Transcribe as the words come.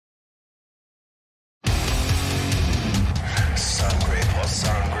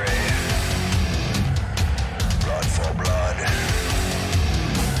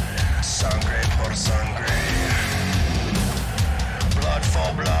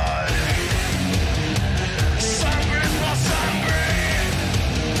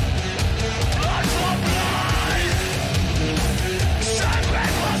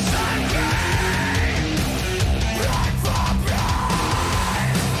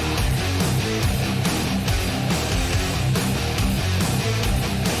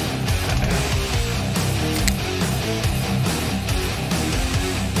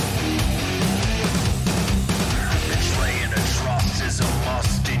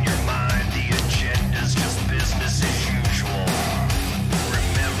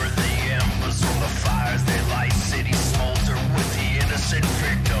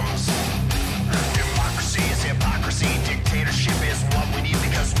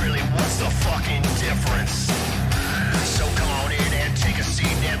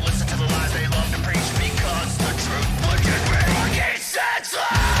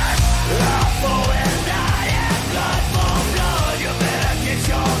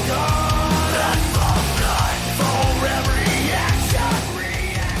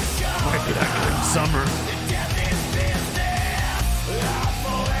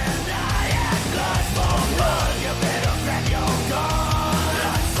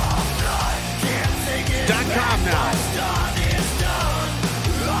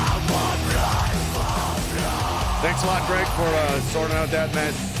Thanks a lot, Greg, for sorting out that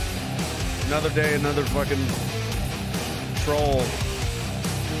mess. Another day, another fucking troll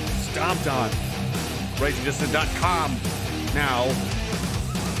stomped on. RagingDissident.com now.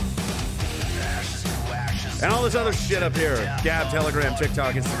 And all this other shit up here. Gab, Telegram,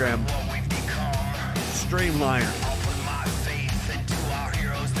 TikTok, Instagram. Streamline.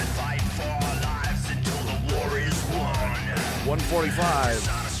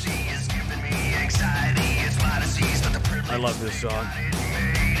 145. I love this song.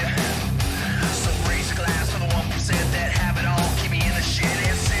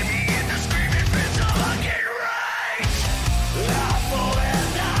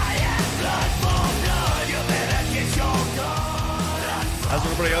 How's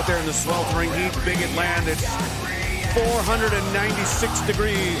everybody out there in the sweltering heat, bigot land? It's 496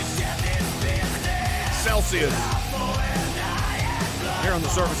 degrees Celsius here on the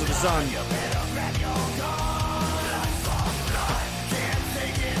surface of the sun.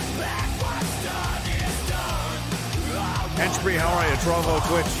 Henchbury, how are you? Trovo,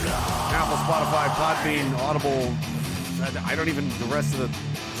 Twitch, Apple, Spotify, Podbean, Audible. I don't even, the rest of the,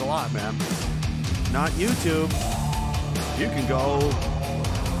 there's a lot, man. Not YouTube. You can go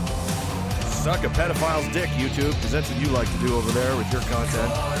suck a pedophile's dick, YouTube, because that's what you like to do over there with your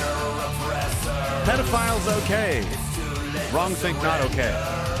content. Pedophile's okay. Wrong think not okay.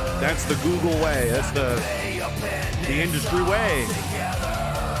 That's the Google way. That's the industry way.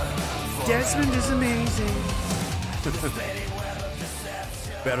 Desmond is amazing.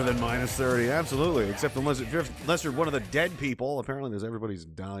 Better than minus 30, absolutely. Except unless you're one of the dead people. Apparently, everybody's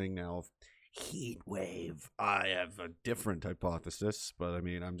dying now of heat wave. I have a different hypothesis, but I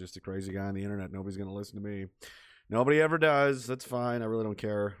mean, I'm just a crazy guy on the internet. Nobody's gonna listen to me. Nobody ever does. That's fine. I really don't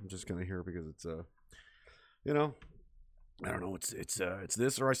care. I'm just gonna hear because it's you know, I don't know. It's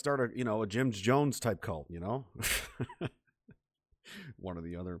this, or I start a Jim Jones type cult. You know, one or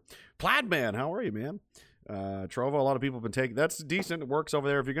the other. Plaid Man, how are you, man? Trovo, a lot of people have been taking. That's decent. It works over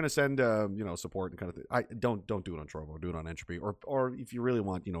there. If you're going to send, support and kind of thing, don't do it on Trovo. Do it on Entropy, or if you really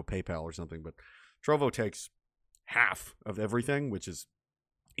want, PayPal or something. But Trovo takes half of everything, which is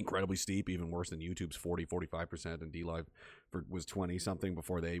incredibly steep, even worse than YouTube's 40-45%, and DLive was 20 something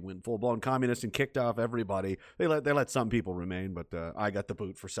before they went full blown communist and kicked off everybody. They let some people remain, but I got the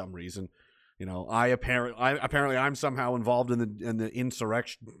boot for some reason. Apparently I'm somehow involved in the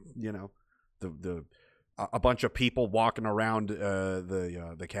insurrection. A bunch of people walking around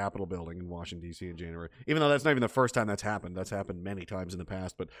the Capitol building in Washington, D.C. in January. Even though that's not even the first time that's happened. That's happened many times in the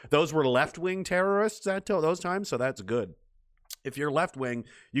past. But those were left-wing terrorists at those times, so that's good. If you're left-wing,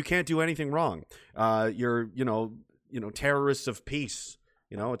 you can't do anything wrong. You're, terrorists of peace.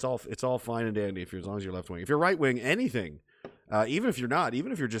 It's all fine and dandy as long as you're left-wing. If you're right-wing, anything, even if you're not,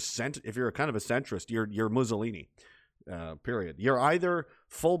 even if you're just if you're kind of a centrist, you're Mussolini. Period. You're either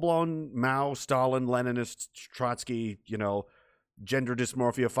full-blown Mao, Stalin, Leninist, Trotsky, gender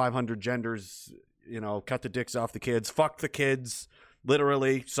dysmorphia, 500 genders, cut the dicks off the kids, fuck the kids,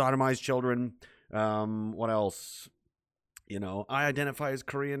 literally, sodomize children. What else? I identify as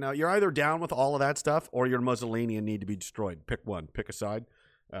Korean now. You're either down with all of that stuff or you're Mussolini and need to be destroyed. Pick one. Pick a side.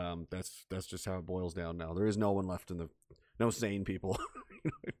 That's just how it boils down now. There is no one left no sane people.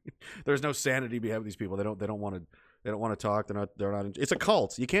 There's no sanity behind these people. They don't want to talk. They're not. It's a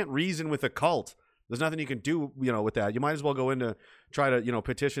cult. You can't reason with a cult. There's nothing you can do, with that. You might as well go in to try to,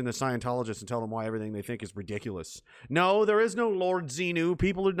 petition the Scientologists and tell them why everything they think is ridiculous. No, there is no Lord Xenu.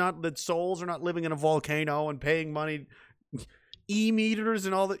 People are not, that souls are not living in a volcano and paying money, e-meters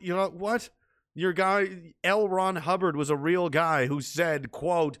and all that. What? Your guy, L. Ron Hubbard, was a real guy who said,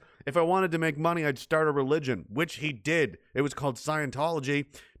 quote, if I wanted to make money, I'd start a religion, which he did. It was called Scientology.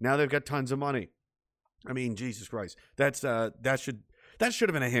 Now they've got tons of money. I mean, Jesus Christ. That should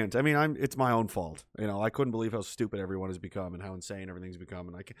have been a hint. I mean, it's my own fault. I couldn't believe how stupid everyone has become and how insane everything's become.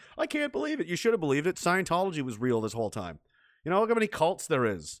 And I can't believe it. You should have believed it. Scientology was real this whole time. Look how many cults there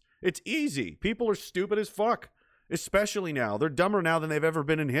is. It's easy. People are stupid as fuck. Especially now. They're dumber now than they've ever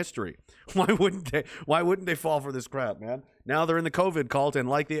been in history. Why wouldn't they fall for this crap, man? Now they're in the COVID cult, and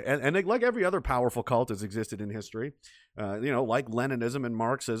like every other powerful cult that's existed in history, like Leninism and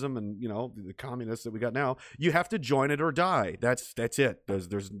Marxism and the communists that we got now, you have to join it or die. That's it.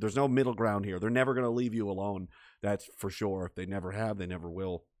 There's no middle ground here. They're never going to leave you alone. That's for sure. They never have. They never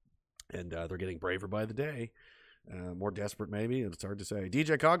will. And they're getting braver by the day. More desperate, maybe. It's hard to say.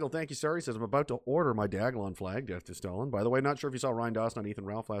 DJ Coggle, thank you, sir. He says, I'm about to order my Daglon flag, Death to Stalin. By the way, not sure if you saw Ryan Dawson on Ethan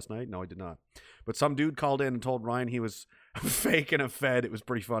Ralph last night. No, I did not. But some dude called in and told Ryan he was fake and a Fed. It was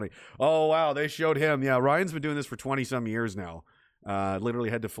pretty funny. Oh, wow, they showed him. Yeah, Ryan's been doing this for 20-some years now.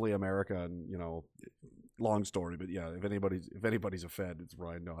 Literally had to flee America and, long story, but yeah, if anybody's a Fed, it's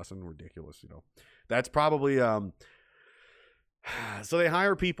Ryan Dawson. Ridiculous, That's probably so they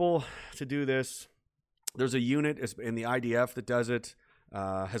hire people to do this. There's a unit in the IDF that does it.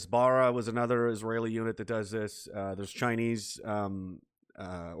 Hezbollah was another Israeli unit that does this. There's Chinese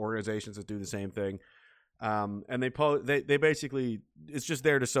organizations that do the same thing. And they basically, it's just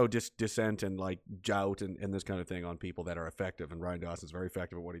there to sow dissent and like jout and this kind of thing on people that are effective. And Ryan Dawson's very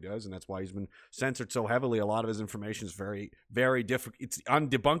effective at what he does, and that's why he's been censored so heavily. A lot of his information is very, very different. It's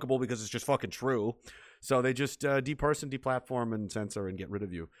undebunkable because it's just fucking true. So they just deperson, deplatform, and censor and get rid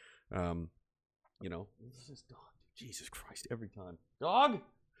of you. This is dog. Jesus Christ, every time. Dog?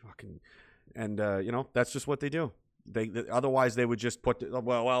 Fucking. And, that's just what they do. They otherwise they would just put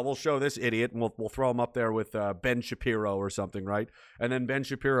we'll show this idiot and we'll throw him up there with Ben Shapiro or something, right? And then Ben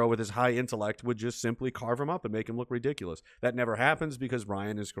Shapiro with his high intellect would just simply carve him up and make him look ridiculous. That never happens because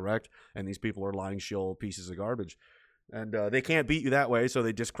Ryan is correct and these people are lying shill pieces of garbage, and they can't beat you that way, so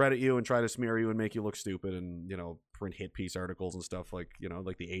they discredit you and try to smear you and make you look stupid and print hit piece articles and stuff like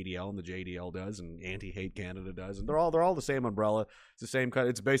like the ADL and the JDL does and Anti-Hate Canada does, and they're all the same umbrella. It's the same kind.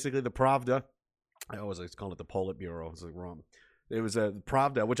 It's basically the Pravda. I always like to call it the Politburo. It's like wrong. It was a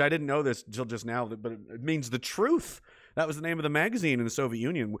Pravda, which I didn't know this until just now, but it means the truth. That was the name of the magazine in the Soviet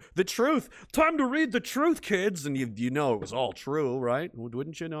Union. The truth. Time to read the truth, kids. And you know it was all true, right?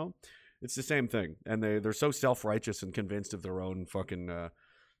 Wouldn't you know? It's the same thing. And they're so self-righteous and convinced of their own fucking,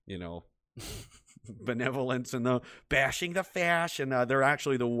 benevolence and the bashing the fash, and they're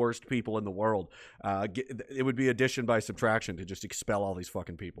actually the worst people in the world. It would be addition by subtraction to just expel all these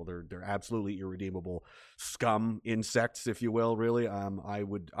fucking people. They're absolutely irredeemable scum, insects, if you will. Really, I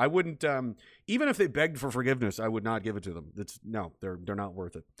wouldn't even if they begged for forgiveness, I would not give it to them. They're not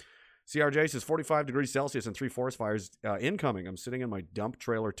worth it. CRJ says 45 degrees Celsius and 3 forest fires incoming. I'm sitting in my dump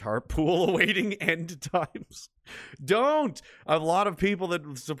trailer tarp pool awaiting end times. Don't. A lot of people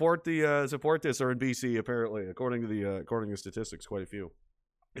that support this are in BC, apparently, according to the statistics, quite a few.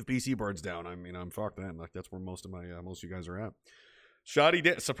 If BC burns down, I'm fucked then. Like that's where most of you guys are at. Shoddy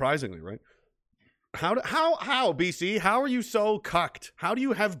did, surprisingly, right? How BC? How are you so cucked? How do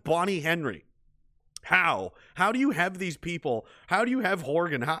you have Bonnie Henry? How do you have these people? How do you have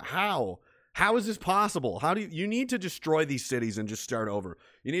Horgan? How is this possible? You need to destroy these cities and just start over.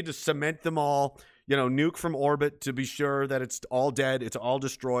 You need to cement them all, nuke from orbit to be sure that it's all dead. It's all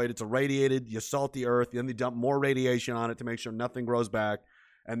destroyed. It's irradiated. You salt the earth. Then you dump more radiation on it to make sure nothing grows back.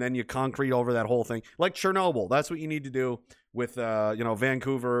 And then you concrete over that whole thing. Like Chernobyl. That's what you need to do with,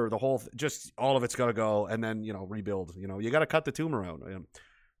 Vancouver, just all of it's got to go. And then, rebuild. You got to cut the tumor out.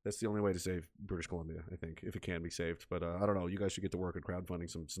 That's the only way to save British Columbia, I think, if it can be saved. But I don't know. You guys should get to work at crowdfunding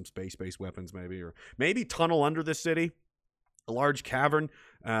some space-based weapons, maybe, or maybe tunnel under the city, a large cavern.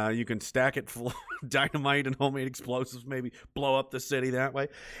 You can stack it full of dynamite and homemade explosives. Maybe blow up the city that way.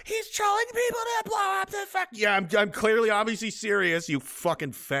 He's telling people to blow up the fuck. Yeah, I'm clearly, obviously serious. You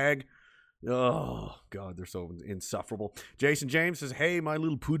fucking fag. Oh God, they're so insufferable. Jason James says, "Hey, my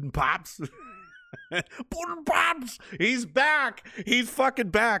little puddin' pops." Puddin' Pops, he's back. He's fucking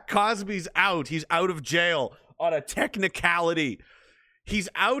back. Cosby's out. He's out of jail on a technicality. He's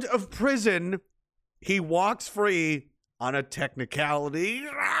out of prison. He walks free on a technicality.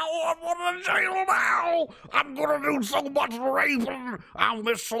 I'm going to jail now. I'm going to do so much raping. I'll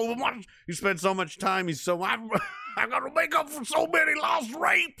miss so much. He spent so much time. I got to make up for so many lost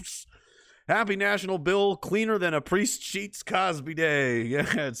rapes. Happy National Bill Cleaner Than a Priest Sheets Cosby Day.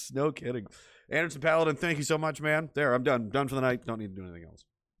 Yeah, it's no kidding. Anderson Paladin, thank you so much, man. There, I'm done. Done for the night. Don't need to do anything else.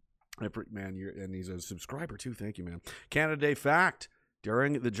 And he's a subscriber, too. Thank you, man. Canada Day fact.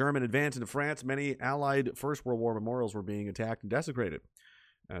 During the German advance into France, many Allied First World War memorials were being attacked and desecrated.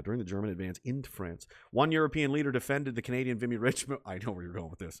 During the German advance into France. One European leader defended the Canadian Vimy Ridge... I know where you're going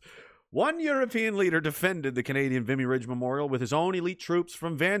with this. One European leader defended the Canadian Vimy Ridge Memorial with his own elite troops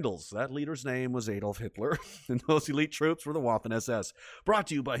from Vandals. That leader's name was Adolf Hitler, and those elite troops were the Waffen SS. Brought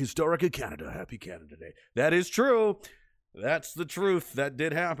to you by Historica Canada. Happy Canada Day. That is true. That's the truth. That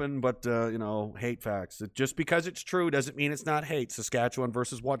did happen, but, hate facts. Just because it's true doesn't mean it's not hate. Saskatchewan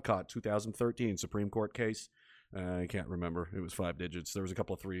versus Whatcott, 2013, Supreme Court case. I can't remember. It was 5 digits. There was a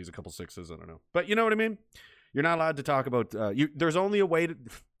couple of 3s, a couple 6s. I don't know. But you know what I mean? You're not allowed to talk about... there's only a way to...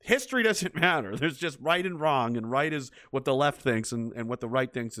 History doesn't matter. There's just right and wrong, and right is what the left thinks, and what the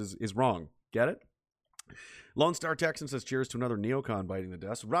right thinks is wrong. Get it? Lone Star Texan says, cheers to another neocon biting the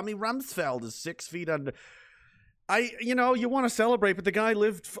dust. Rummy Rumsfeld is 6 feet under... you want to celebrate, but the guy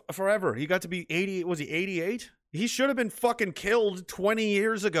lived forever. He got to be 80... Was he 88? He should have been fucking killed 20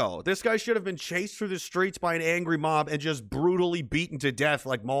 years ago. This guy should have been chased through the streets by an angry mob and just brutally beaten to death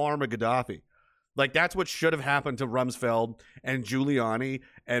like Muammar Gaddafi. Like, that's what should have happened to Rumsfeld and Giuliani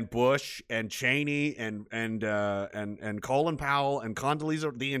and Bush and Cheney and Colin Powell and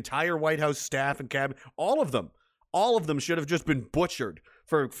Condoleezza, the entire White House staff and cabinet, all of them should have just been butchered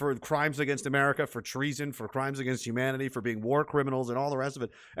for crimes against America, for treason, for crimes against humanity, for being war criminals and all the rest of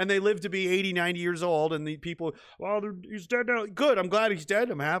it. And they live to be 80, 90 years old, and the people, well, he's dead now. Good, I'm glad he's dead.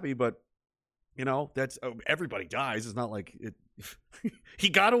 I'm happy, but that's everybody dies. It's not like it. He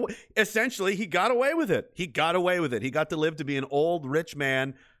got away. Essentially, he got away with it. He got to live to be an old rich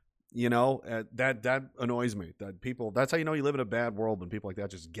man. That annoys me. That's how you know you live in a bad world, when people like that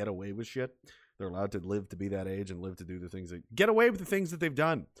just get away with shit. They're allowed to live to be that age and live to do the things that get away with the things that they've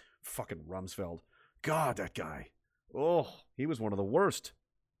done. Fucking Rumsfeld. God, that guy. Oh, he was one of the worst.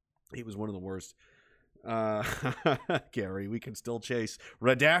 Gary, we can still chase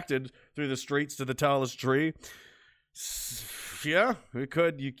redacted through the streets to the tallest tree. Yeah, we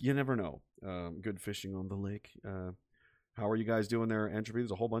could. You never know. Good fishing on the lake. How are you guys doing there, Entropy?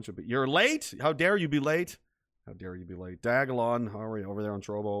 There's a whole bunch of... You're late? How dare you be late? Dagalon, how are you over there on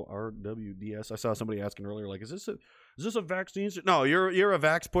Trovo? RWDS. I saw somebody asking earlier, like, is this a vaccine? No, you're a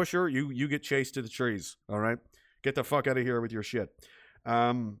vax pusher. You get chased to the trees. All right, get the fuck out of here with your shit.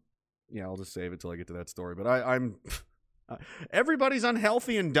 Yeah, I'll just save it till I get to that story. But I'm everybody's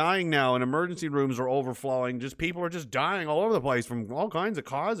unhealthy and dying now, and emergency rooms are overflowing. Just people are just dying all over the place from all kinds of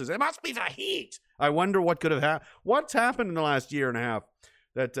causes. It must be the heat. I wonder what could have happened. What's happened in the last year and a half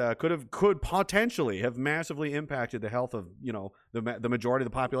that could potentially have massively impacted the health of the majority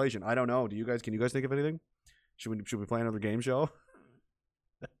of the population? I don't know. Can you guys think of anything? Should we play another game show?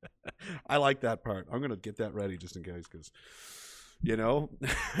 I like that part. I'm gonna get that ready just in case, because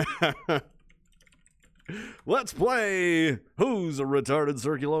let's play Who's a Retarded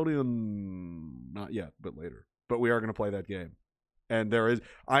Circulonian? Not yet, but later. But we are going to play that game. And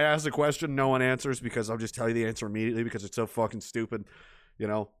I ask a question, no one answers, because I'll just tell you the answer immediately because it's so fucking stupid.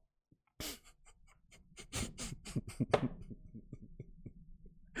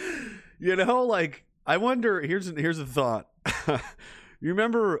 Like, I wonder, here's a thought. You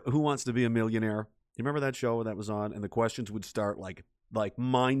remember Who Wants to Be a Millionaire? You remember that show that was on, and the questions would start like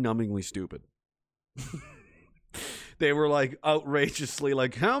mind-numbingly stupid. They were like outrageously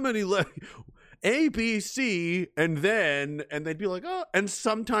like, how many A, B, C, and they'd be like, oh, and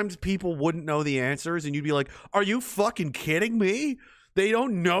sometimes people wouldn't know the answers, and you'd be like, are you fucking kidding me? They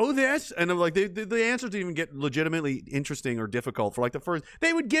don't know this? And I'm like, the answers didn't even get legitimately interesting or difficult for like the first.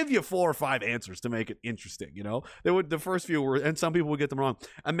 They would give you 4 or 5 answers to make it interesting, They would, the first few were, and some people would get them wrong.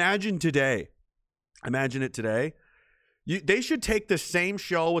 Imagine it today. They should take the same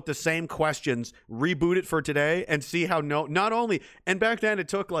show with the same questions, reboot it for today, and see how not only, and back then it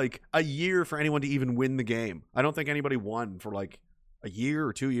took like a year for anyone to even win the game. I don't think anybody won for like a year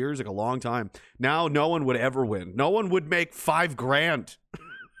or 2 years, like a long time. Now no one would ever win. No one would make $5,000.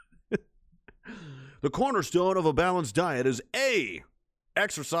 The cornerstone of a balanced diet is A,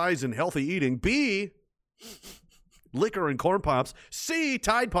 exercise and healthy eating. B, liquor and corn pops. C,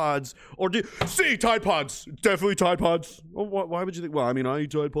 Tide Pods. Or D, C, Tide Pods. Definitely Tide Pods. Why would you think? Well, I mean, I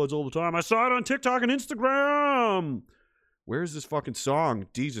eat Tide Pods all the time. I saw it on TikTok and Instagram. Where's this fucking song?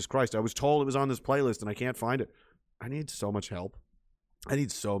 Jesus Christ. I was told it was on this playlist and I can't find it. I need so much help. I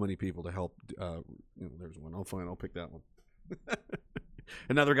need so many people to help. There's one. I'll pick that one.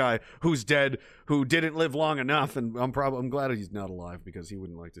 Another guy who's dead, who didn't live long enough, and I'm glad he's not alive, because he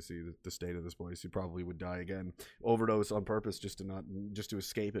wouldn't like to see the state of this place. He probably would die again, overdose on purpose, just to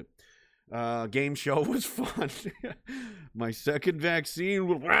escape it. Game show was fun. My second vaccine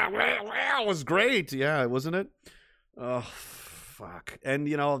was great. Yeah, wasn't it? Oh, fuck. And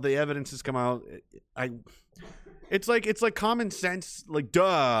the evidence has come out. It's like common sense. Like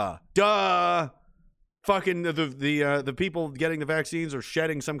duh. Fucking the people getting the vaccines are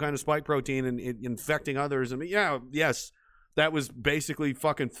shedding some kind of spike protein and infecting others. I mean, yes, that was basically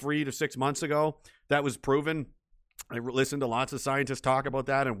fucking 3 to 6 months ago. That was proven. I listened to lots of scientists talk about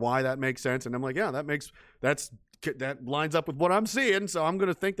that and why that makes sense, and I'm like, yeah, that lines up with what I'm seeing, so I'm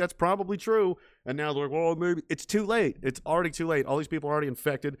gonna think that's probably true. And now they're like, well, maybe it's too late. It's already too late. All these people are already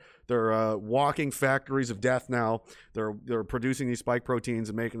infected. They're walking factories of death now. They're producing these spike proteins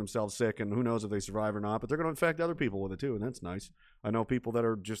and making themselves sick, and who knows if they survive or not, but they're gonna infect other people with it too, and that's nice. I know people that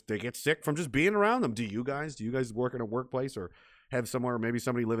are they get sick from just being around them. Do you guys work in a workplace or have somewhere, maybe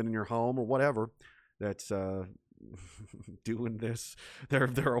somebody living in your home or whatever that's doing this?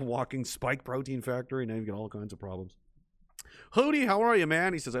 They're a walking spike protein factory. Now you get all kinds of problems. Hootie, how are you,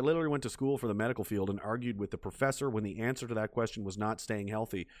 man? He says, I literally went to school for the medical field and argued with the professor when the answer to that question was not staying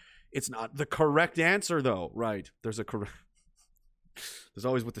healthy. It's not the correct answer, though. Right. There's a correct... There's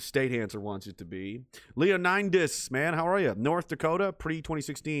always what the state answer wants it to be. Leonidas, man, how are you? North Dakota,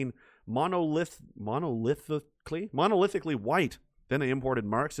 pre-2016, monolithically white. Then they imported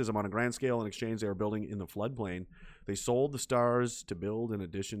Marxism on a grand scale in exchange they were building in the floodplain. They sold the stars to build an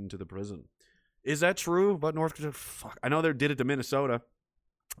addition to the prison. Is that true about North Dakota? Fuck. I know they did it to Minnesota.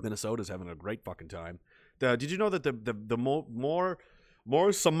 Minnesota's having a great fucking time. Did you know that the more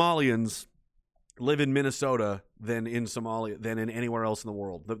Somalians live in Minnesota than in Somalia than in anywhere else in the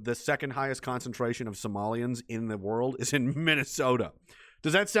world? The second highest concentration of Somalians in the world is in Minnesota.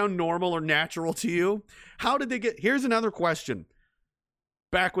 Does that sound normal or natural to you? How did they get? Here's another question.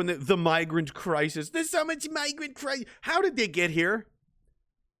 Back when the migrant crisis, there's so much migrant crisis. How did they get here?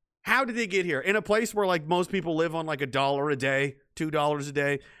 How did they get here? In a place where like most people live on like $1 a day, $2 a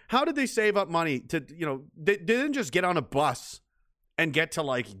day. How did they save up money to, they didn't just get on a bus and get to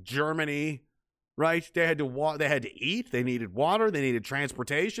like Germany, right? They had to they had to eat, they needed water, they needed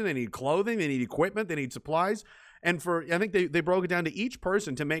transportation, they needed clothing, they need equipment, they need supplies. And I think they broke it down to each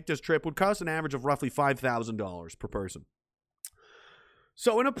person to make this trip would cost an average of roughly $5,000 per person.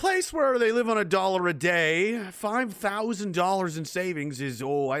 So in a place where they live on $1 a day, $5,000 in savings is,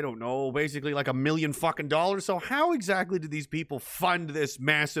 I don't know, basically like $1 million fucking dollars. So how exactly do these people fund this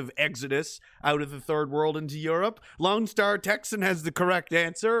massive exodus out of the third world into Europe? Lone Star Texan has the correct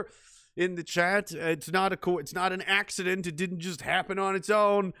answer in the chat. It's not an accident. It didn't just happen on its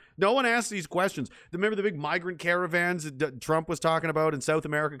own. No one asked these questions. Remember the big migrant caravans that Trump was talking about in South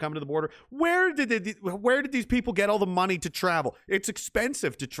America coming to the border? Where did these people get all the money to travel? It's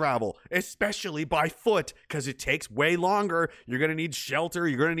expensive to travel, especially by foot, because it takes way longer. You're going to need shelter.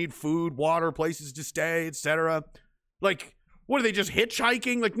 You're going to need food, water, places to stay, etc. Like, what are they just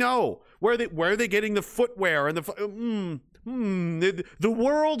hitchhiking? Like, no. Where are they getting the footwear and the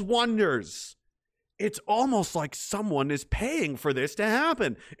world wonders. It's almost like someone is paying for this to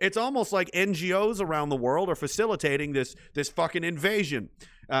happen. It's almost like NGOs around the world are facilitating this fucking invasion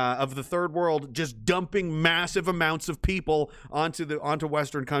of the third world, just dumping massive amounts of people onto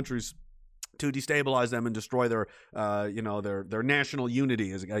Western countries to destabilize them and destroy their national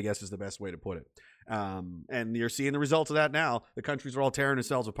unity, I guess is the best way to put it. And you're seeing the results of that now. The countries are all tearing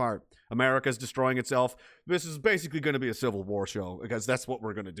themselves apart. America's destroying itself. This is basically going to be a civil war show because that's what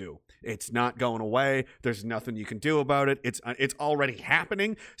we're going to do. It's not going away. There's nothing you can do about it. It's already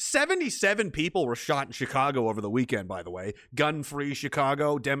happening. 77 people were shot in Chicago over the weekend, by the way. Gun-free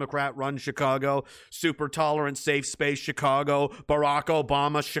Chicago, Democrat-run Chicago, super tolerant, safe space Chicago, Barack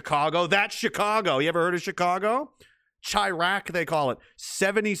Obama Chicago. That's Chicago. You ever heard of Chicago? Chirac, they call it.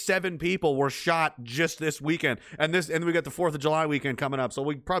 77 people were shot just this weekend. And we got the 4th of July weekend coming up, so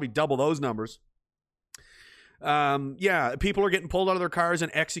we probably double those numbers. People are getting pulled out of their cars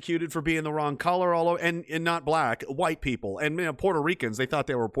and executed for being the wrong color, all over, and not black, white people. And Puerto Ricans, they thought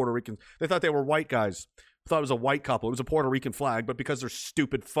they were Puerto Ricans. They thought they were white guys. Thought it was a white couple. It was a Puerto Rican flag, but because they're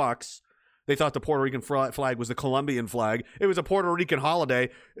stupid fucks, they thought the Puerto Rican flag was the Colombian flag. It was a Puerto Rican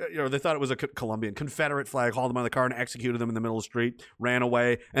holiday. They thought it was a Colombian Confederate flag, hauled them out of the car and executed them in the middle of the street, ran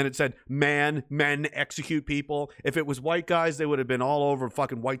away. And it said, men execute people. If it was white guys, they would have been all over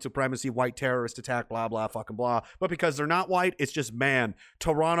fucking white supremacy, white terrorist attack, blah, blah, fucking blah. But because they're not white, it's just man.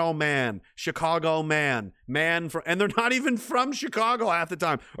 Toronto man. Chicago man. And they're not even from Chicago half the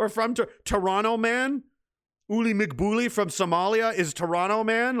time. Or from Toronto man. Uli McBooley from Somalia is Toronto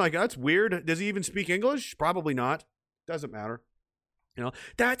man. Like, that's weird. Does he even speak English? Probably not. Doesn't matter.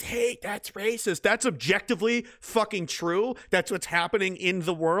 That's hate. That's racist. That's objectively fucking true. That's what's happening in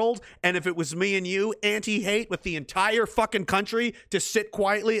the world. And if it was me and you, anti-hate with the entire fucking country to sit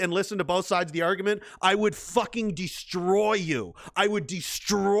quietly and listen to both sides of the argument, I would fucking destroy you. I would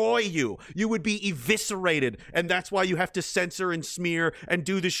destroy you. You would be eviscerated. And that's why you have to censor and smear and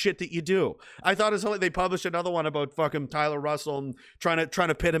do the shit that you do. I thought it was they published another one about fucking Tyler Russell and trying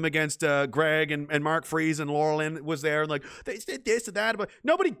to pit him against Greg and Mark Freese, and Laurel Lynn was there, and like, they did this and that. But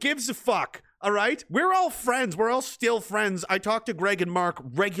nobody gives a fuck. All right? We're all friends. We're all still friends. I talk to Greg and Mark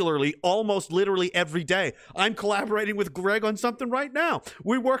regularly, almost literally every day. I'm collaborating with Greg on something right now.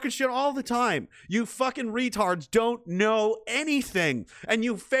 We work and shit all the time. You fucking retards don't know anything, and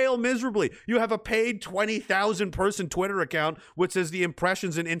you fail miserably. You have a paid 20,000 person Twitter account, which says the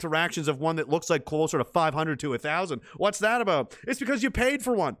impressions and interactions of one that looks like closer to 500 to 1,000. What's that about? It's because you paid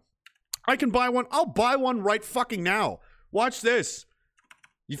for one. I can buy one. I'll buy one right fucking now. Watch this.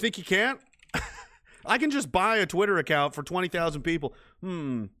 You think you can't? I can just buy a Twitter account for 20,000 people.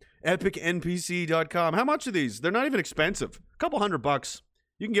 EpicNPC.com. How much are these? They're not even expensive. A couple $100.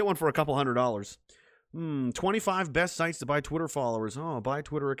 You can get one for a couple $100. 25 best sites to buy Twitter followers. Oh, buy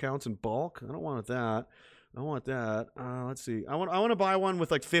Twitter accounts in bulk? I don't want that. I want that. Let's see. I want to buy one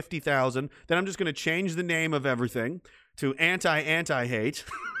with like 50,000. Then I'm just going to change the name of everything to anti-hate.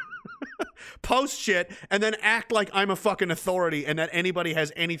 Post shit and then act like I'm a fucking authority and that anybody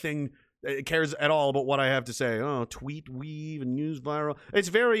has anything cares at all about what I have to say. Oh, tweet, weave, and news viral. It's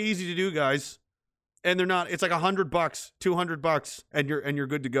very easy to do, guys. And they're not. It's like $100, $200, and you're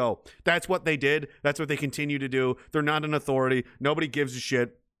good to go. That's what they did. That's what they continue to do. They're not an authority. Nobody gives a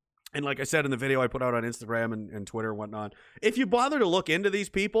shit. And like I said in the video I put out on Instagram and Twitter and whatnot, if you bother to look into these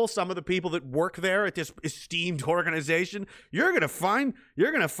people, some of the people that work there at this esteemed organization, you're gonna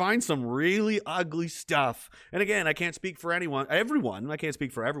find some really ugly stuff. And again, I can't speak for everyone. I can't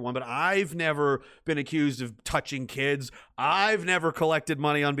speak for everyone, but I've never been accused of touching kids. I've never collected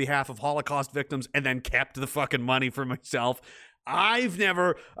money on behalf of Holocaust victims and then kept the fucking money for myself. I've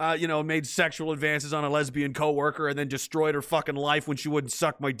never, made sexual advances on a lesbian coworker and then destroyed her fucking life when she wouldn't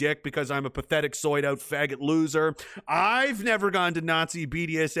suck my dick because I'm a pathetic, soyed-out faggot loser. I've never gone to Nazi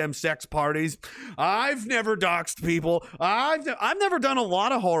BDSM sex parties. I've never doxed people. I've never done a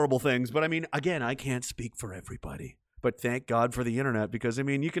lot of horrible things, but I mean, again, I can't speak for everybody. But thank God for the internet because, I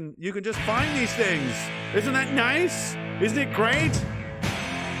mean, you can just find these things. Isn't that nice? Isn't it great?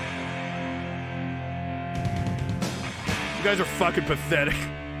 You guys are fucking pathetic.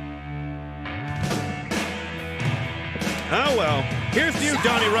 Oh, well. Here's to you,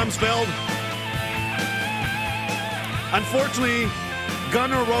 Donnie Rumsfeld. Unfortunately,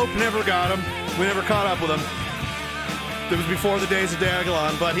 gun or rope never got him. We never caught up with him. It was before the days of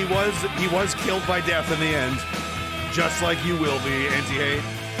Dagalon, but he was killed by death in the end. Just like you will be, anti-hate.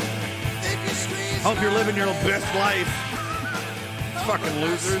 Hope you're living your best life. Fucking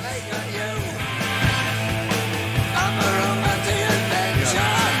losers.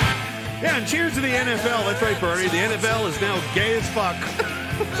 Yeah, and cheers to the NFL. That's right, Bernie. The NFL is now gay as fuck.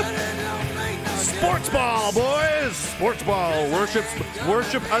 Sports ball, boys. Sports ball.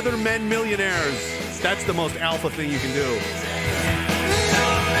 Worship other men millionaires. That's the most alpha thing you can do.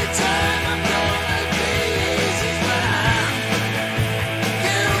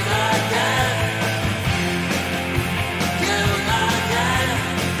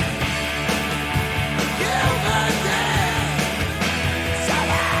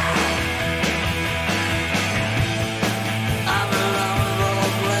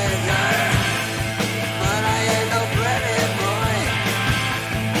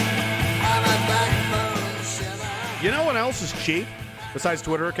 You know what else is cheap besides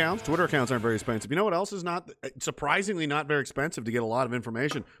Twitter accounts? Twitter accounts aren't very expensive. You know what else is surprisingly not very expensive to get a lot of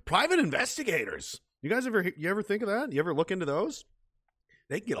information? Private investigators. You guys ever think of that? You ever look into those?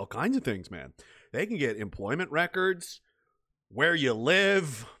 They can get all kinds of things, man. They can get employment records, where you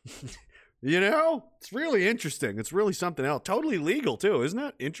live. It's really interesting. It's really something else. Totally legal too, isn't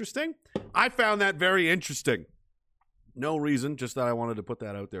that interesting? I found that very interesting. No reason, just that I wanted to put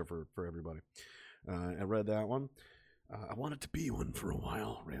that out there for everybody. I read that one. I wanted to be one for a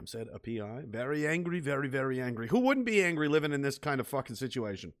while, Ram said. A PI. Very angry, very, very angry. Who wouldn't be angry living in this kind of fucking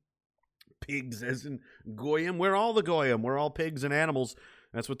situation? Pigs as in Goyim. We're all the Goyim. We're all pigs and animals.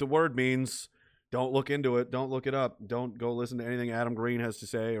 That's what the word means. Don't look into it. Don't look it up. Don't go listen to anything Adam Green has to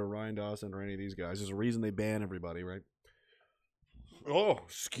say or Ryan Dawson or any of these guys. There's a reason they ban everybody, right? Oh,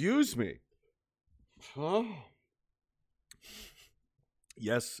 excuse me. Huh?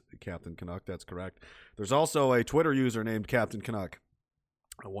 Yes, Captain Canuck, that's correct. There's also a Twitter user named Captain Canuck.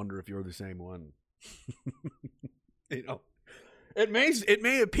 I wonder if you're the same one. It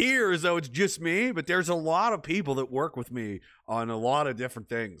may appear as though it's just me, but there's a lot of people that work with me on a lot of different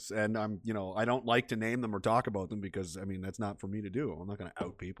things. And I don't like to name them or talk about them because, I mean, that's not for me to do. I'm not going to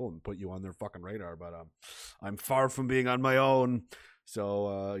out people and put you on their fucking radar, but I'm far from being on my own.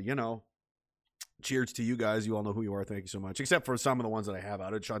 So, cheers to you guys. You all know who you are. Thank you so much. Except for some of the ones that I have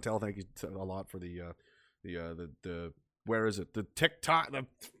outed. Chantel, thank you a lot for the where is it? The TikTok,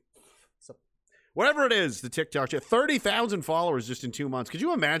 whatever it is, the TikTok shit. 30,000 followers just in 2 months. Could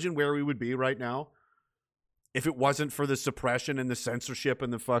you imagine where we would be right now if it wasn't for the suppression and the censorship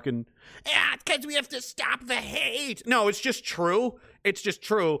and the fucking, because we have to stop the hate. No, it's just true. It's just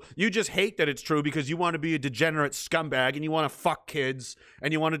true. You just hate that it's true because you want to be a degenerate scumbag and you want to fuck kids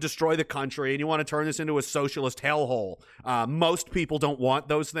and you want to destroy the country and you want to turn this into a socialist hellhole. Most people don't want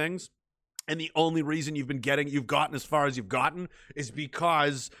those things. And the only reason you've gotten as far as you've gotten is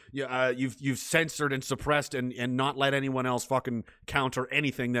because you've censored and suppressed and not let anyone else fucking counter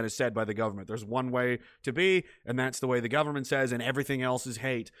anything that is said by the government. There's one way to be, and that's the way the government says, and everything else is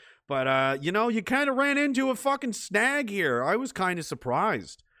hate. But, you kind of ran into a fucking snag here. I was kind of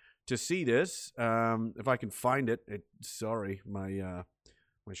surprised to see this. If I can find it. Sorry, my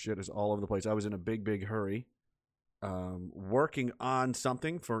My shit is all over the place. I was in a big hurry working on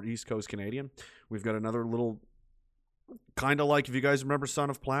something for East Coast Canadian. We've got another little, kind of like, if you guys remember Son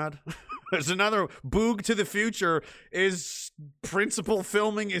of Plaid, there's another Boog to the Future. Is principal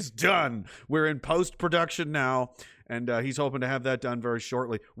filming is done. We're in post-production now, and he's hoping to have that done very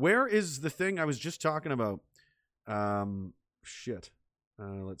shortly. Where is the thing I was just talking about? Shit.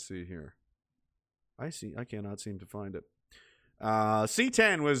 Let's see here. I cannot seem to find it.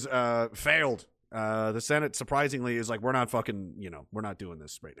 C10 was failed. The Senate, surprisingly, is like, we're not fucking, we're not doing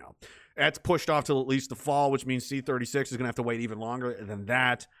this right now. That's pushed off till at least the fall, which means C36 is going to have to wait even longer than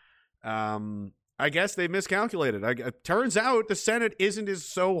that. I guess they miscalculated. It turns out the Senate isn't as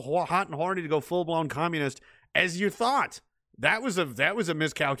so hot and horny to go full-blown communist as you thought. That was a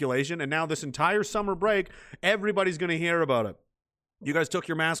miscalculation, and now this entire summer break, everybody's going to hear about it. You guys took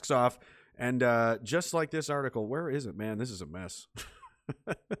your masks off, and just like this article, where is it, man? This is a mess.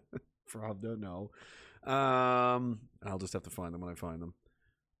 Pravda, no. I'll just have to find them when I find them.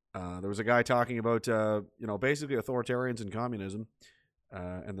 There was a guy talking about, basically authoritarians and communism,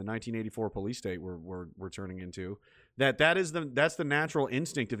 and the 1984 police state we're turning into. That's the natural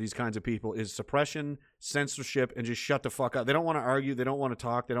instinct of these kinds of people, is suppression, censorship, and just shut the fuck up. They don't want to argue. They don't want to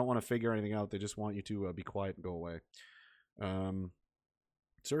talk. They don't want to figure anything out. They just want you to be quiet and go away.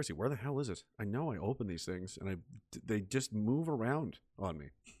 Seriously, where the hell is it? I know I open these things, and they just move around on me.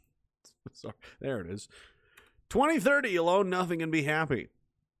 Sorry. There it is. 2030, you'll own nothing and be happy.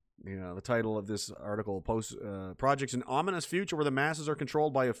 Yeah, the title of this article projects an ominous future where the masses are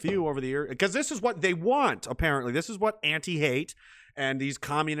controlled by a few over the year. Because this is what they want, apparently. This is what anti-hate and these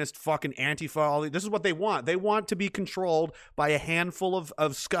communist fucking Antifa, this is what they want. They want to be controlled by a handful of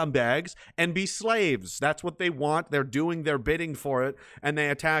scumbags and be slaves. That's what they want. They're doing their bidding for it, and they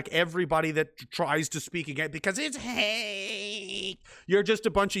attack everybody that tries to speak again because it's hate. You're just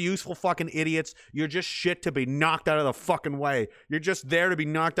a bunch of useful fucking idiots. You're just shit to be knocked out of the fucking way. You're just there to be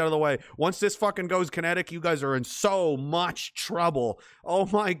knocked out of the way. Once this fucking goes kinetic, you guys are in so much trouble. Oh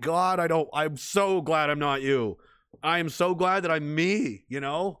my God, I'm so glad I'm not you. I am so glad that I'm me,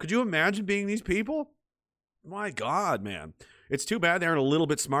 Could you imagine being these people? My God, man. It's too bad they aren't a little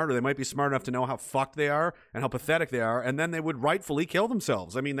bit smarter. They might be smart enough to know how fucked they are and how pathetic they are, and then they would rightfully kill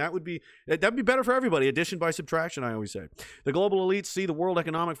themselves. I mean, that'd be better for everybody. Addition by subtraction, I always say. The global elites see the World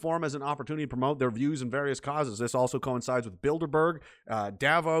Economic Forum as an opportunity to promote their views in various causes. This also coincides with Bilderberg,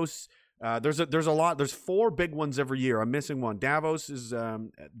 Davos. There's a lot. There's 4 big ones every year. I'm missing one. Davos is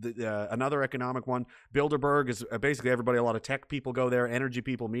another economic one. Bilderberg is basically everybody. A lot of tech people go there, energy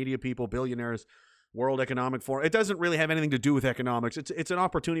people, media people, billionaires. World Economic Forum. It doesn't really have anything to do with economics. It's an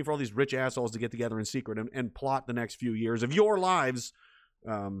opportunity for all these rich assholes to get together in secret and plot the next few years of your lives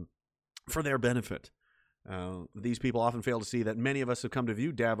for their benefit. These people often fail to see that many of us have come to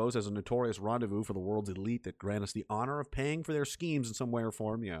view Davos as a notorious rendezvous for the world's elite that grant us the honor of paying for their schemes in some way or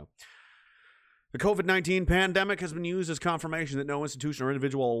form. Yeah. The COVID-19 pandemic has been used as confirmation that no institution or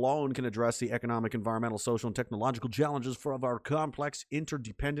individual alone can address the economic, environmental, social, and technological challenges of our complex,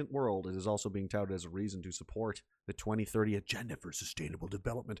 interdependent world. It is also being touted as a reason to support the 2030 Agenda for Sustainable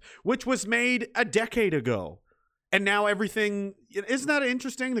Development, which was made a decade ago. And now everything, isn't that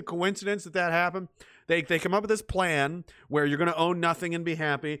interesting, the coincidence that happened? They come up with this plan where you're going to own nothing and be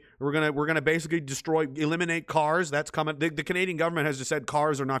happy. We're going to basically eliminate cars. That's coming. The Canadian government has just said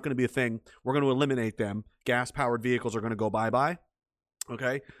cars are not going to be a thing. We're going to eliminate them. Gas-powered vehicles are going to go bye-bye.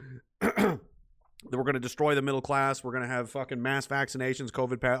 Okay? We're going to destroy the middle class. We're going to have fucking mass vaccinations,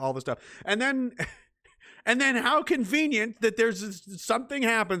 COVID, all this stuff. And then how convenient that there's something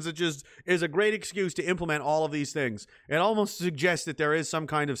happens that just is a great excuse to implement all of these things. It almost suggests that there is some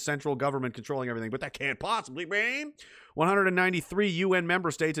kind of central government controlling everything, but that can't possibly be. 193 UN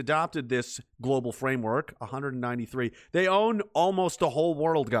member states adopted this global framework. 193. They own almost the whole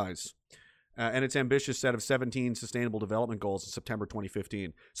world, guys. And its ambitious set of 17 sustainable development goals in September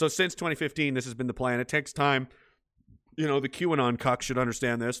 2015. So since 2015, this has been the plan. It takes time. The QAnon cuck should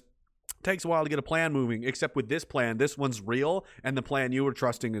understand this. Takes a while to get a plan moving, except with this plan, this one's real, and the plan you were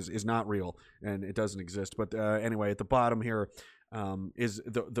trusting is not real, and it doesn't exist. But anyway, at the bottom here is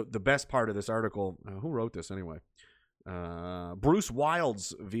the best part of this article. Who wrote this anyway? Bruce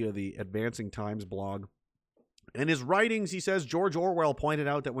Wilds via the Advancing Times blog. In his writings, he says, George Orwell pointed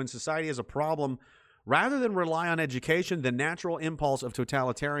out that when society has a problem, rather than rely on education, the natural impulse of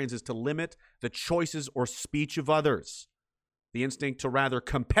totalitarians is to limit the choices or speech of others. The instinct to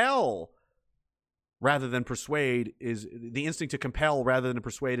compel rather than persuade is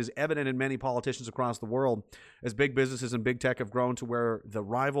evident in many politicians across the world as big businesses and big tech have grown to where the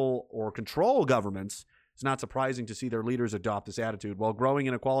rival or control governments It's not surprising to see their leaders adopt this attitude. While growing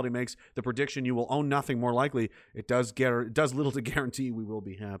inequality makes the prediction you will own nothing more likely, it does little to guarantee we will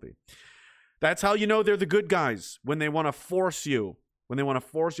be happy. That's how you know they're the good guys, when they want to force you.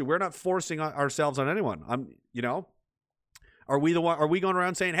 We're not forcing ourselves on anyone. Are we going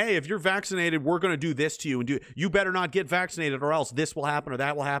around saying, hey, if you're vaccinated, we're going to do this to you, and you better not get vaccinated or else this will happen or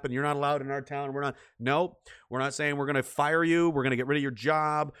that will happen. You're not allowed in our town. We're not saying we're going to fire you. We're going to get rid of your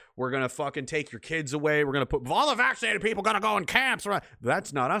job. We're going to fucking take your kids away. We're going to put all the vaccinated people going to go in camps.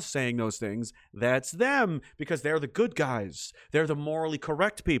 That's not us saying those things. That's them, because they're the good guys. They're the morally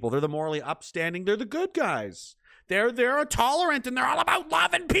correct people. They're the morally upstanding. They're the good guys. They're tolerant, and they're all about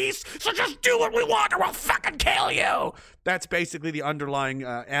love and peace, so just do what we want or we'll fucking kill you. That's basically the underlying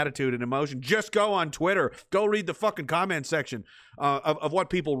attitude and emotion. Just go on Twitter. Go read the fucking comment section of what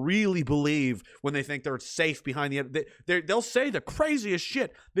people really believe when they think they're safe behind they'll say the craziest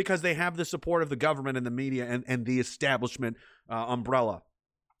shit because they have the support of the government and the media and the establishment umbrella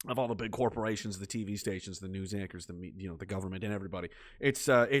of all the big corporations, the TV stations, the news anchors, the government, and everybody. It's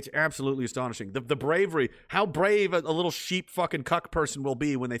absolutely astonishing. The bravery, how brave a little sheep fucking cuck person will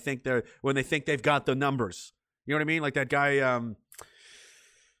be when they think they've got the numbers. You know what I mean? Like that guy.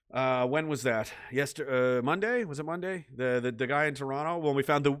 When was that? Monday? Was it Monday? The guy in Toronto, when we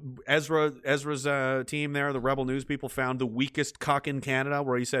found Ezra's team there, the Rebel News people found the weakest cuck in Canada,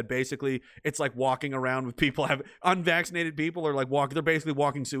 where he said basically it's like walking around with people, have unvaccinated people are like they're basically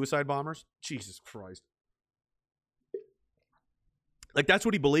walking suicide bombers. Jesus Christ. Like, that's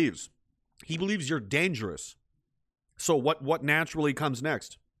what he believes. He believes you're dangerous. So what naturally comes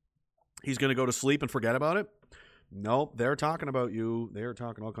next? He's going to go to sleep and forget about it? Nope, they're talking about you. They're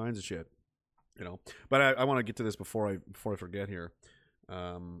talking all kinds of shit, But I want to get to this before I forget here.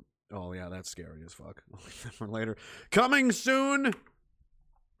 Oh yeah, that's scary as fuck. For later. Coming soon.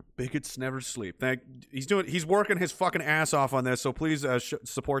 Bigots never sleep. He's working his fucking ass off on this. So please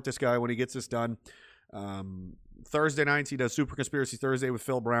support this guy when he gets this done. Thursday nights he does Super Conspiracy Thursday with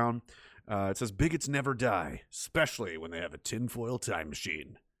Phil Brown. It says bigots never die, especially when they have a tinfoil time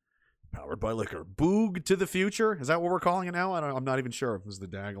machine. Powered by liquor. Boog to the future. Is that what we're calling it now? I'm not even sure. It was the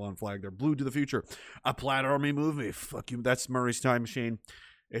Dagalon flag there. Blue to the future. A Plaid Army movie. Fuck you. That's Murray's Time Machine.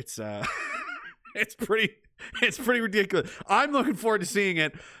 It's it's pretty ridiculous. I'm looking forward to seeing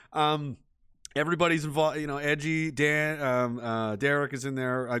it. Everybody's involved. Edgy, Dan, Derek is in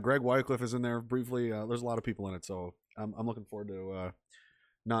there. Greg Wycliffe is in there briefly. There's a lot of people in it, so I'm looking forward to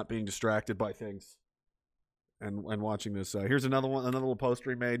not being distracted by things. And watching this, here's another little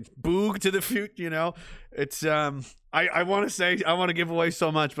poster he made. Boog to the future, It's I want to say, I want to give away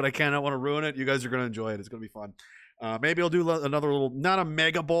so much, but I can't. I want to ruin it. You guys are going to enjoy it. It's going to be fun. Maybe I'll do another little, not a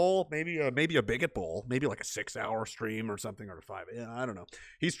mega bowl, maybe a bigot bowl, maybe like a 6-hour stream or something, or 5. Yeah, I don't know.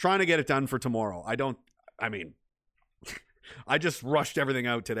 He's trying to get it done for tomorrow. I just rushed everything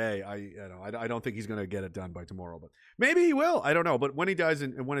out today. I don't think he's going to get it done by tomorrow, but maybe he will. I don't know. But when he does,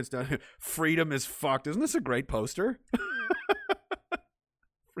 and when it's done, freedom is fucked. Isn't this a great poster?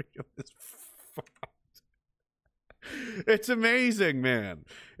 Freedom is fucked. It's amazing, man.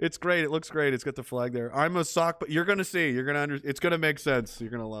 It's great. It looks great. It's got the flag there. I'm a sock, but you're going to see. You're going to it's going to make sense. You're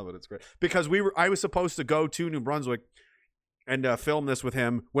going to love it. It's great. Because I was supposed to go to New Brunswick and film this with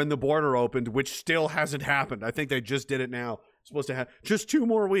him when the border opened, which still hasn't happened. I think they just did it now. It's supposed to have just 2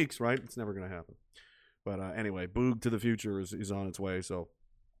 more weeks, right? It's never going to happen. But anyway, Boog to the future is on its way. So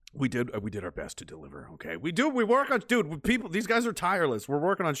we did our best to deliver. Okay, we work on, dude. People, these guys are tireless. We're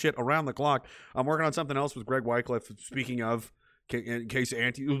working on shit around the clock. I'm working on something else with Greg Wycliffe. Speaking of, in case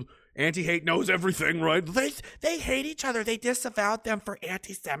anti-hate knows everything, right? They hate each other. They disavowed them for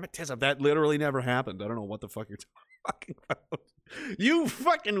anti-Semitism. That literally never happened. I don't know what the fuck you're talking about. You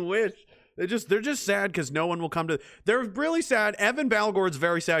fucking wish. They're just sad because no one will come to. They're really sad. Evan Balgord's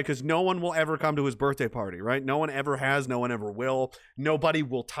very sad because no one will ever come to his birthday party, right? No one ever has. No one ever will. Nobody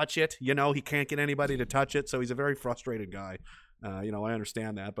will touch it. He can't get anybody to touch it. So he's a very frustrated guy. I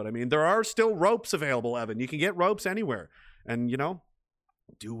understand that, but I mean, there are still ropes available, Evan. You can get ropes anywhere, and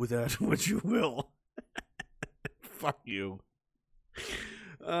do with that what you will. Fuck you.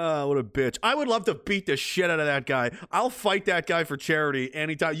 What a bitch. I would love to beat the shit out of that guy. I'll fight that guy for charity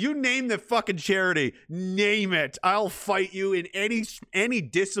anytime. You name the fucking charity. Name it. I'll fight you in any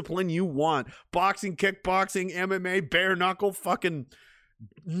discipline you want. Boxing, kickboxing, MMA, bare knuckle, fucking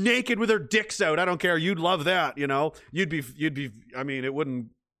naked with her dicks out. I don't care. You'd love that, You'd be I mean, it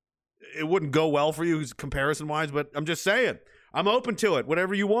wouldn't go well for you comparison-wise, but I'm just saying. I'm open to it.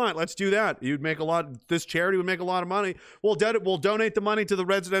 Whatever you want, let's do that. You'd make a lot. This charity would make a lot of money. We'll donate the money to the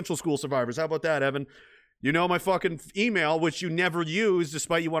residential school survivors. How about that, Evan? You know my fucking email, which you never use,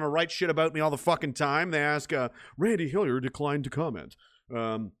 despite you want to write shit about me all the fucking time. They ask, Randy Hillier declined to comment.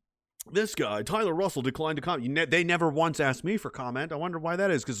 This guy, Tyler Russell, declined to comment. They never once asked me for comment. I wonder why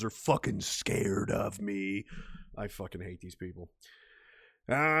that is, because they're fucking scared of me. I fucking hate these people.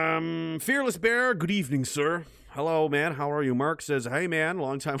 Fearless Bear, good evening, sir. Hello, man. How are you? Mark says, hey, man,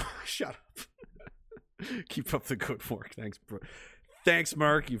 long time. Shut up. Keep up the good work. Thanks, bro. Thanks,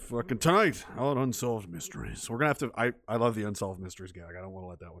 Mark. You fucking tonight. All unsolved mysteries. We're gonna have to. I love the unsolved mysteries gag. I don't want to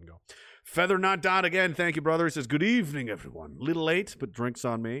let that one go. Feather Not Dot again. Thank you, brother. He says, good evening, everyone. Little late, but drinks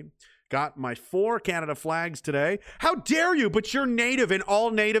on me. Got my 4 Canada flags today. How dare you? But you're native, and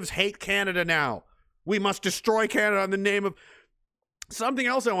all natives hate Canada now. We must destroy Canada in the name of. Something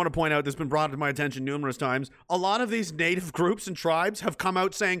else I want to point out that's been brought to my attention numerous times. A lot of these native groups and tribes have come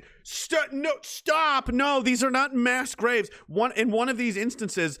out saying, stop, no, these are not mass graves. In one of these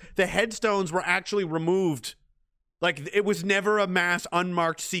instances, the headstones were actually removed. Like, it was never a mass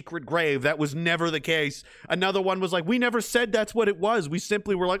unmarked secret grave. That was never the case. Another one was like, we never said that's what it was. We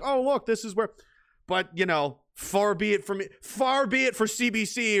simply were like, oh, look, this is where. But, you know, far be it for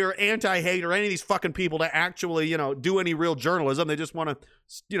CBC or anti-hate or any of these fucking people to actually, you know, do any real journalism. They just want to,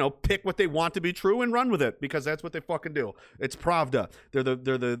 you know, pick what they want to be true and run with it, because that's what they fucking do. It's Pravda. They're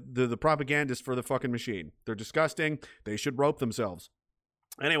the propagandists for the fucking machine. They're disgusting. They should rope themselves.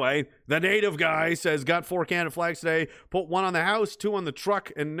 Anyway, the native guy says, got 4 Canada flags today, put 1 on the house, 2 on the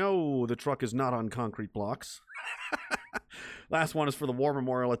truck, and no, the truck is not on concrete blocks. Last one is for the War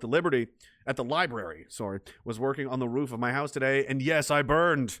Memorial at the library, was working on the roof of my house today, and yes, I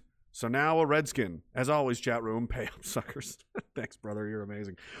burned. So now a redskin. As always, chat room, pay up, suckers. Thanks, brother, you're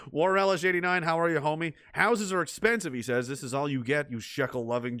amazing. War Relish 89, how are you, homie? Houses are expensive, he says. This is all you get, you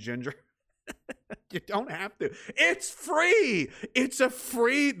shekel-loving ginger. You don't have to. It's free.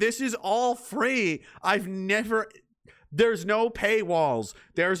 This is all free. There's no paywalls.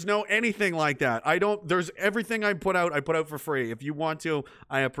 There's no anything like that. There's everything I put out for free. If you want to,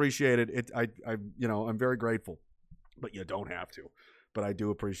 I appreciate it. I'm very grateful, but you don't have to. But I do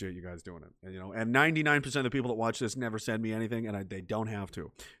appreciate you guys doing it. And, and 99% of the people that watch this never send me anything, and they don't have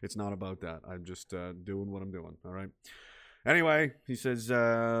to. It's not about that. I'm just doing what I'm doing. All right. Anyway, he says,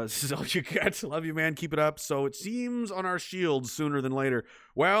 this is all you get. Love you, man. Keep it up. So it seems on our shields sooner than later.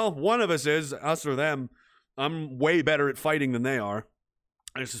 Well, one of us is, us or them. I'm way better at fighting than they are.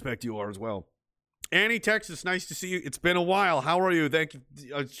 I suspect you are as well. Annie, Texas, nice to see you. It's been a while. How are you? Thank you.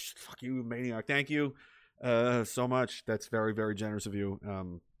 Fuck you, maniac. Thank you so much. That's very, very generous of you.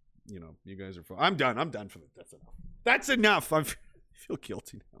 You guys are fun. I'm done for that. That's enough. I feel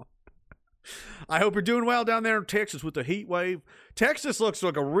guilty now. I hope you're doing well down there in Texas with the heat wave. Texas looks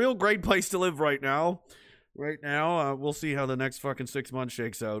like a real great place to live right now. We'll see how the next fucking 6 months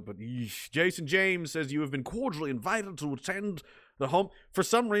shakes out. But Jason James says you have been cordially invited to attend the home. For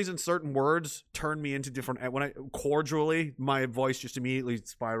some reason, certain words turn me into different. Cordially, my voice just immediately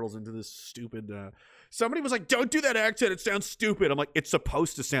spirals into this stupid. Somebody was like, "Don't do that accent. It sounds stupid." I'm like, "It's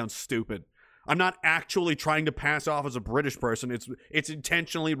supposed to sound stupid. I'm not actually trying to pass off as a British person. It's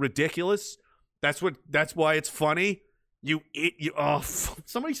intentionally ridiculous. That's why it's funny.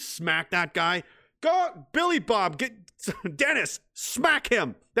 Somebody smack that guy. Go, Billy Bob, get Dennis, smack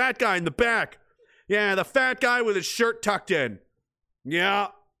him. That guy in the back. Yeah, the fat guy with his shirt tucked in. Yeah,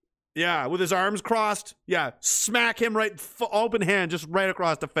 with his arms crossed. Yeah, smack him right, open hand, just right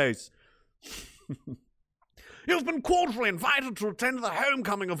across the face. You've been cordially invited to attend the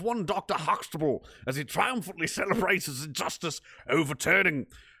homecoming of one Dr. Huxtable as he triumphantly celebrates his injustice overturning.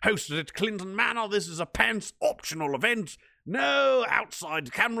 Hosted at Clinton Manor, this is a pants-optional event. No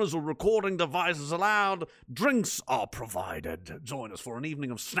outside cameras or recording devices allowed. Drinks are provided. Join us for an evening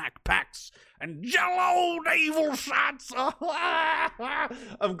of snack packs and jello naval shots.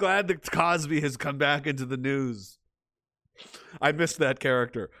 I'm glad that Cosby has come back into the news. I missed that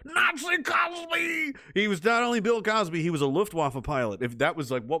character. Nazi Cosby! He was not only Bill Cosby, he was a Luftwaffe pilot. If that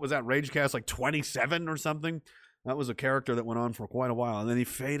was what was that, Ragecast, 27 or something? That was a character that went on for quite a while, and then he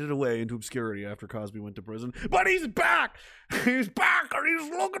faded away into obscurity after Cosby went to prison. But he's back! He's back, and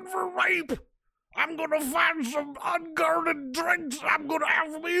he's looking for rape! I'm gonna find some unguarded drinks, I'm gonna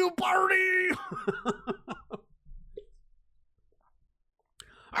have me a party!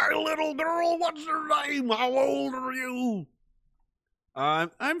 Hey, little girl, what's your name? How old are you?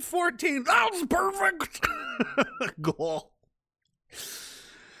 I'm 14. That's perfect! Cool.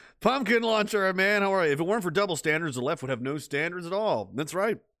 Pumpkin Launcher, man, how are you? If it weren't for double standards, the left would have no standards at all. That's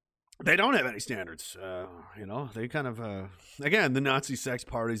right. They don't have any standards. They kind of, again, the Nazi sex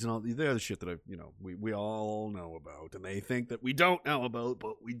parties and all, they're the shit that we all know about. And they think that we don't know about,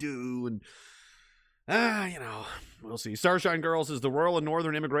 but we do. And We'll see. Starshine Girls is the rural and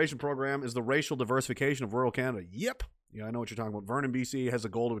northern immigration program is the racial diversification of rural Canada. Yep. Yeah, I know what you're talking about. Vernon, BC has a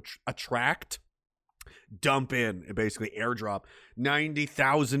goal to attract, dump in, and basically airdrop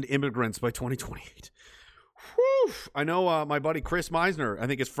 90,000 immigrants by 2028. Whew. I know my buddy Chris Meisner, I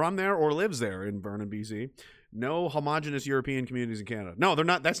think is from there or lives there in Vernon, BC. No homogenous European communities in Canada. No, they're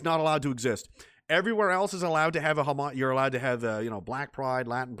not. That's not allowed to exist. Everywhere else is allowed to have you're allowed to have, Black Pride,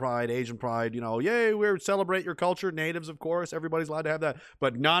 Latin Pride, Asian Pride, yay, we celebrate your culture. Natives, of course. Everybody's allowed to have that.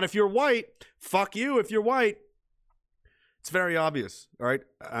 But not if you're white. Fuck you if you're white. It's very obvious, all right?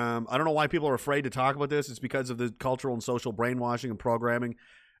 I don't know why people are afraid to talk about this. It's because of the cultural and social brainwashing and programming.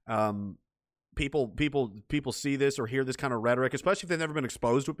 People see this or hear this kind of rhetoric, especially if they've never been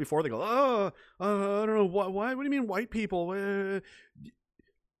exposed to it before. They go, I don't know, why? What do you mean white people?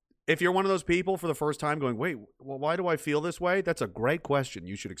 If you're one of those people for the first time going, wait, well, why do I feel this way? That's a great question.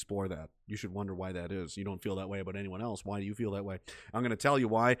 You should explore that. You should wonder why that is. You don't feel that way about anyone else. Why do you feel that way? I'm going to tell you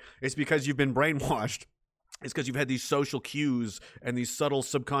why. It's because you've been brainwashed. It's because you've had these social cues and these subtle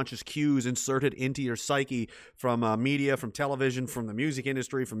subconscious cues inserted into your psyche from media, from television, from the music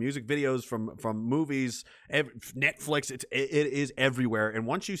industry, from music videos, from movies, Netflix. It is everywhere. And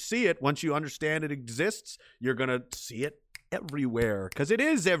once you see it, once you understand it exists, you're going to see it everywhere. Because it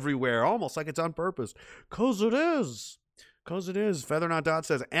is everywhere, almost like it's on purpose. Because it is. Feather Not Dot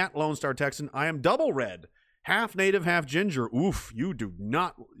says, at Lone Star Texan, I am double red. Half native, half ginger. Oof, you do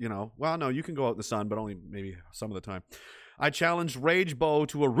not, well, no, you can go out in the sun, but only maybe some of the time. I challenged Rage Bow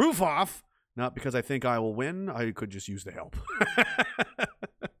to a roof off, not because I think I will win. I could just use the help.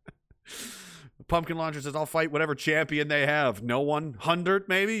 Pumpkin Launcher says, I'll fight whatever champion they have. No one. 100,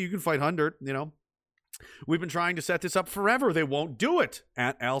 maybe? You can fight 100, We've been trying to set this up forever. They won't do it.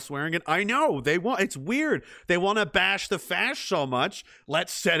 At Al Swearingen. I know. They won't. It's weird. They want to bash the fash so much.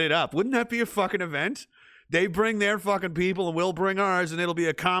 Let's set it up. Wouldn't that be a fucking event? They bring their fucking people and we'll bring ours, and it'll be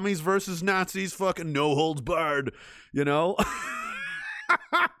a commies versus Nazis fucking no holds barred,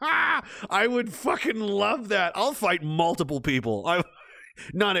 I would fucking love that. I'll fight multiple people.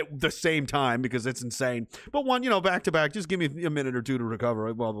 Not at the same time because it's insane. But one, back to back. Just give me a minute or two to recover.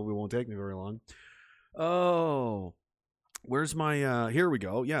 It probably won't take me very long. Oh, where's my, here we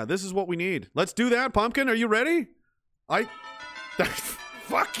go. Yeah, this is what we need. Let's do that, Pumpkin. Are you ready?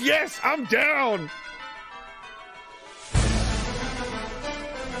 Fuck yes, I'm down.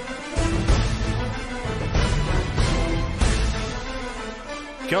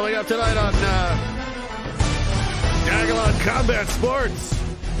 Coming up tonight on Diagolon Combat Sports,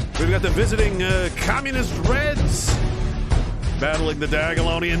 we've got the visiting Communist Reds battling the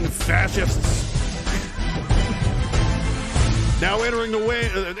Diagolonian fascists. Now entering the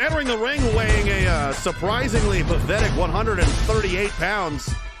ring, weighing a surprisingly pathetic 138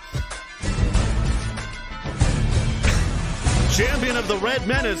 pounds. Champion of the Red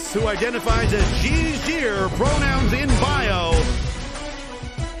Menace, who identifies as Gigir, pronouns in bio.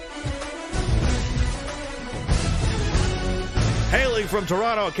 Hailing from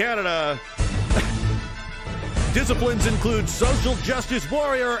Toronto, Canada, disciplines include social justice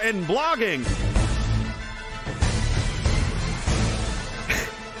warrior and blogging.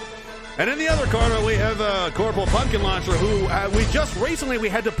 And in the other corner, we have Corporal Pumpkin Launcher, who we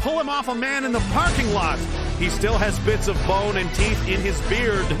had to pull him off a man in the parking lot. He still has bits of bone and teeth in his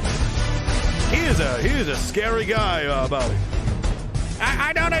beard. He is a scary guy about it.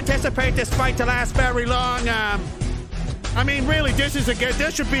 I don't anticipate this fight to last very long. Really, this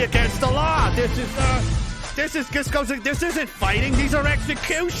should be against the law. This isn't fighting. These are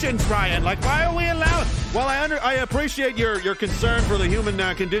executions, Ryan. Like, why are we allowed? Well, I appreciate your concern for the human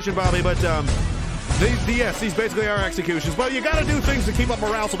condition, Bobby, but these basically are executions. But you got to do things to keep up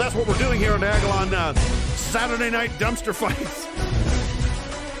morale, so that's what we're doing here on Diagolon Saturday Night Dumpster Fights.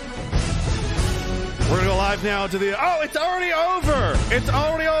 We're going to go live now to the... Oh, it's already over! It's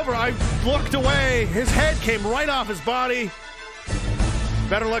already over! I looked away. His head came right off his body.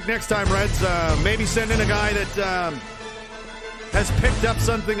 Better luck next time, Reds. Maybe send in a guy that has picked up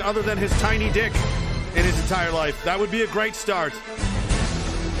something other than his tiny dick in his entire life. That would be a great start.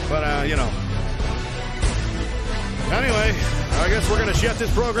 But, Anyway, I guess we're going to shut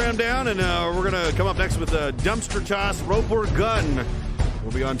this program down, and we're going to come up next with Dumpster Toss, Rope or Gun.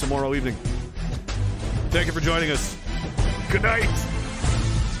 We'll be on tomorrow evening. Thank you for joining us. Good night.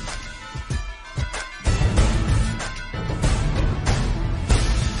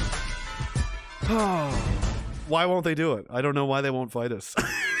 Why won't they do it? I don't know why they won't fight us.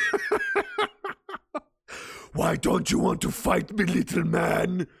 Why don't you want to fight me, little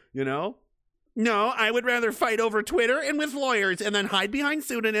man? No, I would rather fight over Twitter and with lawyers and then hide behind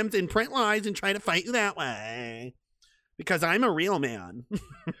pseudonyms and print lies and try to fight you that way. Because I'm a real man.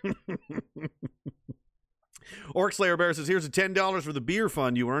 Orc Slayer Bear says, here's a $10 for the beer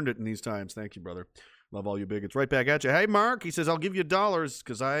fund. You earned it in these times. Thank you, brother. Love all you bigots. Right back at you. Hey, Mark. He says, I'll give you $1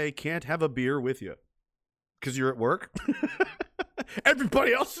 because I can't have a beer with you. Because you're at work?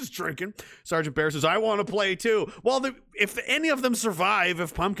 Everybody else is drinking. Sergeant Bear says, I want to play too. Well, if any of them survive,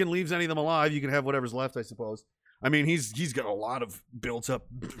 if Pumpkin leaves any of them alive, you can have whatever's left, I suppose. I mean, he's got a lot of built up,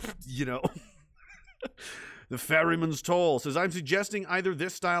 you know. The Ferryman's Toll says, I'm suggesting either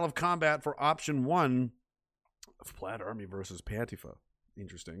this style of combat for option 1 of Plaid Army versus Pantifa.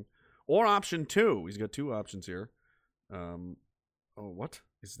 Interesting. Or option 2. He's got 2 options here. Oh, what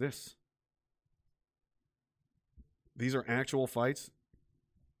is this? These are actual fights.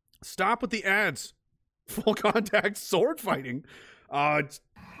 Stop with the ads. Full contact sword fighting. That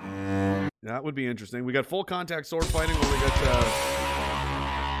would be interesting. We got full contact sword fighting, or we got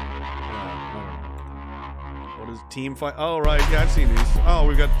what is team fight? Oh, right. Yeah, I've seen these. Oh,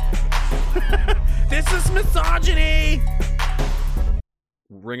 we got this is misogyny.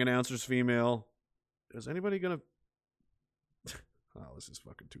 Ring announcer's female. Is anybody gonna oh, this is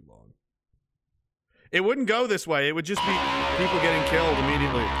fucking too long. It wouldn't go this way. It would just be people getting killed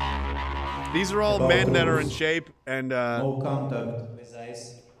immediately. These are all men that are in shape and no contact with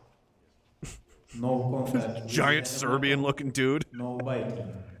ice. No contact. Giant Serbian looking dude. No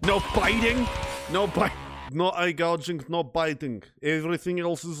biting. No biting. No bite. No eye gouging. No biting. Everything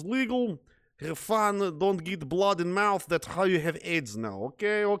else is legal. Have fun. Don't get blood in mouth. That's how you have AIDS now.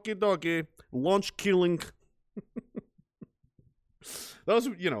 Okay, okie dokie. Lunch killing. Those,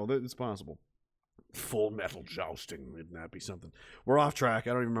 you know, it's possible. Full metal jousting. Wouldn't that be something? We're off track. I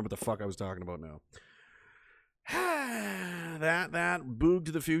don't even remember what the fuck I was talking about now. that Boog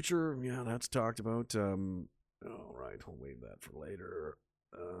to the Future. Yeah, that's talked about. All right, I'll leave that for later.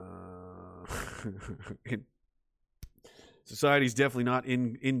 Society's definitely not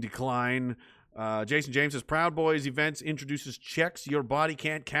in decline. Jason James says, Proud Boys events introduces checks your body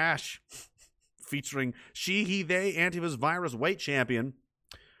can't cash. Featuring she, he, they, Antifa's virus weight champion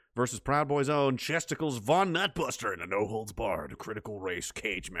versus Proud Boys' own Chesticles Von Nutbuster in a no-holds-barred critical race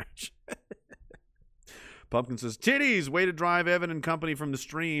cage match. Pumpkin says, titties, way to drive Evan and company from the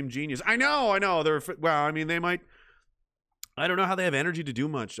stream. Genius. I know. They're, well, I mean, they might, I don't know how they have energy to do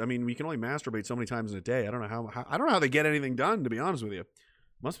much. I mean, we can only masturbate so many times in a day. I don't know how they get anything done, to be honest with you. It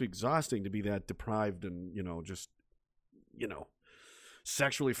must be exhausting to be that deprived and, you know, just, you know,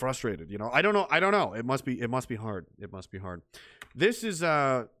 sexually frustrated. You know, I don't know. It must be hard. It must be hard. This is,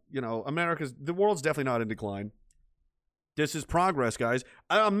 you know, the world's definitely not in decline. This is progress, guys.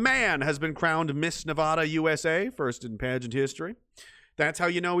 A man has been crowned Miss Nevada USA, first in pageant history. That's how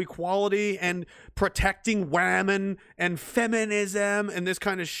you know equality and protecting women and feminism and this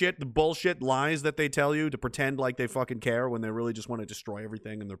kind of shit, the bullshit lies that they tell you to pretend like they fucking care when they really just want to destroy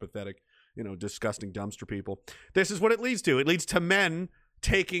everything and they're pathetic, you know, disgusting dumpster people. This is what it leads to. It leads to men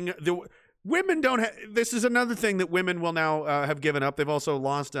taking the... Women don't have... This is another thing that women will now have given up. They've also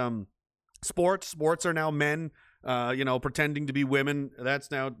lost sports. Sports are now men, you know, pretending to be women. That's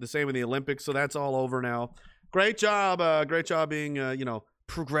now the same in the Olympics, so that's all over now. Great job being, you know,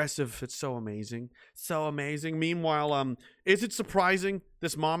 progressive. It's so amazing. So amazing. Meanwhile, is it surprising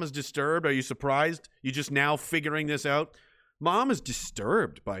this mom is disturbed? Are you surprised? You just now figuring this out? Mom is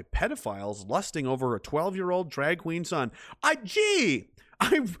disturbed by pedophiles lusting over a 12-year-old drag queen son. I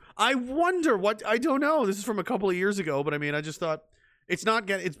wonder what, I don't know. This is from a couple of years ago, but I mean, I just thought it's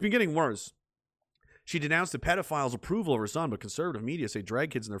been getting worse. She denounced the pedophile's approval of her son, but conservative media say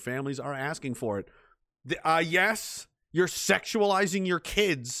drag kids and their families are asking for it. Yes, you're sexualizing your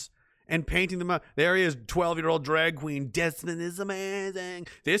kids and painting them up. There he is, 12-year-old drag queen. Desmond is amazing.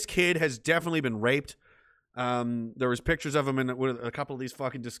 This kid has definitely been raped. There was pictures of him with a couple of these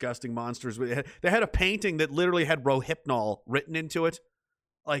fucking disgusting monsters. They had a painting that literally had Rohypnol written into it.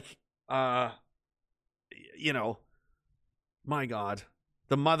 Like, you know, my God.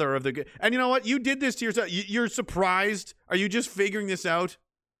 The mother of the... And you know what? You did this to yourself. You're surprised? Are you just figuring this out?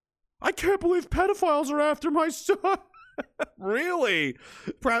 I can't believe pedophiles are after my son. Really?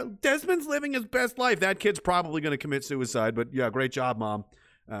 Desmond's living his best life. That kid's probably going to commit suicide. But yeah, great job, Mom.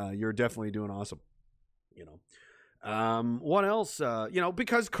 You're definitely doing awesome. You know. What else? You know,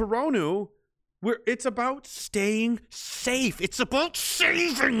 because Corona, it's about staying safe. It's about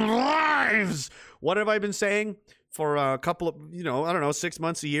saving lives. What have I been saying for a couple of, you know, I don't know, 6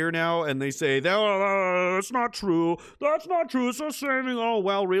 months, a year now, and they say, that's not true. That's not true. It's not saving. Oh,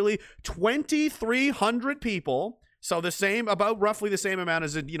 well, really? 2,300 people So about roughly the same amount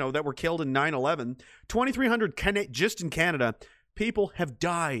as, that were killed in 9/11. 2,300 just in Canada, people have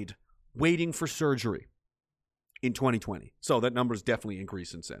died waiting for surgery in 2020. So that number's definitely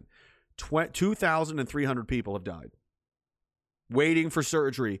increased since then. 2,300 people have died waiting for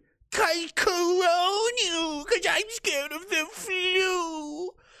surgery. Because I'm scared of the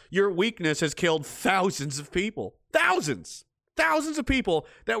flu. Your weakness has killed thousands of people. Thousands of people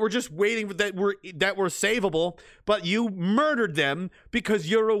that were just waiting that were savable, but you murdered them because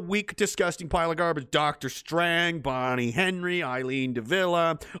you're a weak, disgusting pile of garbage. Dr. Strang, Bonnie Henry, Eileen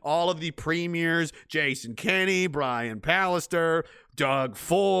Davila, all of the premiers, Jason Kenney, Brian Pallister, Doug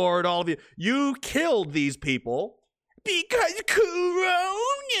Ford, all of you. You killed these people because Corona.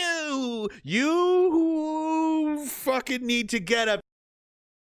 You fucking need to get up.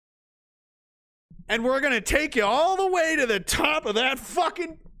 And we're going to take you all the way to the top of that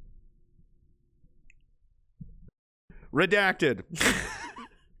fucking... Redacted.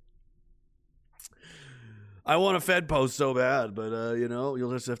 I want a Fed post so bad, but,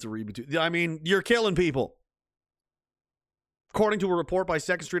 you'll just have to read between... I mean, you're killing people. According to a report by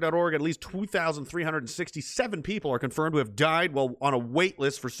SecondStreet.org, at least 2,367 people are confirmed to have died while on a wait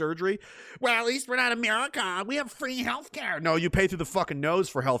list for surgery. Well, at least we're not America. We have free health care. No, you pay through the fucking nose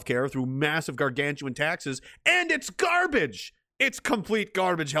for health care through massive gargantuan taxes, and it's garbage. It's complete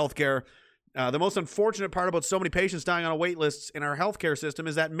garbage health care. The most unfortunate part about so many patients dying on wait lists in our healthcare system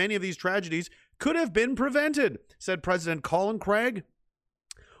is that many of these tragedies could have been prevented, said President Colin Craig.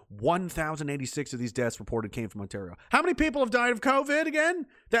 1,086 of these deaths reported came from Ontario. How many people have died of COVID again?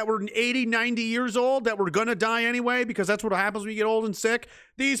 That were 80, 90 years old, that were going to die anyway, because that's what happens when you get old and sick?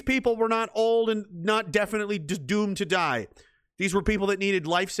 These people were not old and not definitely doomed to die. These were people that needed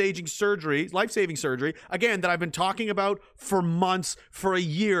life-saving surgery, again, that I've been talking about for months, for a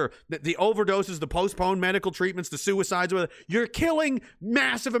year. The overdoses, the postponed medical treatments, the suicides, you're killing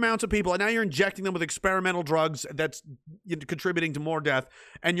massive amounts of people, and now you're injecting them with experimental drugs that's contributing to more death,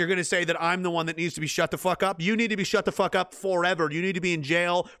 and you're going to say that I'm the one that needs to be shut the fuck up? You need to be shut the fuck up forever. You need to be in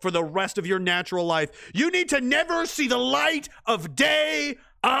jail for the rest of your natural life. You need to never see the light of day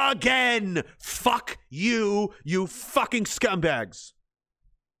again. Fuck you, you fucking scumbags.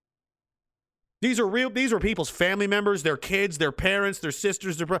 These are people's family members, their kids, their parents, their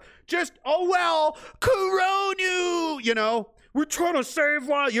sisters, corona, we're trying to save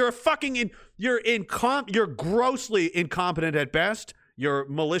lives. You're you're grossly incompetent at best. You're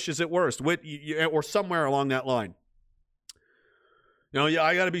malicious at worst, or somewhere along that line.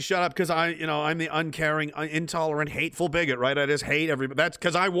 I got to be shut up because I'm the uncaring, intolerant, hateful bigot, right? I just hate everybody. That's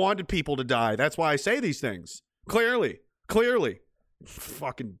because I wanted people to die. That's why I say these things. Clearly.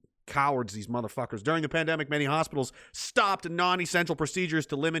 Fucking cowards, these motherfuckers. During the pandemic, many hospitals stopped non-essential procedures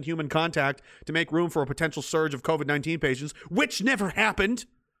to limit human contact to make room for a potential surge of COVID-19 patients, which never happened.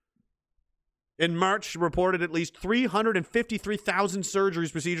 In March, reported at least 353,000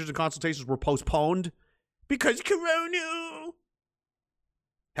 surgeries, procedures, and consultations were postponed because Corona.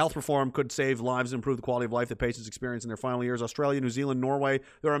 Health reform could save lives and improve the quality of life that patients experience in their final years. Australia, New Zealand, Norway.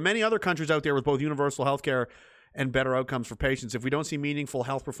 There are many other countries out there with both universal health care and better outcomes for patients. If we don't see meaningful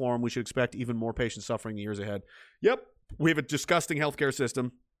health reform, we should expect even more patient suffering in the years ahead. Yep, we have a disgusting healthcare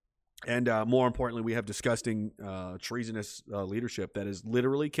system. And more importantly, we have disgusting, treasonous leadership that is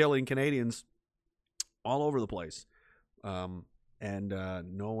literally killing Canadians all over the place. And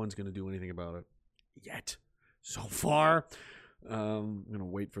no one's going to do anything about it yet. So far. I'm going to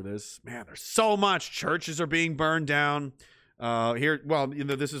wait for this. Man, there's so much. Churches are being burned down.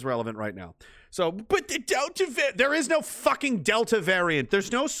 This is relevant right now. So, but the Delta there is no fucking Delta variant.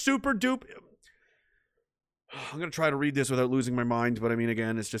 There's no super dupe. I'm going to try to read this without losing my mind, but I mean,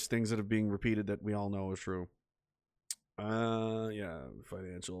 again, it's just things that are being repeated that we all know is true.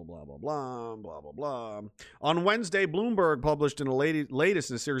 Financial, blah, blah, blah, blah, blah, blah. On Wednesday, Bloomberg published in the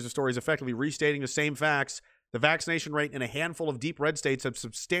latest in a series of stories effectively restating the same facts. The vaccination rate in a handful of deep red states have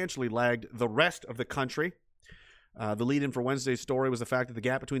substantially lagged the rest of the country. The lead-in for Wednesday's story was the fact that the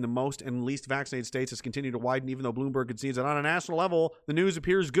gap between the most and least vaccinated states has continued to widen, even though Bloomberg concedes that on a national level, the news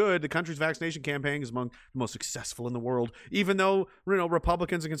appears good. The country's vaccination campaign is among the most successful in the world, even though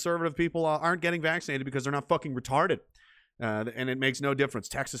Republicans and conservative people aren't getting vaccinated because they're not fucking retarded. And it makes no difference.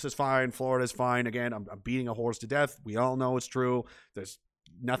 Texas is fine. Florida is fine. Again, I'm beating a horse to death. We all know it's true. There's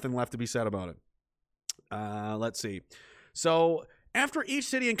nothing left to be said about it. Let's see. So after each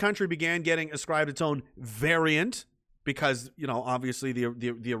city and country began getting ascribed its own variant, because, you know, obviously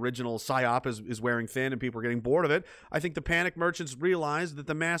the original PSYOP is wearing thin and people are getting bored of it. I think the panic merchants realized that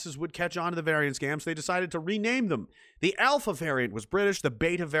the masses would catch on to the variant scams. They decided to rename them. The Alpha variant was British, the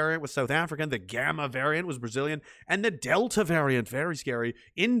Beta variant was South African, the Gamma variant was Brazilian, and the Delta variant, very scary,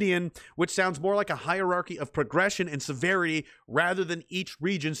 Indian, which sounds more like a hierarchy of progression and severity rather than each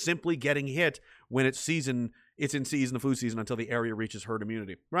region simply getting hit when it's in season, the flu season, until the area reaches herd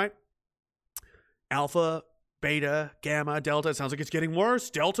immunity, right? Alpha, Beta, Gamma, Delta. It sounds like it's getting worse.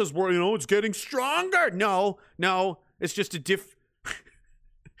 Delta's, it's getting stronger. No, it's just a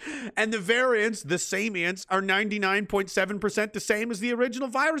And the variants, the samients, are 99.7% the same as the original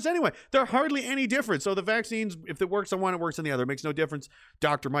virus anyway. They're hardly any different. So the vaccines, if it works on one, it works on the other. It makes no difference.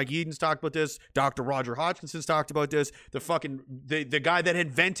 Dr. Mike Eden's talked about this. Dr. Roger Hodgson's talked about this. The guy that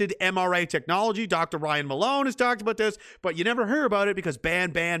invented mRNA technology, Dr. Ryan Malone, has talked about this. But you never hear about it because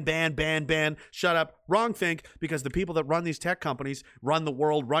ban. Shut up. Wrong think, because the people that run these tech companies, run the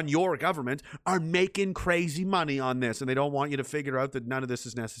world, run your government, are making crazy money on this. And they don't want you to figure out that none of this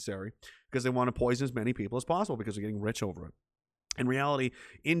is necessary, because they want to poison as many people as possible because they're getting rich over it. In reality,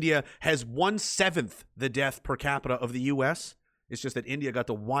 India has 1/7 the death per capita of the U.S. It's just that India got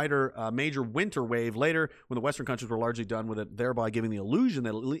the wider major winter wave later when the Western countries were largely done with it, thereby giving the illusion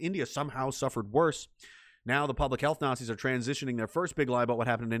that India somehow suffered worse. Now the public health Nazis are transitioning their first big lie about what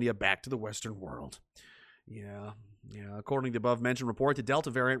happened in India back to the Western world. Yeah. According to the above-mentioned report, the Delta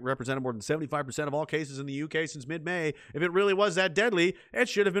variant represented more than 75% of all cases in the UK since mid-May. If it really was that deadly, it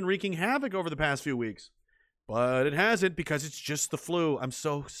should have been wreaking havoc over the past few weeks. But it hasn't, because it's just the flu. I'm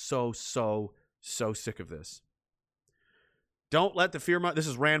so sick of this. Don't let the this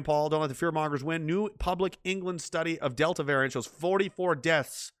is Rand Paul. Don't let the fearmongers win. New Public England study of Delta variant shows 44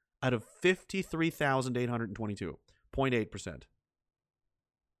 deaths out of 53,822, 0.8%.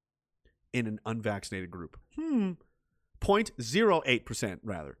 in an unvaccinated group. 0.08%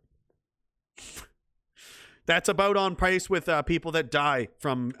 rather. That's about on pace with people that die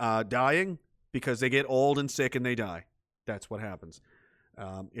from dying because they get old and sick and they die. That's what happens.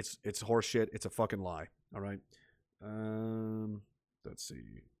 It's horse shit. It's a fucking lie. All right. Let's see.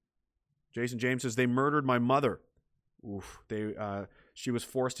 Jason James says, they murdered my mother. Oof. She was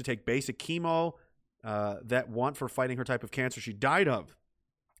forced to take basic chemo for fighting her type of cancer she died of.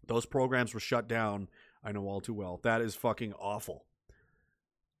 Those programs were shut down. I know all too well. That is fucking awful.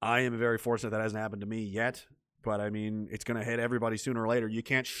 I am very fortunate that hasn't happened to me yet. But, I mean, it's going to hit everybody sooner or later. You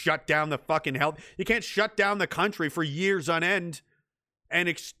can't shut down the fucking health. You can't shut down the country for years on end. And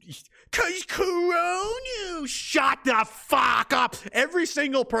because Corona, shut the fuck up. Every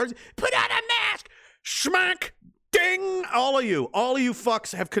single person, put on a mask. Schmack. Ding! All of you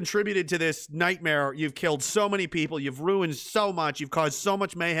fucks have contributed to this nightmare. You've killed so many people. You've ruined so much. You've caused so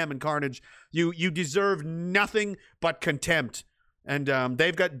much mayhem and carnage. You deserve nothing but contempt. And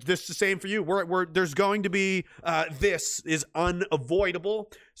they've got this the same for you. There's going to be this is unavoidable.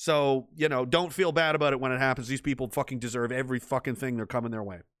 So, don't feel bad about it when it happens. These people fucking deserve every fucking thing they're coming their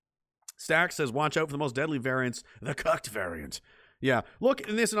way. Stack says, watch out for the most deadly variants, the cucked variant. Yeah, look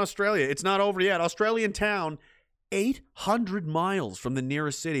in this in Australia. It's not over yet. Australian town, 800 miles from the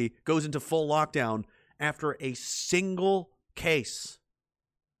nearest city, goes into full lockdown after a single case.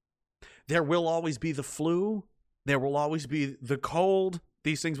 There will always be the flu. There will always be the cold.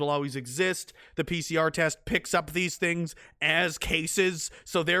 These things will always exist. The PCR test picks up these things as cases.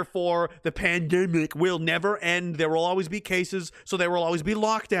 So therefore, the pandemic will never end. There will always be cases. So there will always be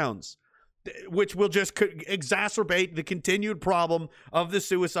lockdowns, which will just exacerbate the continued problem of the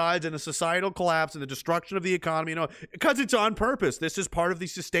suicides and the societal collapse and the destruction of the economy, because it's on purpose. This is part of the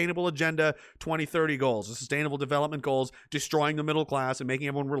Sustainable Agenda 2030 goals, the Sustainable Development Goals, destroying the middle class and making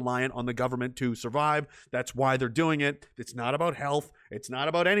everyone reliant on the government to survive. That's why they're doing it. It's not about health. It's not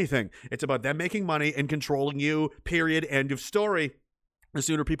about anything. It's about them making money and controlling you, period, end of story. The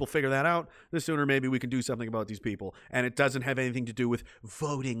sooner people figure that out, the sooner maybe we can do something about these people. And it doesn't have anything to do with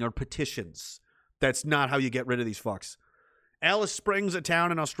voting or petitions. That's not how you get rid of these fucks. Alice Springs, a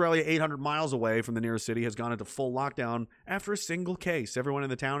town in Australia 800 miles away from the nearest city, has gone into full lockdown after a single case. Everyone in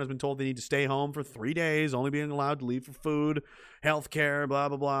the town has been told they need to stay home for 3 days, only being allowed to leave for food, healthcare, blah,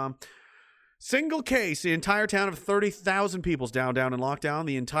 blah, blah. Single case. The entire town of 30,000 people's down in lockdown.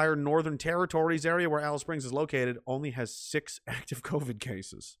 The entire Northern Territories area where Alice Springs is located only has 6 active COVID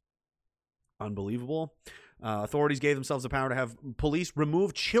cases. Unbelievable. Authorities gave themselves the power to have police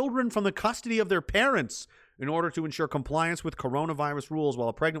remove children from the custody of their parents in order to ensure compliance with coronavirus rules while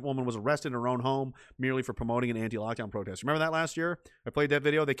a pregnant woman was arrested in her own home merely for promoting an anti-lockdown protest. Remember that last year? I played that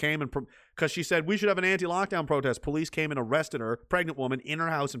video. They came and, because she said we should have an anti-lockdown protest, police came and arrested her, pregnant woman, in her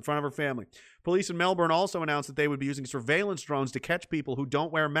house in front of her family. Police in Melbourne also announced that they would be using surveillance drones to catch people who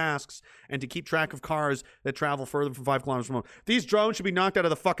don't wear masks and to keep track of cars that travel further from 5 kilometers from home. These drones should be knocked out of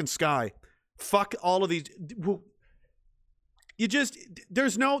the fucking sky. Fuck all of these.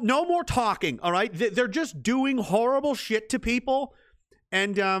 There's no more talking, all right? They're just doing horrible shit to people.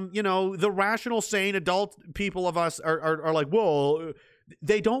 And, the rational, sane adult people of us are like, whoa,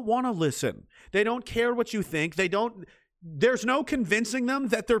 they don't want to listen. They don't care what you think. There's no convincing them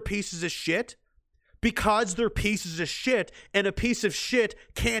that they're pieces of shit because they're pieces of shit, and a piece of shit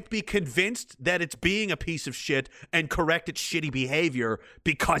can't be convinced that it's being a piece of shit and correct its shitty behavior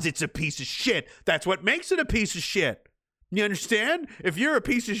because it's a piece of shit. That's what makes it a piece of shit. You understand? If you're a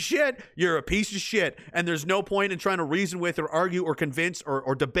piece of shit, you're a piece of shit. And there's no point in trying to reason with or argue or convince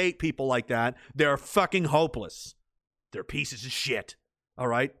or debate people like that. They're fucking hopeless. They're pieces of shit. All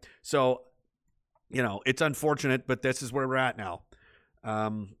right? So, it's unfortunate, but this is where we're at now.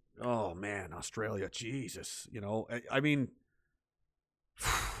 Oh, man, Australia, Jesus. I mean,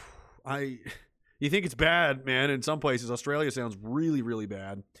 you think it's bad, man. In some places, Australia sounds really, really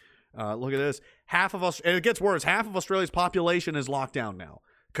bad. Look at this. And it gets worse. Half of Australia's population is locked down now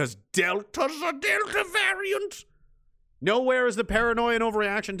because Delta's a Delta variant. Nowhere is the paranoia and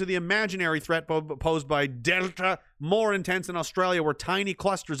overreaction to the imaginary threat posed by Delta more intense in Australia, where tiny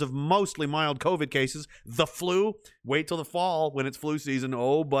clusters of mostly mild COVID cases, the flu, wait till the fall when it's flu season.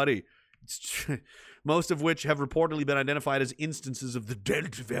 Oh, buddy. Most of which have reportedly been identified as instances of the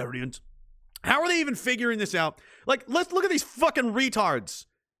Delta variant. How are they even figuring this out? Like, let's look at these fucking retards.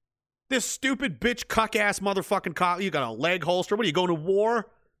 This stupid bitch cuck-ass motherfucking cop. You got a leg holster. What are you, going to war?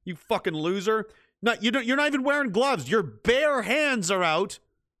 You fucking loser. You're not even wearing gloves. Your bare hands are out.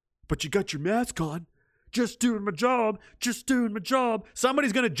 But you got your mask on. Just doing my job. Just doing my job.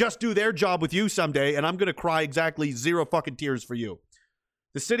 Somebody's going to just do their job with you someday, and I'm going to cry exactly 0 fucking tears for you.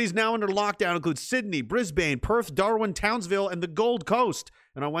 The cities now under lockdown include Sydney, Brisbane, Perth, Darwin, Townsville, and the Gold Coast.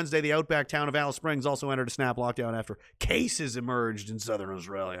 And on Wednesday, the outback town of Alice Springs also entered a snap lockdown after cases emerged in southern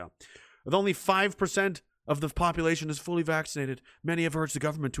Australia. With only 5% of the population is fully vaccinated, many have urged the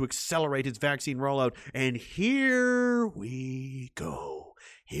government to accelerate its vaccine rollout. And here we go.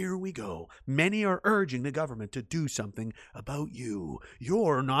 Here we go. Many are urging the government to do something about you.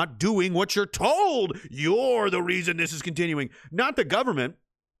 You're not doing what you're told. You're the reason this is continuing. Not the government.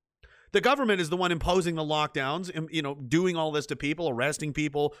 The government is the one imposing the lockdowns, doing all this to people, arresting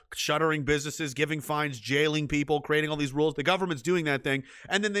people, shuttering businesses, giving fines, jailing people, creating all these rules. The government's doing that thing.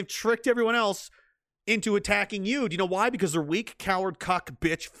 And then they've tricked everyone else into attacking you. Do you know why? Because they're weak, coward, cuck,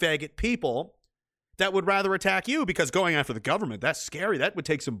 bitch, faggot people that would rather attack you, because going after the government, that's scary. That would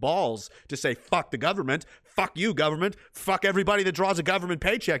take some balls to say, fuck the government, fuck you, government, fuck everybody that draws a government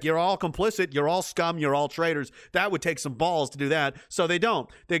paycheck. You're all complicit. You're all scum. You're all traitors. That would take some balls to do that. So they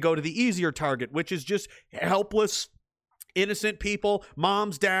don't. They go to the easier target, which is just helpless, innocent people,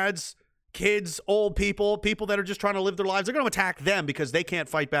 moms, dads, kids, old people, people that are just trying to live their lives. They're going to attack them because they can't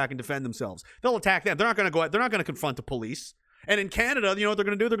fight back and defend themselves. They'll attack them. They're not going to confront the police. And in Canada, you know what they're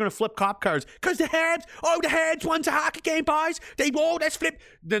going to do? They're going to flip cop cars. Because the heads won a hockey game, boys. That's flip.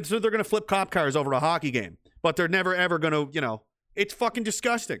 So they're going to flip cop cars over a hockey game. But they're never, ever going to, it's fucking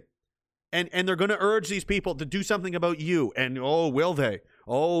disgusting. And they're going to urge these people to do something about you. And, will they?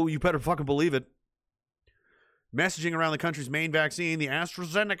 Oh, you better fucking believe it. Messaging around the country's main vaccine, the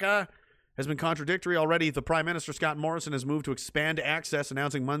AstraZeneca, has been contradictory already. The Prime Minister, Scott Morrison, has moved to expand access,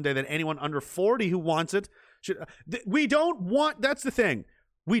 announcing Monday that anyone under 40 who wants it we don't want, that's the thing.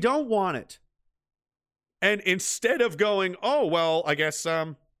 We don't want it. And instead of going, I guess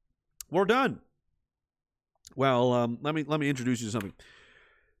we're done. Well, let me introduce you to something.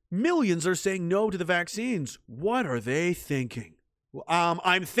 Millions are saying no to the vaccines. What are they thinking?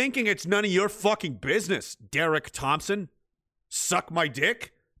 I'm thinking it's none of your fucking business, Derek Thompson. Suck my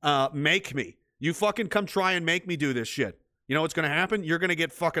dick. Make me. You fucking come try and make me do this shit. You know what's going to happen? You're going to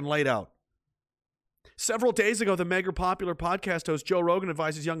get fucking laid out. Several days ago, the mega popular podcast host Joe Rogan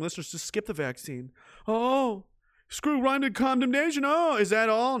advises young listeners to skip the vaccine. Oh, screw rhymed and condemnation. Oh, is that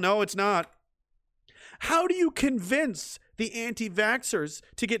all? No, it's not. How do you convince the anti-vaxxers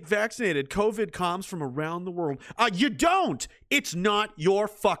to get vaccinated? COVID comms from around the world. You don't. It's not your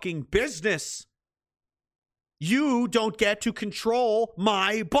fucking business. You don't get to control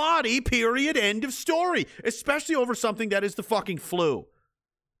my body, period, end of story. Especially over something that is the fucking flu.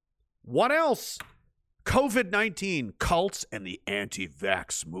 What else? COVID-19, cults, and the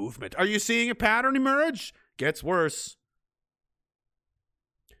anti-vax movement. Are you seeing a pattern emerge? Gets worse.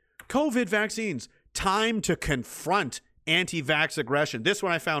 COVID vaccines. Time to confront anti-vax aggression. This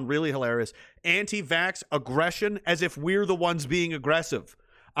one I found really hilarious. Anti-vax aggression as if we're the ones being aggressive.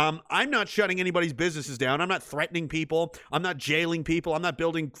 I'm not shutting anybody's businesses down. I'm not threatening people. I'm not jailing people. I'm not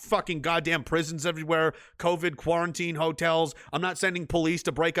building fucking goddamn prisons everywhere, COVID quarantine hotels. I'm not sending police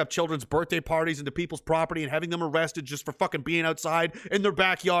to break up children's birthday parties into people's property and having them arrested just for fucking being outside in their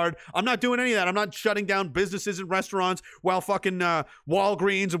backyard. I'm not doing any of that. I'm not shutting down businesses and restaurants while fucking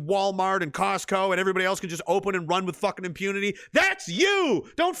Walgreens and Walmart and Costco and everybody else can just open and run with fucking impunity. That's you!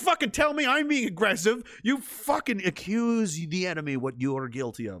 Don't fucking tell me I'm being aggressive. You fucking accuse the enemy what you are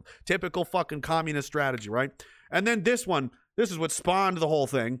guilty of. Typical fucking communist strategy, right? And then this one, this is what spawned the whole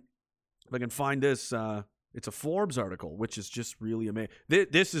thing. If I can find this, it's a Forbes article, which is just really amazing.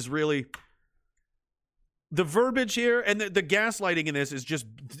 This is really, the verbiage here and the gaslighting in this is just,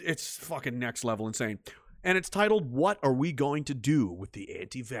 it's fucking next level insane. And it's titled, "What Are We Going to Do with the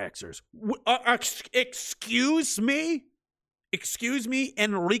Anti-Vaxxers?" Excuse me? Excuse me,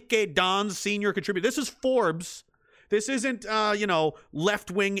 Enrique Don's senior contributor. This is Forbes. This isn't,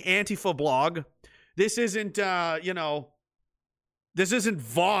 left-wing Antifa blog. This isn't, this isn't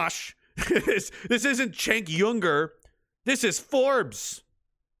Vosh. this isn't Cenk Uygur. This is Forbes.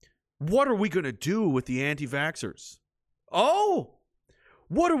 What are we going to do with the anti-vaxxers? Oh,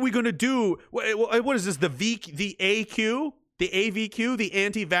 what are we going to do? What is this, the AQ? The AVQ? The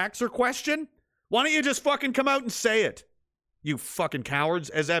anti-vaxxer question? Why don't you just fucking come out and say it? You fucking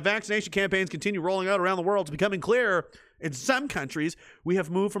cowards. As vaccination campaigns continue rolling out around the world, it's becoming clear in some countries we have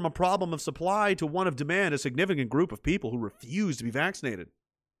moved from a problem of supply to one of demand. A significant group of people who refuse to be vaccinated,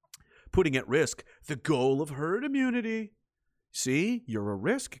 putting at risk the goal of herd immunity. See, you're a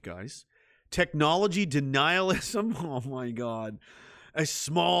risk, guys. Technology denialism. Oh my God. A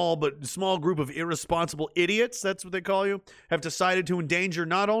small group of irresponsible idiots, that's what they call you, have decided to endanger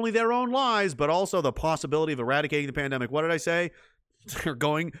not only their own lives, but also the possibility of eradicating the pandemic. What did I say?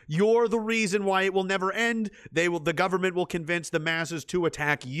 You're the reason why it will never end. The government will convince the masses to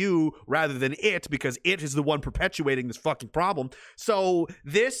attack you rather than it, because it is the one perpetuating this fucking problem. So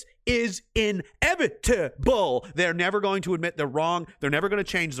this is inevitable. They're never going to admit they're wrong. They're never going to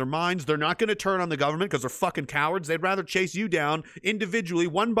change their minds. They're not going to turn on the government because they're fucking cowards. They'd rather chase you down individually,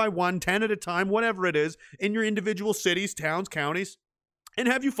 one by one, 10 at a time, whatever it is, in your individual cities, towns, counties, and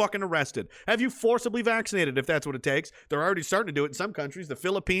have you fucking arrested. Have you forcibly vaccinated if that's what it takes. They're already starting to do it in some countries. The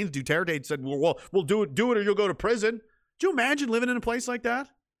Philippines, Duterte said, well, we'll do it or you'll go to prison. Do you imagine living in a place like that?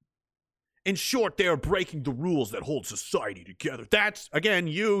 In short, they are breaking the rules that hold society together. That's, again,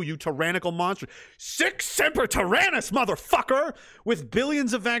 you tyrannical monster. Sic semper tyrannis, motherfucker! With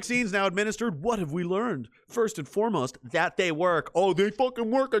billions of vaccines now administered, what have we learned? First and foremost, that they work. Oh, they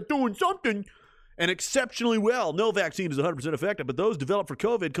fucking work at doing something. And exceptionally well. No vaccine is 100% effective, but those developed for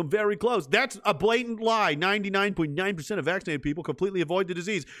COVID come very close. That's a blatant lie. 99.9% of vaccinated people completely avoid the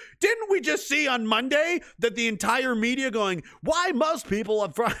disease. Didn't we just see on Monday that the entire media going, why most people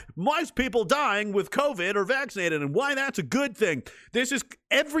dying with COVID are vaccinated and why that's a good thing?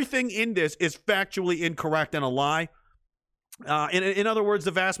 Everything in this is factually incorrect and a lie. In other words,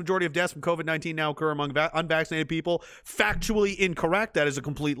 the vast majority of deaths from COVID-19 now occur among unvaccinated people. Factually incorrect. That is a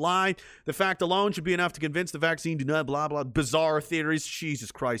complete lie. The fact alone should be enough to convince the vaccine to not blah, blah, bizarre theories.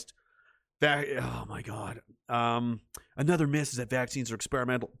 Jesus Christ. Oh, my God. Another myth is that vaccines are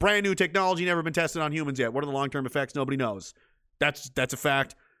experimental. Brand new technology, never been tested on humans yet. What are the long-term effects? Nobody knows. That's a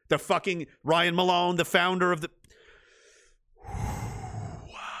fact. The fucking Ryan Malone, the founder of the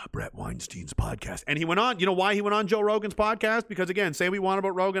Brett Weinstein's podcast. And he went on, you know why he went on Joe Rogan's podcast? Because again, say we want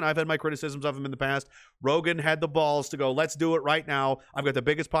about Rogan. I've had my criticisms of him in the past. Rogan had the balls to go, let's do it right now. I've got the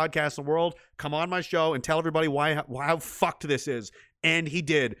biggest podcast in the world. Come on my show and tell everybody how fucked this is. And he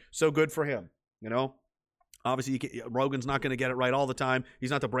did. So good for him, you know? Obviously, Rogan's not going to get it right all the time.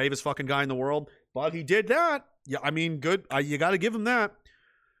 He's not the bravest fucking guy in the world, but he did that. Yeah, I mean, good. You got to give him that.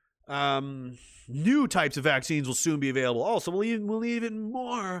 New types of vaccines will soon be available. Also, we'll even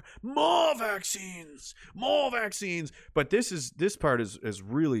more vaccines. But this part is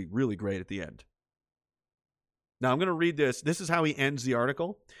really, really great at the end. Now I'm going to read this. This is how he ends the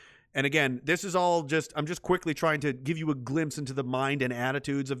article. And again, this is all I'm just quickly trying to give you a glimpse into the mind and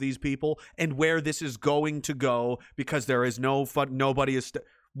attitudes of these people and where this is going to go, because there is nobody is.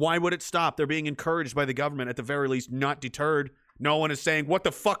 Why would it stop? They're being encouraged by the government, at the very least, not deterred. No one is saying, what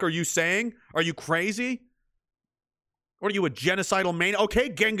the fuck are you saying? Are you crazy? Or are you a genocidal maniac? Okay,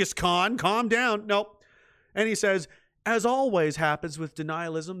 Genghis Khan, calm down. Nope. And he says, as always happens with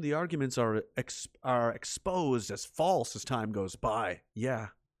denialism, the arguments are exposed as false as time goes by. Yeah.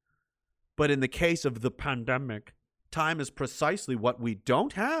 But in the case of the pandemic, time is precisely what we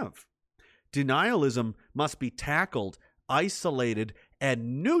don't have. Denialism must be tackled, isolated,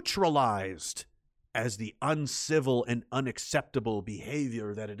 and neutralized as the uncivil and unacceptable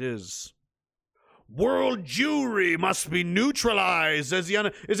behavior that it is. World Jewry must be neutralized as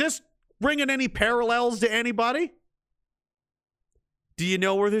the Is this bringing any parallels to anybody? Do you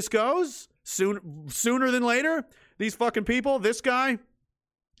know where this goes? Sooner than later? These fucking people, this guy. I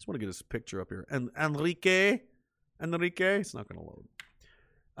just want to get his picture up here. And Enrique, it's not going to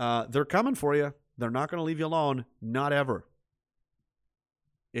load. They're coming for you. They're not going to leave you alone. Not ever.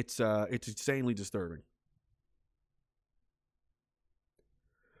 It's insanely disturbing.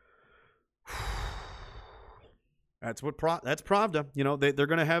 That's Pravda. You know, they're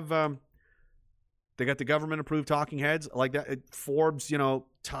going to have. They got the government-approved talking heads like that. Forbes, you know,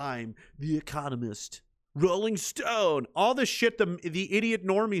 Time, The Economist, Rolling Stone, all the shit the idiot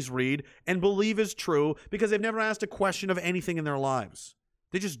normies read and believe is true because they've never asked a question of anything in their lives.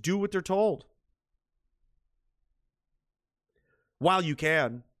 They just do what they're told. While you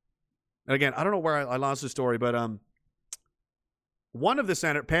can. And again, I don't know where I lost the story, but one of the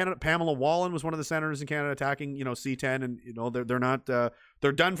senators, Pamela Wallin, was one of the senators in Canada attacking, you know, C10, and you know they're not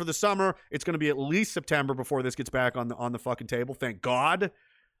they're done for the summer. It's going to be at least September before this gets back on the fucking table. Thank God.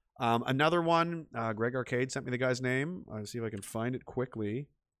 Another one, Greg Arcade sent me the guy's name. I'll see if I can find it quickly.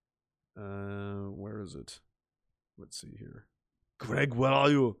 Where is it? Let's see here. Greg, where are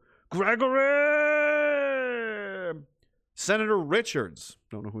you? Gregory! Senator Richards,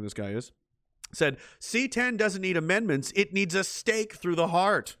 don't know who this guy is, said, C10 doesn't need amendments. It needs a stake through the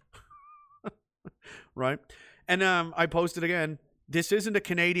heart. Right? And I posted again, this isn't a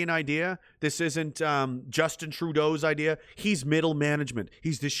Canadian idea. This isn't Justin Trudeau's idea. He's middle management.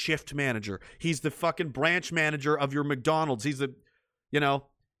 He's the shift manager. He's the fucking branch manager of your McDonald's. He's the, you know,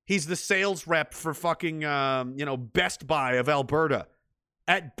 he's the sales rep for fucking, you know, Best Buy of Alberta.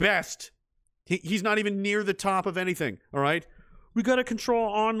 At best, he's not even near the top of anything, all right? We got to control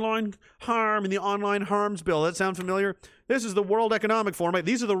online harm in the online harms bill. That sound familiar? This is the World Economic Forum.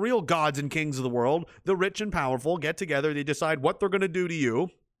 These are the real gods and kings of the world. The rich and powerful get together. They decide what they're going to do to you.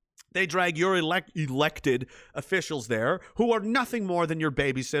 They drag your elected officials there, who are nothing more than your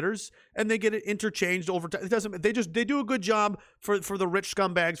babysitters, and they get it interchanged over time. It doesn't. They do a good job for the rich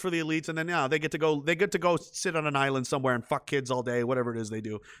scumbags, for the elites, and then now they get to go sit on an island somewhere and fuck kids all day, whatever it is they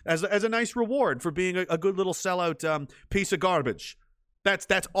do, as a nice reward for being a good little sellout piece of garbage.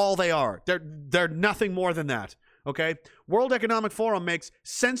 That's all they are. They're nothing more than that. Okay. World Economic Forum makes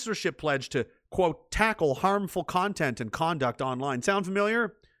censorship pledge to, quote, tackle harmful content and conduct online. Sound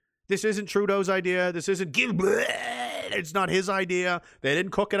familiar? This isn't Trudeau's idea. This isn't it's not his idea. They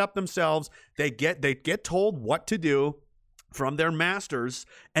didn't cook it up themselves. They get told what to do from their masters,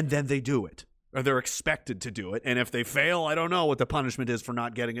 and then they do it. Or they're expected to do it. And if they fail, I don't know what the punishment is for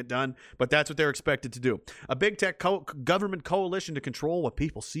not getting it done, but that's what they're expected to do. A big tech government coalition to control what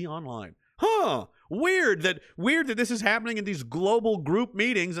people see online. Huh. Weird that this is happening in these global group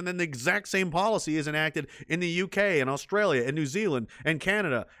meetings, and then the exact same policy is enacted in the UK and Australia and New Zealand and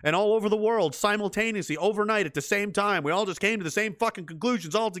Canada and all over the world simultaneously, overnight, at the same time. We all just came to the same fucking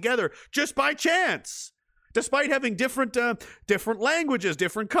conclusions all together just by chance. Despite having different languages,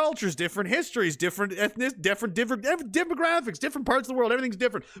 different cultures, different histories, different different demographics, different parts of the world, everything's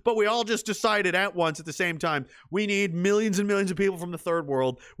different. But we all just decided at once at the same time, we need millions and millions of people from the third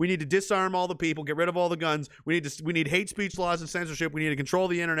world. We need to disarm all the people, get rid of all the guns. We need hate speech laws and censorship. We need to control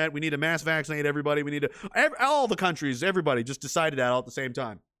the internet. We need to mass vaccinate everybody. We need to, all the countries, everybody just decided that all at the same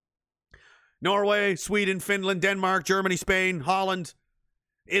time. Norway, Sweden, Finland, Denmark, Germany, Spain, Holland,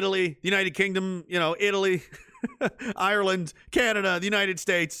 Italy, the United Kingdom, Italy, Ireland, Canada, the United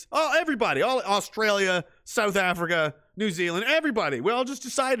States, everybody, all Australia, South Africa, New Zealand, everybody. We all just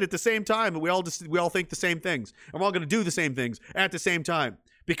decided at the same time, and we all think the same things, and we're all going to do the same things at the same time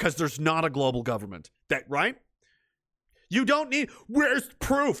because there's not a global government. Right? You don't need, where's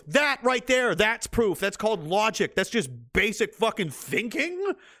proof? That right there, that's proof. That's called logic. That's just basic fucking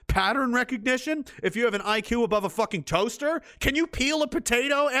thinking, pattern recognition. If you have an IQ above a fucking toaster, can you peel a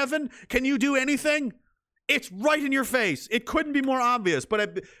potato, Evan? Can you do anything? It's right in your face. It couldn't be more obvious,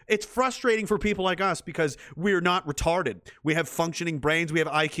 but it's frustrating for people like us because we're not retarded. We have functioning brains. We have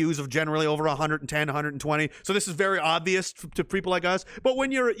IQs of generally over 110, 120. So this is very obvious to people like us. But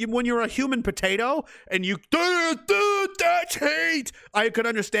when you're a human potato and you, that's hate, I could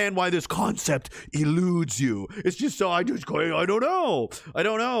understand why this concept eludes you. It's just so I don't know.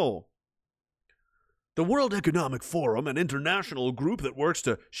 The World Economic Forum, an international group that works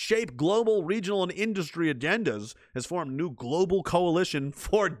to shape global, regional, and industry agendas, has formed a new global coalition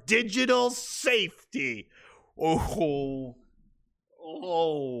for digital safety. Oh,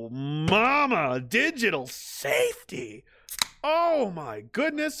 mama, digital safety. Oh my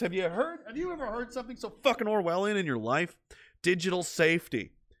goodness. Have you ever heard something so fucking Orwellian in your life? Digital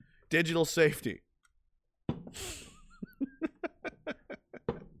safety. Digital safety.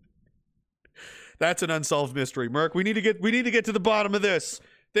 That's an unsolved mystery, Merc. We need to get to the bottom of this.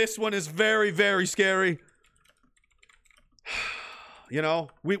 This one is very, very scary. You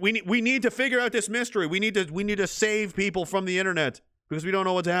know, we need to figure out this mystery. We need to save people from the internet because we don't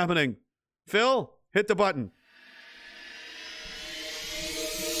know what's happening. Phil, hit the button.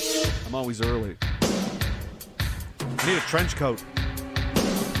 I'm always early. I need a trench coat.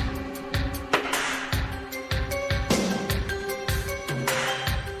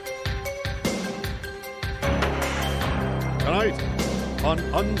 Tonight on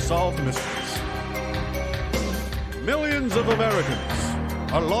Unsolved Mysteries, millions of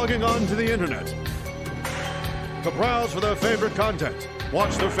Americans are logging on to the internet to browse for their favorite content,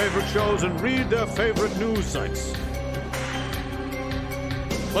 watch their favorite shows, and read their favorite news sites.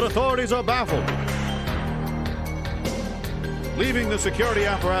 But authorities are baffled, leaving the security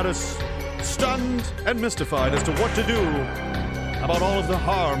apparatus stunned and mystified as to what to do about all of the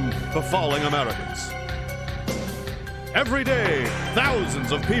harm befalling Americans. Every day,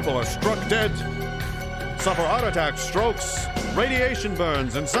 thousands of people are struck dead, suffer heart attacks, strokes, radiation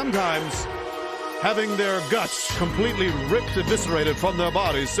burns, and sometimes having their guts completely ripped, eviscerated from their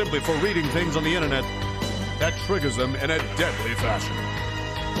bodies simply for reading things on the internet that triggers them in a deadly fashion.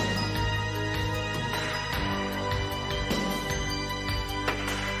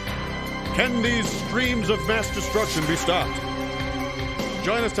 Can these streams of mass destruction be stopped?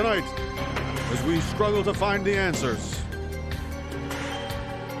 Join us tonight as we struggle to find the answers.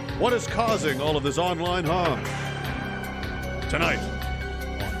 What is causing all of this online harm? Tonight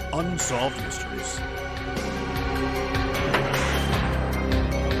on Unsolved Mysteries.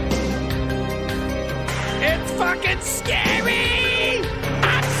 It's fucking scary!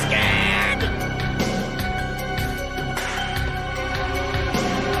 I'm scared!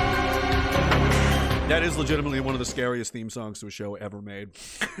 That is legitimately one of the scariest theme songs to a show ever made.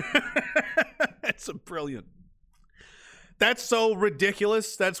 That's brilliant. That's so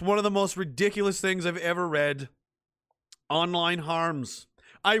ridiculous. That's one of the most ridiculous things I've ever read. Online harms.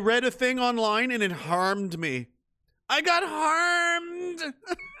 I read a thing online and it harmed me. I got harmed.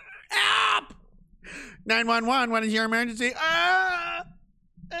 Help! 911, what is your emergency?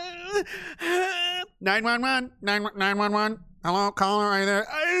 911, 911. Hello, caller, are you there?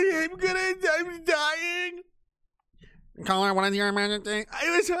 I'm dying. Caller, what is your emergency?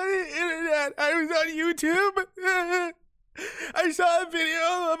 I was on the internet. I was on YouTube. I saw a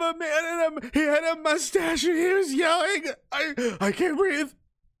video of a man and he had a mustache and he was yelling. I can't breathe.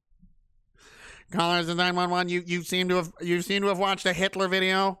 Caller, this is 911. You seem to have watched a Hitler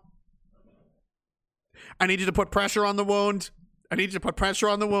video. I need you to put pressure on the wound.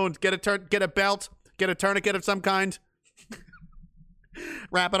 Get a belt. Get a tourniquet of some kind.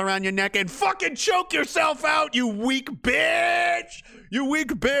 Wrap it around your neck and fucking choke yourself out, you weak bitch! You weak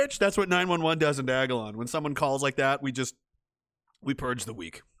bitch! That's what 911 does in Dagalon. When someone calls like that, we purge the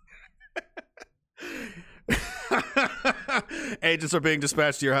weak. Agents are being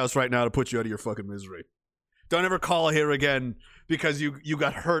dispatched to your house right now to put you out of your fucking misery. Don't ever call here again because you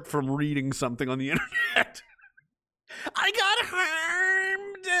got hurt from reading something on the internet. I got harmed!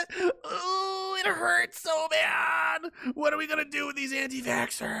 Oh, it hurts so bad! What are we gonna do with these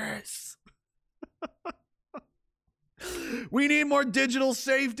anti-vaxxers? We need more digital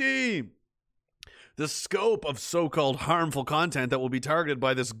safety! The scope of so-called harmful content that will be targeted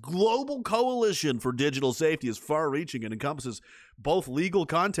by this global coalition for digital safety is far-reaching and encompasses both legal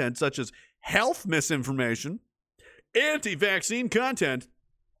content such as health misinformation, anti-vaccine content,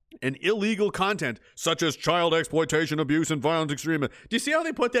 and illegal content such as child exploitation, abuse, and violent extremism. Do you see how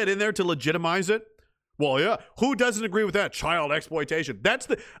they put that in there to legitimize it? Well, yeah. Who doesn't agree with that? Child exploitation.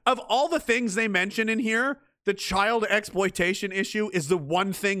 Of all the things they mention in here, the child exploitation issue is the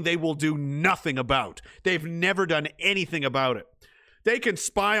one thing they will do nothing about. They've never done anything about it. They can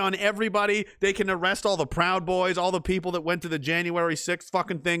spy on everybody. They can arrest all the Proud Boys, all the people that went to the January 6th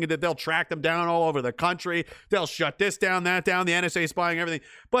fucking thing, and that they'll track them down all over the country. They'll shut this down, that down, the NSA spying, everything.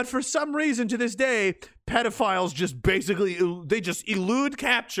 But for some reason to this day, pedophiles just basically, they just elude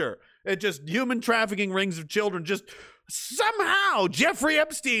capture. It just human trafficking rings of children just somehow Jeffrey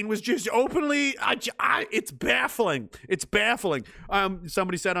Epstein was just openly. It's baffling. It's baffling.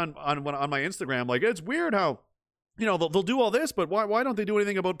 Somebody said on my Instagram, like, it's weird how, you know, they'll do all this, but why don't they do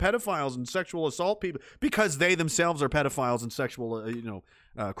anything about pedophiles and sexual assault people? Because they themselves are pedophiles and sexual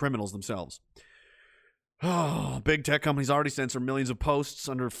criminals themselves. Oh, big tech companies already censor millions of posts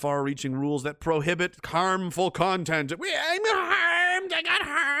under far-reaching rules that prohibit harmful content. I'm harmed. I got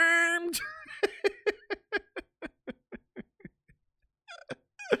harmed.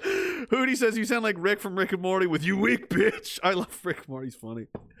 Hootie says you sound like Rick from Rick and Morty with "you weak bitch." I love Rick and Morty's funny.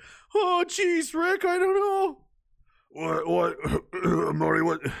 Oh, jeez, Rick, I don't know. What, Morty?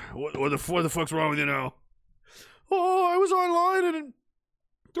 What the fuck's wrong with you now? Oh, I was online and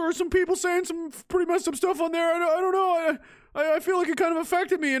there were some people saying some pretty messed up stuff on there. I don't know. I feel like it kind of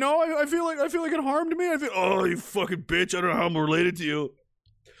affected me. You know, I feel like it harmed me. Oh, you fucking bitch! I don't know how I'm related to you.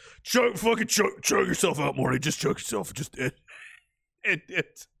 Choke yourself out, Morty. Just choke yourself. Just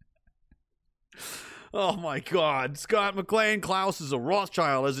it. Oh my God. Scott McLean Klaus is a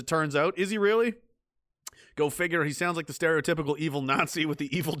Rothschild, as it turns out. Is he really? Go figure. He sounds like the stereotypical evil Nazi with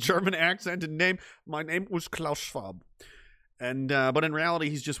the evil German accent and name. My name was Klaus Schwab. And but in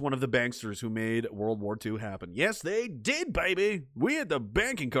reality, he's just one of the banksters who made World War II happen. Yes, they did, baby. We at the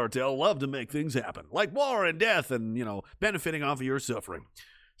banking cartel love to make things happen, like war and death and, you know, benefiting off of your suffering.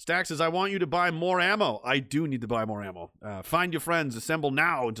 Stack says, I want you to buy more ammo. I do need to buy more ammo. Find your friends. Assemble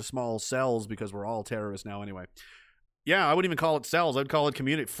now into small cells because we're all terrorists now anyway. Yeah, I wouldn't even call it cells. I'd call it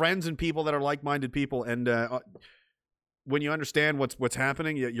community. Friends and people that are like-minded people. And when you understand what's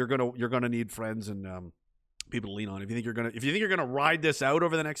happening, you're gonna need friends and people to lean on. If you think you're gonna ride this out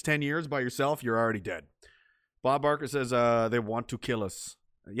over the next 10 years by yourself, you're already dead. Bob Barker says they want to kill us.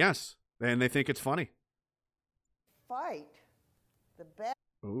 Yes, and they think it's funny. Fight the battle.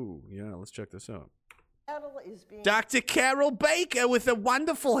 Oh, yeah, let's check this out. Is being Dr. Carol Baker with a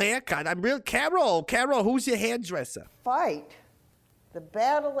wonderful haircut. I'm real Carol, who's your hairdresser? Fight. The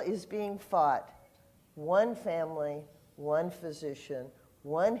battle is being fought. One family, one physician,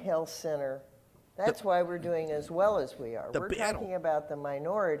 one health center. That's why we're doing as well as we are. We're talking about the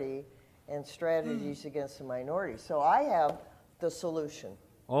minority and strategies against the minority. So I have the solution.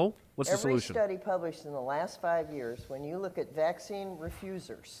 Oh, what's the solution? Every study published in the last 5 years, when you look at vaccine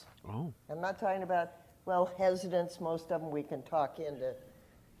refusers, I'm not talking about, well, hesitants, most of them we can talk into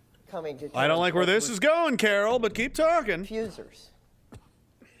coming to terms. I don't like where this is going, Carol, but keep talking. Refusers.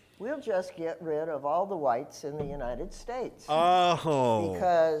 We'll just get rid of all the whites in the United States. Oh.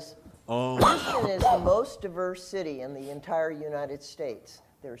 Because Houston is the most diverse city in the entire United States.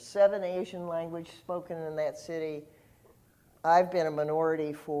 There's 7 Asian languages spoken in that city. I've been a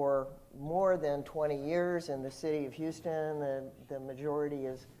minority for more than 20 years in the city of Houston. The majority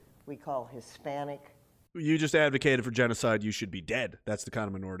is, we call Hispanic. You just advocated for genocide. You should be dead. That's the kind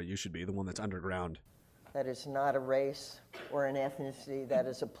of minority you should be, the one that's underground. That is not a race or an ethnicity. That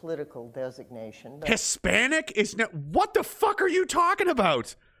is a political designation. Hispanic is not. What the fuck are you talking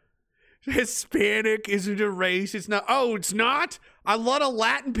about? Hispanic isn't a race. It's not. Oh, it's not. A lot of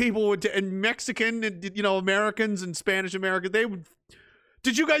Latin people and Mexican and, you know, Americans and Spanish Americans. They would.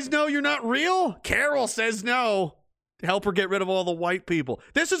 Did you guys know you're not real? Carol says no. Help her get rid of all the white people.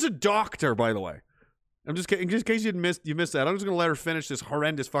 This is a doctor, by the way. I'm just in case you missed that. I'm just going to let her finish this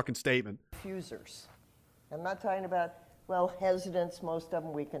horrendous fucking statement. Refusers. I'm not talking about, well, hesitants. Most of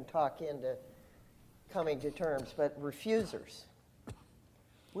them we can talk into coming to terms, but refusers.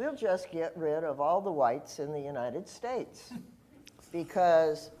 We'll just get rid of all the whites in the United States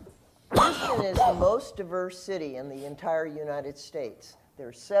because Houston is the most diverse city in the entire United States.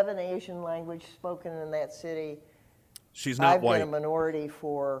 There's 7 Asian languages spoken in that city. She's not white. I've been a minority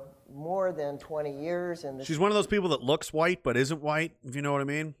for more than 20 years. She's one of those people that looks white but isn't white, if you know what I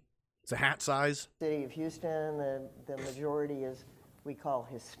mean. It's a hat size. City of Houston, the majority is, we call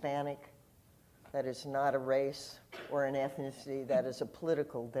Hispanic. That is not a race or an ethnicity. That is a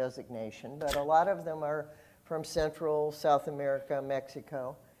political designation. But a lot of them are from Central, South America,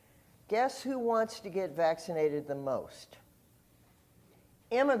 Mexico. Guess who wants to get vaccinated the most?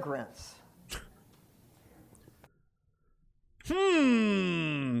 Immigrants.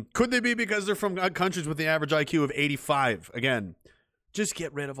 Could they be because they're from countries with the average IQ of 85? Again, just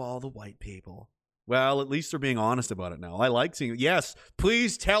get rid of all the white people. Well, at least they're being honest about it now. I like seeing it. Yes,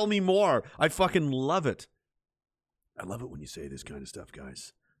 please tell me more. I fucking love it. I love it when you say this kind of stuff,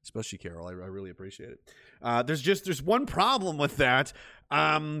 guys. Especially Carol. I really appreciate it. There's one problem with that.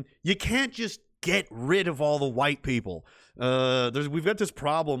 You can't just get rid of all the white people. We've got this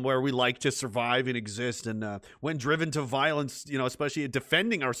problem where we like to survive and exist, and when driven to violence, especially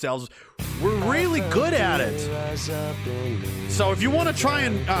defending ourselves, we're really good at it. So if you want to try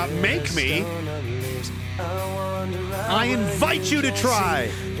and make me, I invite you to try.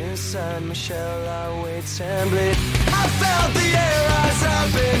 Inside my shell, I wait and bleed. I felt the air rise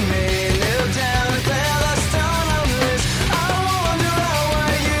up in me, kneel down and clear the stone on this. I wander out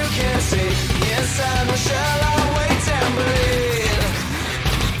where you can't see. Inside my shell, I wait and bleed.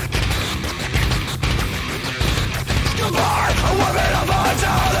 Goodbye, a woman of my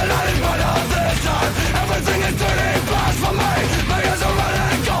town, and I didn't put up this time. Everything is turning fast for me. My ears are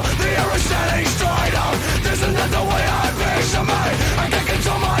running cold, the air is standing straight up. This is not the way I picture me. I can't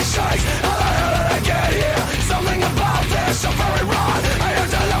control my shakes. How the hell did I get here? Something about this so very wrong. I have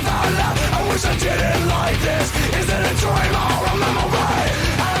to laugh out loud. I wish I didn't like this. Is it a dream or a memory?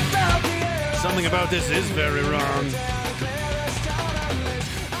 Something about this is very wrong.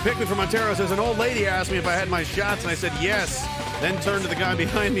 Pickman from Ontario says, an old lady asked me if I had my shots, and I said yes. Then turned to the guy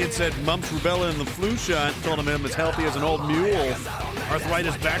behind me and said, mumps, rubella, and the flu shot. Told him I'm as healthy as an old mule.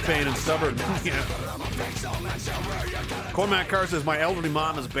 Arthritis, back pain, and stubborn. Yeah. Cormac Carr says, my elderly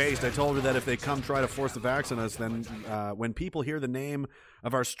mom is based. I told her that if they come try to force the vaccine us, then when people hear the name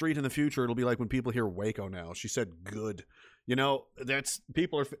of our street in the future, it'll be like when people hear Waco now. She said, good. They're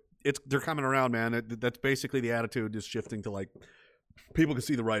coming around, man. That's basically the attitude is shifting to, like, people can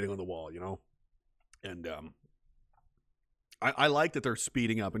see the writing on the wall, And I like that they're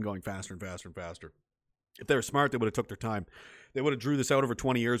speeding up and going faster and faster and faster. If they were smart, they would have took their time. They would have drew this out over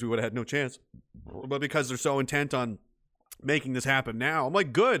 20 years. We would have had no chance. But because they're so intent on making this happen now, I'm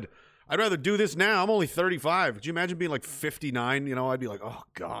like, good. I'd rather do this now. I'm only 35. Could you imagine being like 59? I'd be like, oh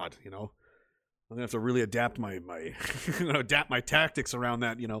God, I'm gonna have to really adapt my tactics around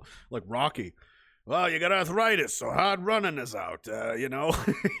that. Like Rocky. Well, you got arthritis, so hard running is out.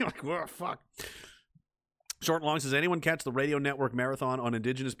 Like, well, fuck. Short and Long says, anyone catch the Radio Network marathon on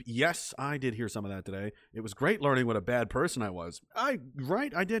Indigenous? Yes, I did hear some of that today. It was great learning what a bad person I was. I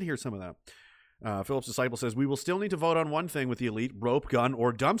did hear some of that. Philip's Disciple says, we will still need to vote on one thing with the elite: rope, gun,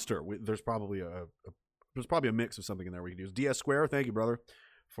 or dumpster. There's probably a mix of something in there we could use. DS Square, thank you, brother,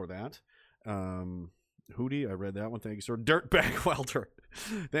 for that. Hootie, I read that one. Thank you, sir. Dirtbag Welter,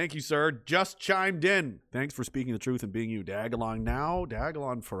 thank you, sir. Just chimed in. Thanks for speaking the truth and being you. Dagalong now,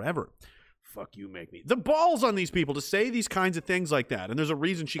 Dagalong forever. Fuck you, make me. The balls on these people to say these kinds of things like that. And there's a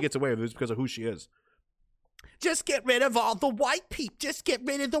reason she gets away with it. It's because of who she is. Just get rid of all the white people. Just get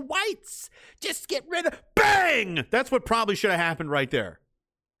rid of the whites. Just get rid of... Bang! That's what probably should have happened right there.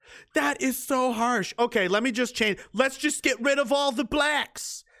 That is so harsh. Okay, let me just change. Let's just get rid of all the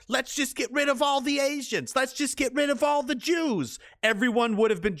blacks. Let's just get rid of all the Asians. Let's just get rid of all the Jews. Everyone would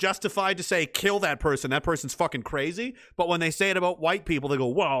have been justified to say, kill that person. That person's fucking crazy. But when they say it about white people, they go,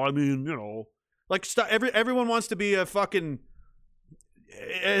 well, I mean, like everyone wants to be a fucking...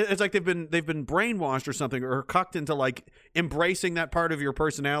 It's like they've been brainwashed or something, or cucked into like embracing that part of your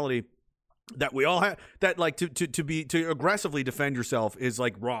personality that we all have. That like to aggressively defend yourself is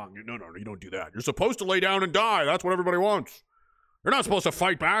like wrong. No, you don't do that. You're supposed to lay down and die. That's what everybody wants. You're not supposed to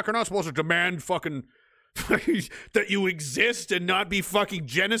fight back. You're not supposed to demand fucking that you exist and not be fucking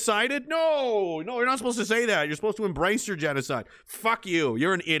genocided. No, you're not supposed to say that. You're supposed to embrace your genocide. Fuck you.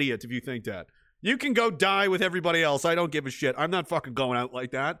 You're an idiot if you think that. You can go die with everybody else. I don't give a shit. I'm not fucking going out like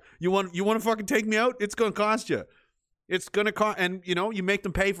that. You want to fucking take me out? It's going to cost you. It's going to cost, and you make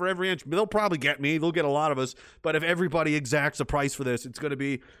them pay for every inch. They'll probably get me. They'll get a lot of us. But if everybody exacts a price for this, it's going to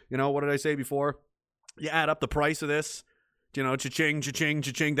be, what did I say before? You add up the price of this. Cha-ching, cha-ching,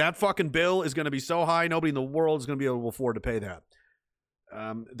 cha-ching. That fucking bill is going to be so high, nobody in the world is going to be able to afford to pay that.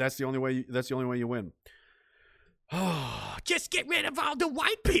 That's the only way. That's the only way you win. Oh, just get rid of all the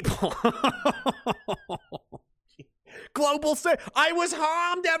white people. Global say I was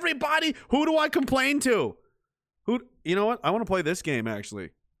harmed. Everybody. Who do I complain to? You know what? I want to play this game actually.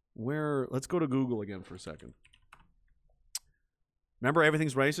 Let's go to Google again for a second. Remember,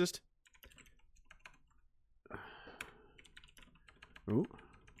 everything's racist. Ooh.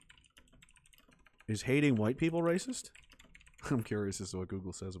 Is hating white people racist? I'm curious as to what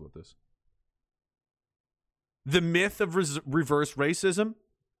Google says about this. The myth of reverse racism.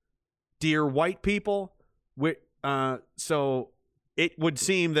 Dear white people. So it would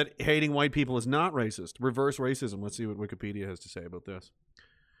seem that hating white people is not racist. Reverse racism. Let's see what Wikipedia has to say about this.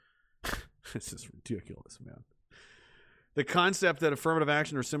 This is ridiculous, man. The concept that affirmative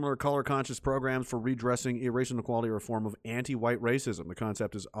action or similar color-conscious programs for redressing racial inequality are a form of anti-white racism. The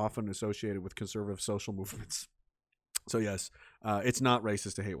concept is often associated with conservative social movements. So yes, it's not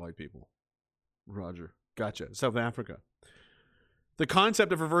racist to hate white people. Roger. Gotcha. South Africa. The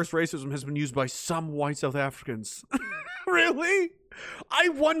concept of reverse racism has been used by some white South Africans. Really? I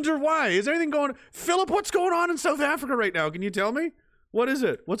wonder why. Is there anything going... Philip, what's going on in South Africa right now? Can you tell me? What is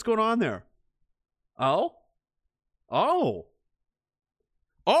it? What's going on there? Oh? Oh.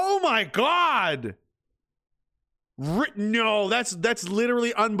 Oh my God! No, that's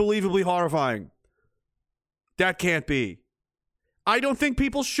literally unbelievably horrifying. That can't be. I don't think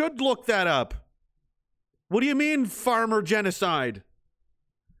people should look that up. What do you mean, farmer genocide?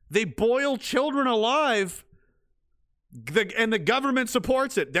 They boil children alive, and the government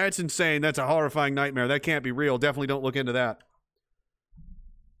supports it. That's insane. That's a horrifying nightmare. That can't be real. Definitely don't look into that.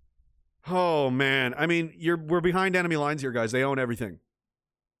 Oh, man. I mean, we're behind enemy lines here, guys. They own everything.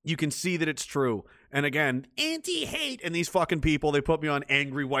 You can see that it's true. And again, anti-hate. And these fucking people, they put me on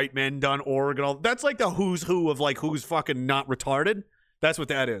angrywhitemen.org and all. That's like the who's who of like who's fucking not retarded. That's what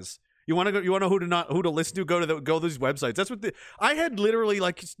that is. You want to go? You want to know who to listen to? Go to these websites. That's what I had literally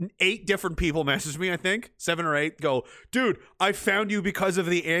like 8 different people message me. I think 7 or 8. Go, dude. I found you because of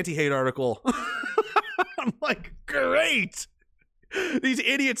the anti-hate article. I'm like, great. These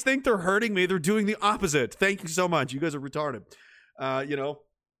idiots think they're hurting me. They're doing the opposite. Thank you so much. You guys are retarded. You know.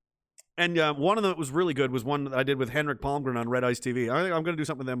 And one of them that was really good was one that I did with Henrik Palmgren on Red Ice TV. I think I'm going to do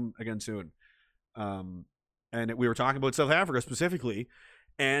something with them again soon. And we were talking about South Africa specifically.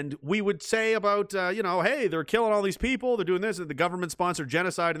 And we would say about, hey, they're killing all these people. They're doing this. And the government-sponsored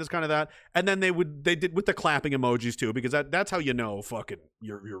genocide and this kind of that. And then they did with the clapping emojis too, because that's how you know fucking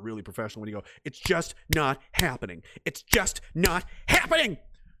you're really professional when you go, it's just not happening. It's just not happening.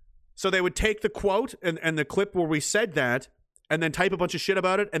 So they would take the quote and the clip where we said that, and then type a bunch of shit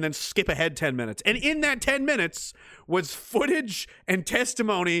about it, and then skip ahead 10 minutes. And in that 10 minutes was footage and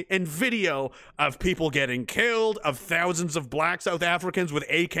testimony and video of people getting killed, of thousands of black South Africans with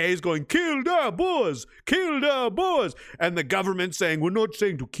AKs going, kill the Boers, kill the Boers. And the government saying, we're not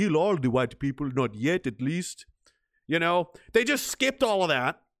saying to kill all the white people, not yet at least. You know, they just skipped all of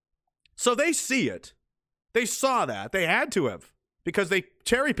that. So they see it. They saw that. They had to have. Because they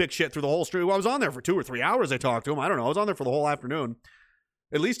cherry-pick shit through the whole street. Well, I was on there for 2 or 3 hours. I talked to him. I don't know. I was on there for the whole afternoon.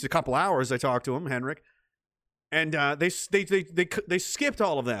 At least a couple hours I talked to him, Henrik. And they skipped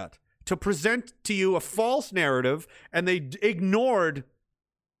all of that to present to you a false narrative, and they ignored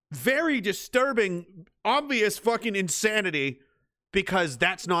very disturbing, obvious fucking insanity because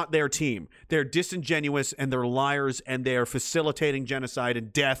that's not their team. They're disingenuous, and they're liars, and they're facilitating genocide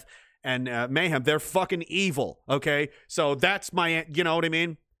and death and mayhem. They're fucking evil, okay? So that's my, you know what I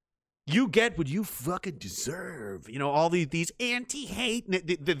mean? You get what you fucking deserve. You know, all these anti-hate,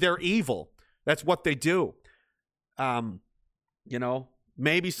 they're evil. That's what they do. You know,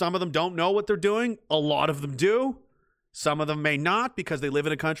 maybe some of them don't know what they're doing. A lot of them do. Some of them may not because they live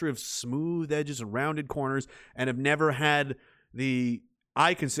in a country of smooth edges and rounded corners and have never had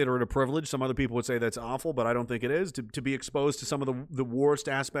I consider it a privilege. Some other people would say that's awful, but I don't think it is. To be exposed to some of the worst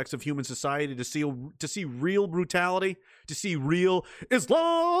aspects of human society, to see real brutality, to see real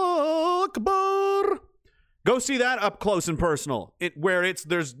Islam Akbar. Go see that up close and personal. Where it's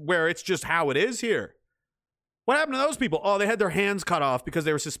just how it is here. What happened to those people? Oh, they had their hands cut off because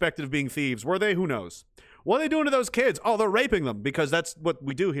they were suspected of being thieves. Were they? Who knows? What are they doing to those kids? Oh, they're raping them because that's what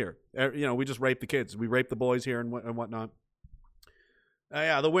we do here. You know, we just rape the kids. We rape the boys here and whatnot.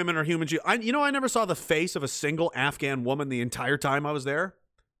 Yeah, the women are human. I never saw the face of a single Afghan woman the entire time I was there.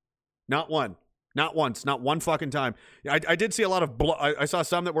 Not one. Not once. Not one fucking time. I did see a lot of I saw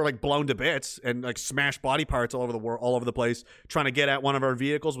some that were like blown to bits and like smashed body parts all over the world, all over the place, trying to get at one of our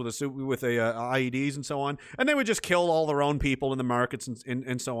vehicles with IEDs and so on. And they would just kill all their own people in the markets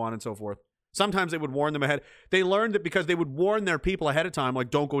and so on and so forth. Sometimes they would warn them ahead. They learned that because they would warn their people ahead of time, like,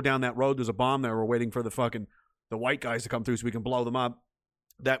 don't go down that road. There's a bomb there. We're waiting for the white guys to come through so we can blow them up.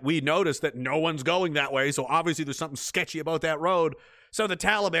 That we noticed that no one's going that way, so obviously there's something sketchy about that road. So the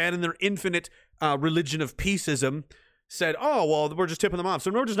Taliban, in their infinite religion of peaceism, said, "Oh, well, we're just tipping them off.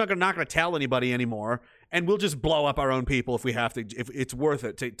 So we're just not going to tell anybody anymore, and we'll just blow up our own people if we have to. If it's worth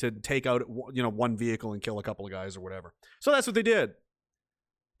it to take out one vehicle and kill a couple of guys or whatever." So that's what they did.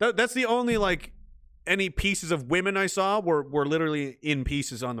 That's the only any pieces of women I saw were literally in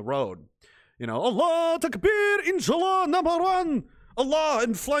pieces on the road. You know, Allah Takbir, Inshallah, number one. Allah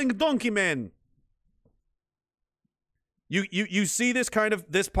and flying donkey man. You see this part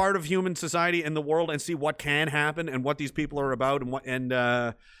of human society in the world and see what can happen and what these people are about and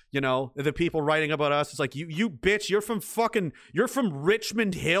the people writing about us. It's like you bitch, you're from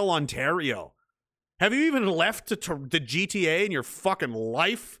Richmond Hill, Ontario. Have you even left the GTA in your fucking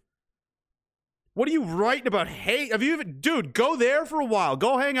life? What are you writing about hate? Have you even, dude, go there for a while.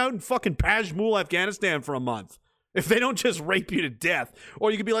 Go hang out in fucking Pajmul, Afghanistan for a month. If they don't just rape you to death.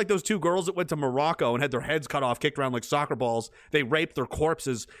 Or you could be like those two girls that went to Morocco and had their heads cut off, kicked around like soccer balls. They raped their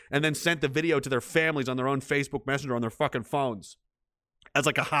corpses and then sent the video to their families on their own Facebook Messenger on their fucking phones. As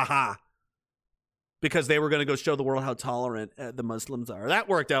like a ha-ha. Because they were going to go show the world how tolerant the Muslims are. That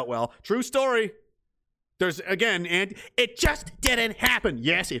worked out well. True story. There's, again, and it just didn't happen.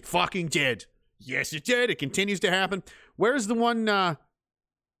 Yes, it fucking did. Yes, it did. It continues to happen. Where's the one?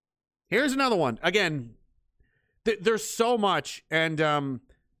 Here's another one. Again, there's so much, and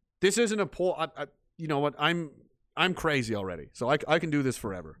this isn't a poll. You know what? I'm crazy already, so I can do this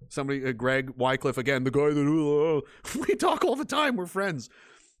forever. Somebody, Greg Wycliffe, again, the guy that we talk all the time. We're friends.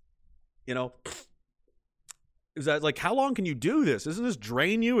 You know, is that like, how long can you do this? Isn't this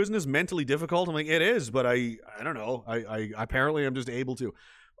drain you? Isn't this mentally difficult? I'm like, it is, but I don't know. I apparently I'm just able to.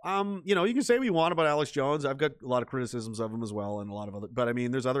 You know, you can say what you want about Alex Jones. I've got a lot of criticisms of him as well, and a lot of other. But I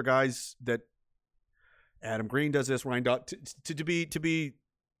mean, there's other guys that Adam Green does this. Ryan Dodd to be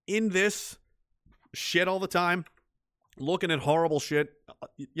in this shit all the time, looking at horrible shit.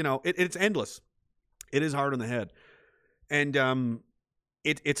 You know, it's endless. It is hard on the head, and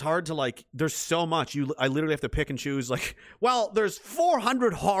it's hard to like. There's so much. I literally have to pick and choose. Like, well, there's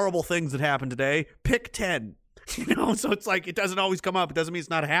 400 horrible things that happened today. Pick 10. You know, so it's like it doesn't always come up. It doesn't mean it's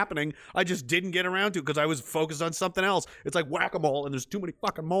not happening. I just didn't get around to it because I was focused on something else. It's like whack-a-mole, and there's too many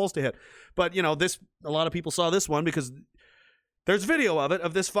fucking moles to hit. But, you know, a lot of people saw this one because there's video of it,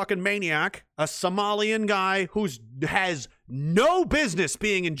 of this fucking maniac, a Somalian guy who has no business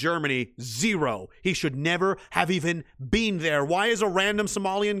being in Germany. Zero. He should never have even been there. Why is a random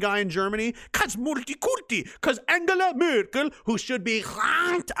Somalian guy in Germany? Because Multikulti. Because Angela Merkel, who should be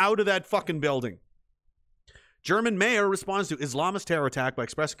out of that fucking building. German mayor responds to Islamist terror attack by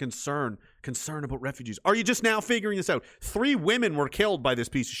expressing concern about refugees. Are you just now figuring this out? 3 women were killed by this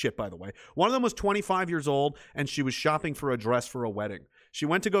piece of shit, by the way. One of them was 25 years old, and she was shopping for a dress for a wedding. She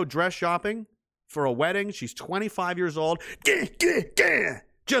went to go dress shopping for a wedding. She's 25 years old.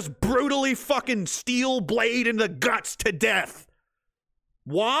 Just brutally fucking steel blade in the guts to death.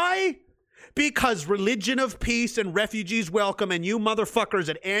 Why? Because religion of peace and refugees welcome, and you motherfuckers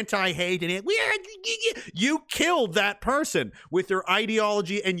at anti-hate and you killed that person with your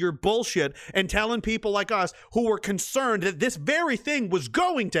ideology and your bullshit and telling people like us who were concerned that this very thing was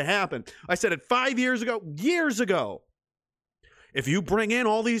going to happen. I said it 5 years ago. If you bring in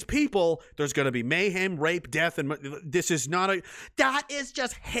all these people, there's going to be mayhem, rape, death, and this is not that is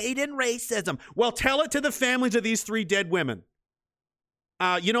just hate and racism. Well, tell it to the families of these 3 dead women.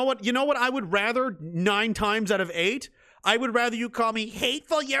 You know what I would rather 9 times out of 8? I would rather you call me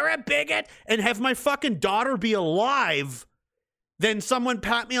hateful, you're a bigot, and have my fucking daughter be alive than someone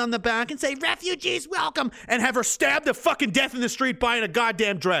pat me on the back and say, refugees welcome, and have her stabbed to fucking death in the street buying a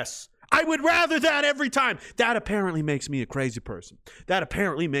goddamn dress. I would rather that every time. That apparently makes me a crazy person. That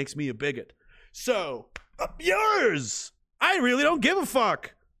apparently makes me a bigot. So, yours. I really don't give a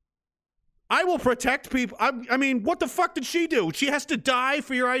fuck. I will protect people. I mean, what the fuck did she do? She has to die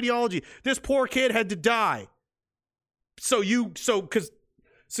for your ideology. This poor kid had to die. Because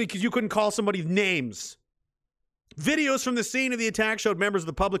you couldn't call somebody names. Videos from the scene of the attack showed members of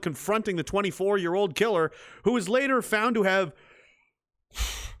the public confronting the 24-year-old killer, who was later found to have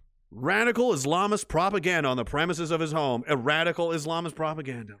radical Islamist propaganda on the premises of his home. A radical Islamist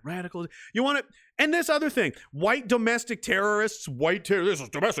propaganda. You want it? And this other thing. White domestic terrorists. This is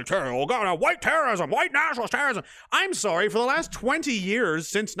domestic terror. Oh, God, white terrorism. White nationalist terrorism. I'm sorry. For the last 20 years,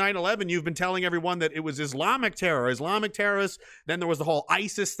 since 9/11, you've been telling everyone that it was Islamic terror. Islamic terrorists. Then there was the whole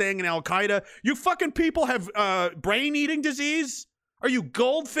ISIS thing and Al-Qaeda. You fucking people have brain-eating disease? Are you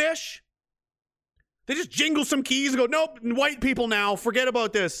goldfish? They just jingle some keys and go, nope, white people now. Forget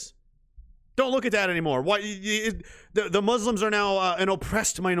about this. Don't look at that anymore. The Muslims are now an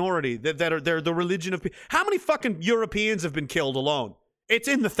oppressed minority they're the religion of. How many fucking Europeans have been killed alone? It's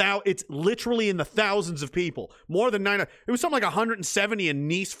literally in the thousands of people. More than 9. It was something like 170 in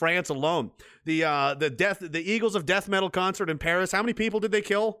Nice, France alone. The Eagles of Death Metal concert in Paris. How many people did they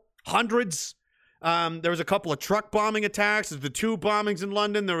kill? Hundreds. There was a couple of truck bombing attacks. There's the 2 bombings in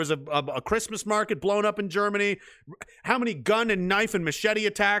London. There was a Christmas market blown up in Germany. How many gun and knife and machete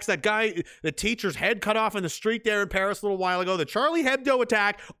attacks? That guy, the teacher's head cut off in the street there in Paris a little while ago. The Charlie Hebdo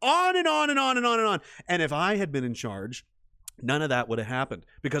attack. On and on and on and on and on. And if I had been in charge, none of that would have happened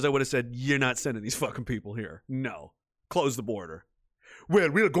because I would have said, you're not sending these fucking people here. No. Close the border. Well,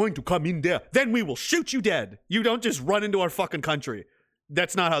 we're going to come in there. Then we will shoot you dead. You don't just run into our fucking country.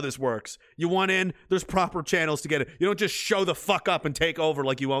 That's not how this works. You want in, there's proper channels to get it. You don't just show the fuck up and take over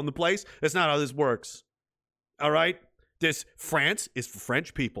like you own the place. That's not how this works. All right? France is for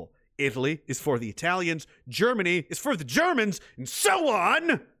French people. Italy is for the Italians. Germany is for the Germans, and so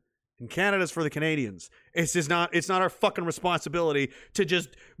on. And Canada's for the Canadians. It's not our fucking responsibility to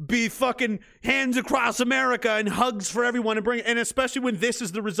just be fucking hands across America and hugs for everyone and especially when this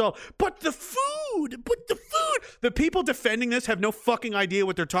is the result. But the food. The people defending this have no fucking idea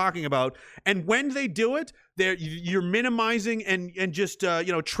what they're talking about. And when they do it, you're minimizing and just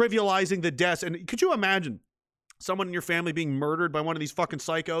trivializing the deaths. And could you imagine someone in your family being murdered by one of these fucking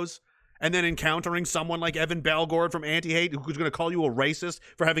psychos? And then encountering someone like Evan Balgord from Anti-Hate who's going to call you a racist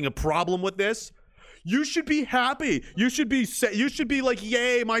for having a problem with this? You should be happy. You should be like,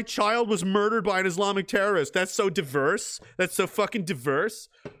 yay, my child was murdered by an Islamic terrorist. That's so diverse. That's so fucking diverse.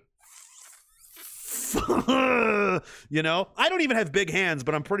 You know? I don't even have big hands,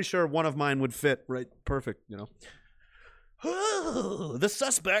 but I'm pretty sure one of mine would fit right perfect, you know? The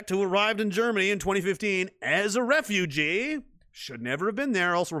suspect who arrived in Germany in 2015 as a refugee should never have been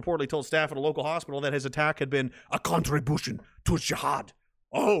there. Also reportedly told staff at a local hospital that his attack had been a contribution to jihad.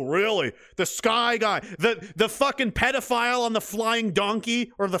 Oh, really? The Sky guy, the fucking pedophile on the flying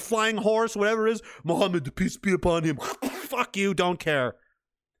donkey or the flying horse, whatever it is. Mohammed, peace be upon him. Fuck you, don't care.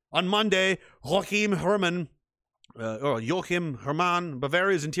 On Monday, Joachim Herrmann,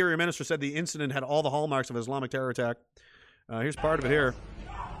 Bavaria's interior minister, said the incident had all the hallmarks of an Islamic terror attack. Here's part of it here.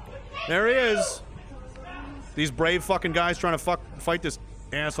 There he is. These brave fucking guys trying to fight this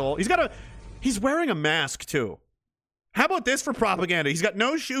asshole. He's wearing a mask too. How about this for propaganda? He's got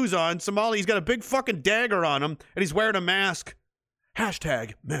no shoes on. Somali, he's got a big fucking dagger on him, and he's wearing a mask.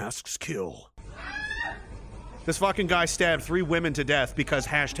 Hashtag masks kill. This fucking guy stabbed 3 women to death because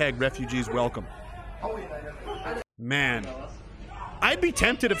hashtag refugees welcome. Man. I'd be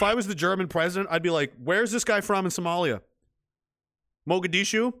tempted if I was the German president. I'd be like, where's this guy from in Somalia?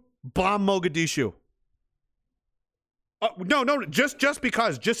 Mogadishu? Bomb Mogadishu. No, just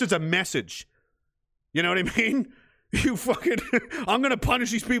because, just as a message. You know what I mean? You fucking, I'm gonna punish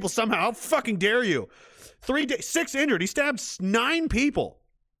these people somehow. How fucking dare you? 6 injured. He stabbed 9 people.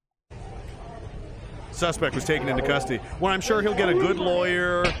 Suspect was taken into custody. Well, I'm sure he'll get a good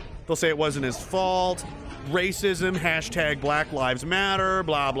lawyer. They'll say it wasn't his fault. Racism, hashtag Black Lives Matter,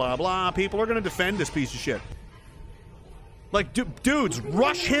 blah, blah, blah. People are gonna defend this piece of shit. Like, dudes,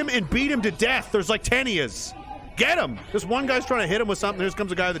 rush him and beat him to death. There's like 10 of yous. Get him! This one guy's trying to hit him with something. Here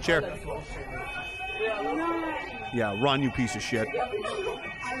comes a guy with a chair. Yeah, run, you piece of shit.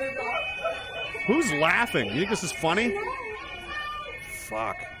 Who's laughing? You think this is funny?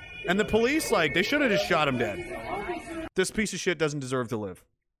 Fuck. And the police, like, they should have just shot him dead. This piece of shit doesn't deserve to live.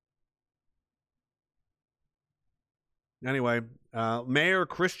 Anyway, Mayor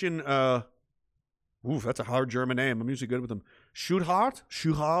Christian, oof, that's a hard German name. I'm usually good with them. Schuchard?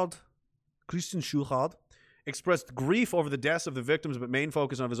 Christian Schuchard expressed grief over the deaths of the victims, but main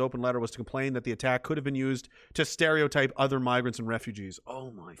focus of his open letter was to complain that the attack could have been used to stereotype other migrants and refugees.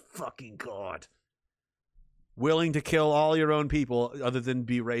 Oh my fucking God. Willing to kill all your own people other than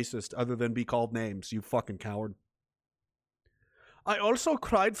be racist, other than be called names, you fucking coward. I also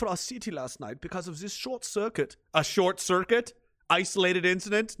cried for our city last night because of this short circuit. A short circuit? Isolated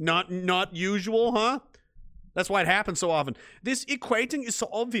incident? Not usual, huh? That's why it happens so often. This equating is so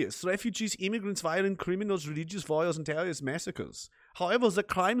obvious. Refugees, immigrants, violent criminals, religious violence, and terrorist massacres. However, the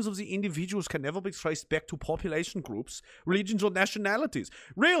crimes of the individuals can never be traced back to population groups, religions, or nationalities.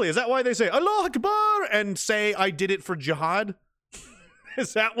 Really? Is that why they say, Allah Akbar, and say, I did it for jihad?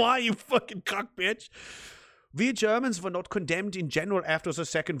 Is that why, you fucking cock bitch? We Germans were not condemned in general after the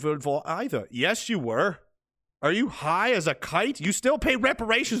Second World War either. Yes, you were. Are you high as a kite? You still pay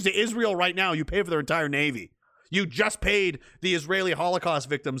reparations to Israel right now. You pay for their entire navy. You just paid the Israeli Holocaust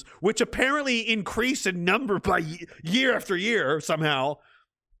victims, which apparently increase in number by year after year somehow.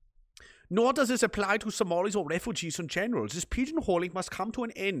 Nor does this apply to Somalis or refugees in general. This pigeonholing must come to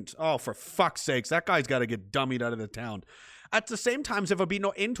an end. Oh, for fuck's sakes, that guy's got to get dummied out of the town. At the same time, there will be no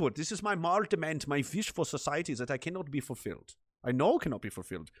end to it. This is my moral demand, my wish for society that I cannot be fulfilled. I know cannot be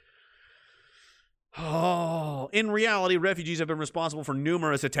fulfilled. Oh, in reality, refugees have been responsible for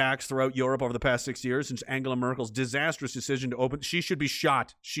numerous attacks throughout Europe over the past 6 years since Angela Merkel's disastrous decision to open. She should be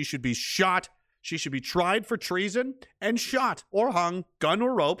shot. She should be shot. She should be tried for treason and shot or hung, gun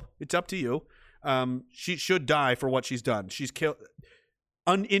or rope. It's up to you. She should die for what she's done. She's killed.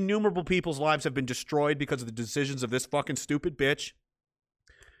 Innumerable people's lives have been destroyed because of the decisions of this fucking stupid bitch.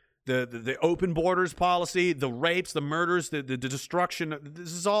 The open borders policy, the rapes, the murders, the destruction.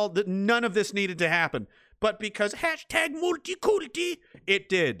 This is all, none of this needed to happen. but because hashtag multiculti, it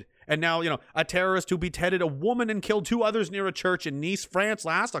did. And now, a terrorist who beheaded a woman and killed 2 others near a church in Nice, France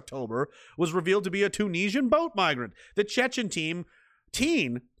last October was revealed to be a Tunisian boat migrant. The Chechen teen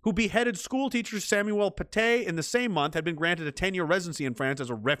who beheaded schoolteacher Samuel Paty in the same month had been granted a 10-year residency in France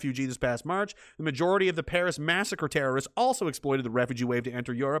as a refugee this past March. The majority of the Paris massacre terrorists also exploited the refugee wave to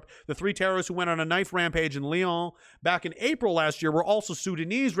enter Europe. The 3 terrorists who went on a knife rampage in Lyon back in April last year were also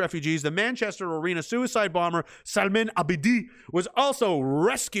Sudanese refugees. The Manchester Arena suicide bomber Salman Abedi was also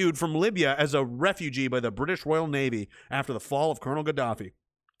rescued from Libya as a refugee by the British Royal Navy after the fall of Colonel Gaddafi.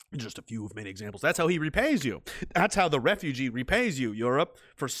 Just a few of many examples. That's how he repays you. That's how the refugee repays you, Europe,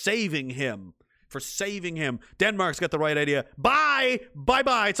 for saving him. Denmark's got the right idea. Bye.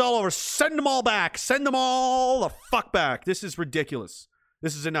 It's all over. Send them all back. Send them all the fuck back. This is ridiculous.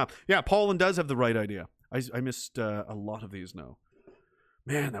 This is enough. Yeah, Poland does have the right idea. I missed a lot of these now.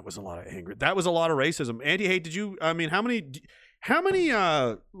 Man, that was a lot of anger. That was a lot of racism. Anti-hate, how many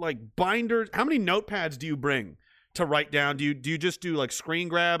binders, how many notepads do you bring to write down? Do you just do like screen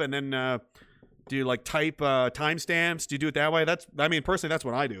grab and then do you like type timestamps? Do you do it that way? Personally, that's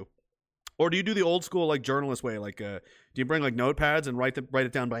what I do. Or do you do the old school like journalist way? Like, do you bring like notepads and write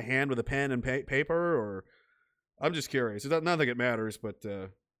it down by hand with a pen and paper? Or I'm just curious. Not that it matters, but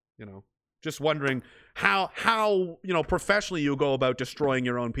just wondering how professionally you go about destroying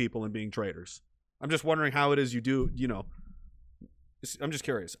your own people and being traitors. I'm just wondering how it is you do. I'm just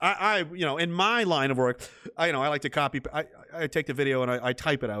curious. I in my line of work, I like to copy. I take the video and I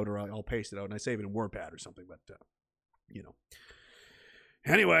type it out, or I'll paste it out and I save it in WordPad or something. But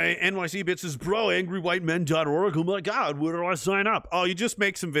Anyway, NYC Bits is angrywhitemen.org. Oh my God, where do I sign up? Oh, you just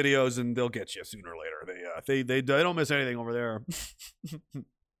make some videos and they'll get you sooner or later. They don't miss anything over there.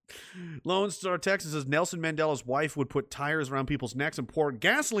 Lone Star Texas says Nelson Mandela's wife would put tires around people's necks and pour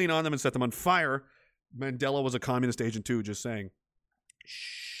gasoline on them and set them on fire. Mandela was a communist agent too, just saying.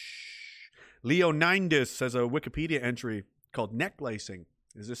 Shh. Leonindus has a Wikipedia entry called neck lacing.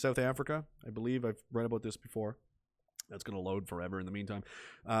 Is this South Africa? I believe I've read about this before. That's going to load forever in the meantime.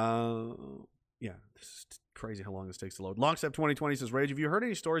 Yeah, this is crazy how long this takes to load. Lockstep 2020 says, Rage, have you heard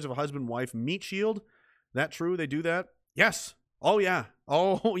any stories of a husband-wife meat shield? That true? They do that? Yes. Oh, yeah.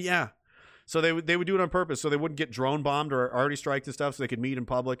 So they would do it on purpose so they wouldn't get drone bombed or arty striked and stuff so they could meet in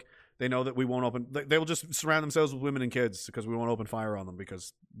public. They know that we won't open. They will just surround themselves with women and kids because we won't open fire on them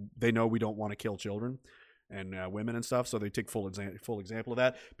because they know we don't want to kill children and women and stuff. So they take full example of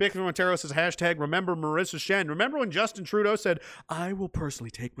that. Big from Montero says, hashtag remember Marissa Shen. Remember when Justin Trudeau said, I will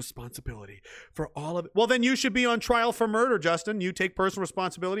personally take responsibility for all of it? Well, then you should be on trial for murder, Justin. You take personal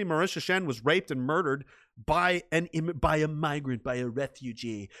responsibility. Marissa Shen was raped and murdered by a migrant, by a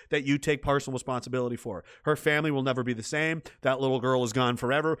refugee that you take personal responsibility for. Her family will never be the same. That little girl is gone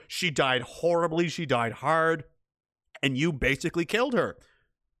forever. She died horribly. She died hard. And you basically killed her.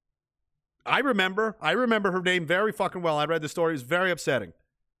 I remember her name very fucking well. I read the story. It was very upsetting.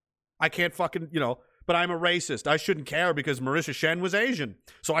 I can't fucking, but I'm a racist. I shouldn't care because Marissa Shen was Asian.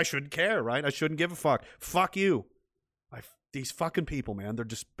 So I shouldn't care, right? I shouldn't give a fuck. Fuck you. These fucking people, man, they're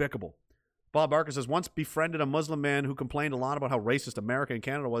despicable. Bob Barker says, once befriended a Muslim man who complained a lot about how racist America and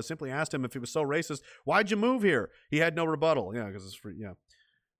Canada was. Simply asked him if he was so racist, why'd you move here? He had no rebuttal. Yeah, because it's free.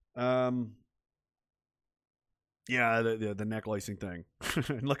 Yeah. Yeah, the neck lacing thing.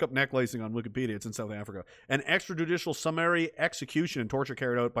 Look up neck lacing on Wikipedia. It's in South Africa. An extrajudicial summary execution and torture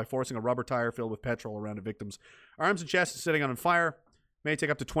carried out by forcing a rubber tire filled with petrol around a victim's arms and chest and setting on fire. May take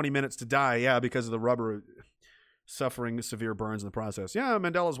up to 20 minutes to die. Yeah, because of the rubber suffering severe burns in the process. Yeah,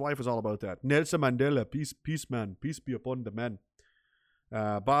 Mandela's wife was all about that. Nelson Mandela, peace, man. Peace be upon the men.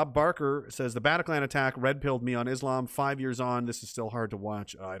 Bob Barker says, the Bataclan attack red-pilled me on Islam. 5 years on, this is still hard to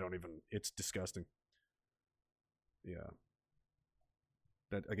watch. It's disgusting. Yeah.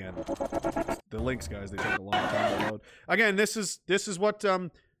 That again, the links, guys, they take a long time to load. Again, this is what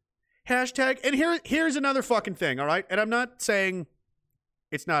hashtag. And here's another fucking thing. All right, and I'm not saying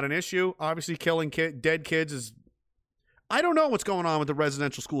it's not an issue. Obviously, killing dead kids is. I don't know what's going on with the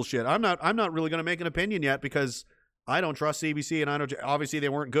residential school shit. I'm not really going to make an opinion yet because I don't trust CBC, and I don't. Obviously, they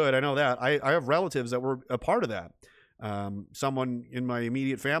weren't good. I know that. I have relatives that were a part of that. Someone in my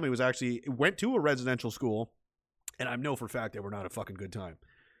immediate family went to a residential school. And I know for a fact they were not a fucking good time.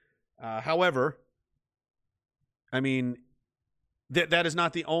 However, I mean, that is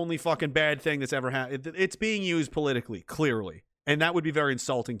not the only fucking bad thing that's ever happened. It's being used politically, clearly. And that would be very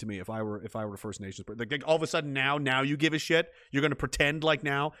insulting to me if I were a First Nations person. Like all of a sudden now you give a shit. You're going to pretend like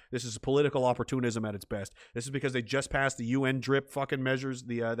now. This is political opportunism at its best. This is because they just passed the UN drip fucking measures,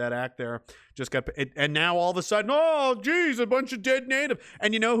 that act there. Just got and now all of a sudden, oh geez, a bunch of dead native.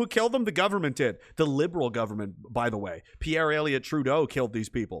 And you know who killed them? The government did. The Liberal government, by the way. Pierre Elliott Trudeau killed these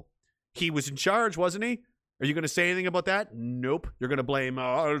people. He was in charge, wasn't he? Are you going to say anything about that? Nope. You're going to blame,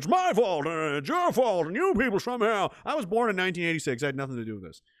 it's my fault, it's your fault, and you people somehow. I was born in 1986. I had nothing to do with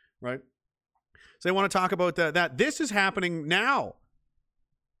this, right? So they want to talk about that. This is happening now.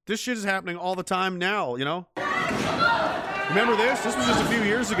 This shit is happening all the time now, you know? Remember this? This was just a few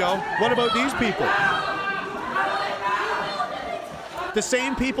years ago. What about these people? The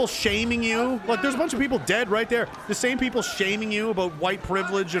same people shaming you. Like, there's a bunch of people dead right there. The same people shaming you about white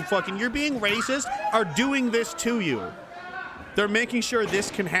privilege and fucking you're being racist are doing this to you. They're making sure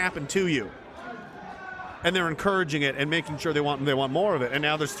this can happen to you. And they're encouraging it and making sure they want more of it. And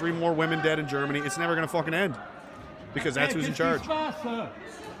now there's 3 more women dead in Germany. It's never going to fucking end. Because that's who's in charge.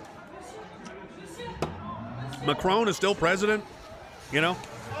 Macron is still president. You know?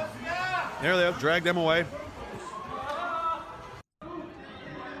 There they have. Drag them away.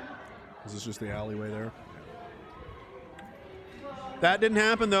 Is this just the alleyway there? That didn't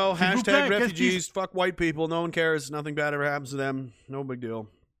happen, though. Hashtag refugees. Fuck white people. No one cares. Nothing bad ever happens to them. No big deal.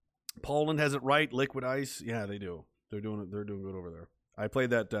 Poland has it right. Liquid ice. Yeah, they do. They're doing it. They're doing good over there. I played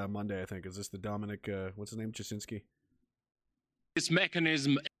that Monday, I think. Is this the Dominic, what's his name? Jasinski? This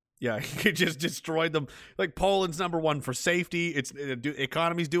mechanism. Yeah, he just destroyed them. Like, Poland's #1 for safety. It's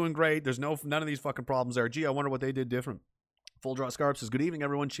economy's doing great. There's none of these fucking problems there. Gee, I wonder what they did different. Full Draw Scarp says, good evening,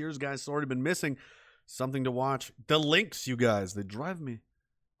 everyone. Cheers, guys. It's already been missing. Something to watch. The links, you guys. They drive me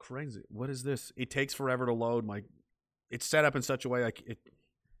crazy. What is this? It takes forever to load. It's set up in such a way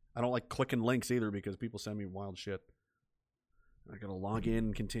I don't like clicking links either because people send me wild shit. I gotta log in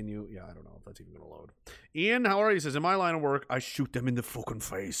and continue. Yeah, I don't know if that's even gonna load. Ian, how are you? He says, in my line of work, I shoot them in the fucking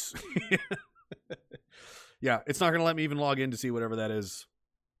face. Yeah, it's not gonna let me even log in to see whatever that is.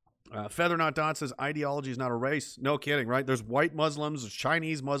 Feather Not Dot says, ideology is not a race. No kidding, right? There's white Muslims, there's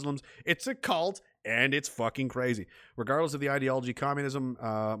Chinese Muslims. It's a cult, and it's fucking crazy. Regardless of the ideology, communism,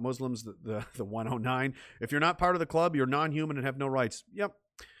 Muslims, the 109. If you're not part of the club, you're non-human and have no rights. Yep.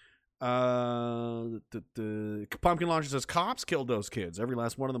 The Pumpkin Launcher says, cops killed those kids. Every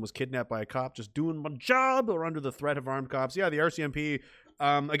last one of them was kidnapped by a cop just doing my job or under the threat of armed cops. Yeah, the RCMP,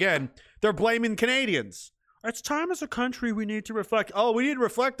 again, they're blaming Canadians. It's time as a country we need to reflect. Oh, we need to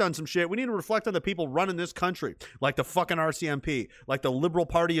reflect on some shit. We need to reflect on the people running this country, like the fucking RCMP, like the Liberal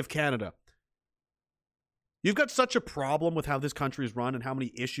Party of Canada. You've got such a problem with how this country is run and how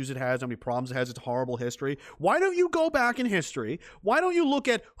many issues it has, how many problems it has, its horrible history. Why don't you go back in history? Why don't you look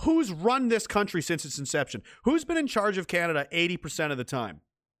at who's run this country since its inception? Who's been in charge of Canada 80% of the time?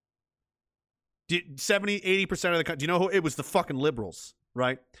 70, 80% of the country. Do you know who? It was the fucking Liberals,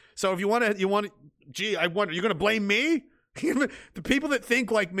 right? So if you want to, gee, I wonder, you're going to blame me? The people that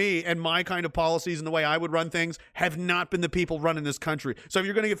think like me and my kind of policies and the way I would run things have not been the people running this country. So if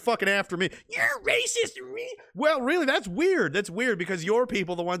you're going to get fucking after me, you're racist. Well, really, that's weird. That's weird because your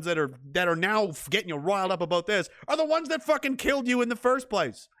people, the ones that are now getting you riled up about this, are the ones that fucking killed you in the first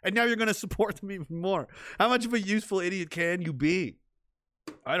place. And now you're going to support them even more. How much of a useful idiot can you be?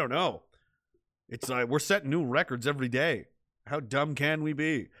 I don't know. It's like we're setting new records every day. How dumb can we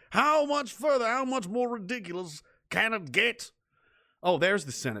be? How much further, how much more ridiculous can it get? Oh, there's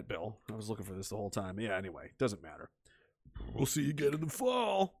the Senate bill. I was looking for this the whole time. Yeah, anyway, doesn't matter. We'll see you again in the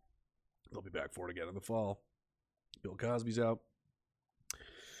fall. They'll be back for it again in the fall. Bill Cosby's out.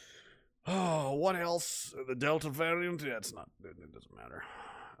 Oh, what else? The Delta variant? Yeah, it doesn't matter.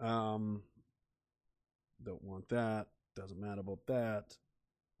 Don't want that. Doesn't matter about that.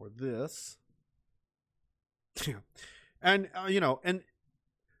 Or this. And, and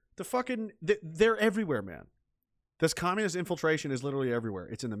the fucking, they're everywhere, man. This communist infiltration is literally everywhere.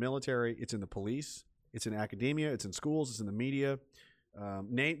 It's in the military. It's in the police. It's in academia. It's in schools. It's in the media.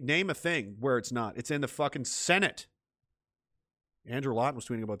 Name a thing where it's not. It's in the fucking Senate. Andrew Lawton was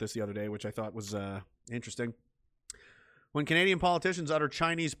tweeting about this the other day, which I thought was interesting. When Canadian politicians utter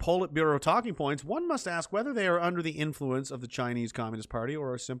Chinese Politburo talking points, one must ask whether they are under the influence of the Chinese Communist Party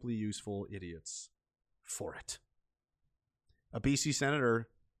or are simply useful idiots for it. A BC senator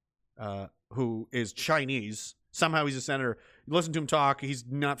who is Chinese, somehow he's a senator. You listen to him talk, he's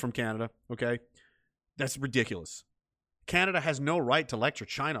not from Canada, okay? That's ridiculous. Canada has no right to lecture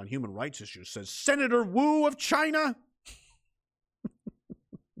China on human rights issues, says Senator Wu of China.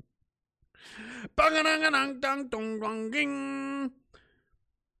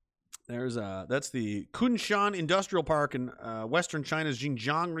 That's the Kunshan Industrial Park in western China's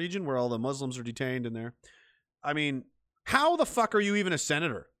Xinjiang region, where all the Muslims are detained in there. I mean, how the fuck are you even a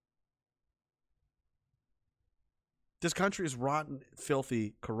senator? This country is rotten,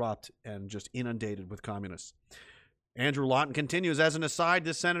 filthy, corrupt, and just inundated with communists. Andrew Lawton continues, as an aside,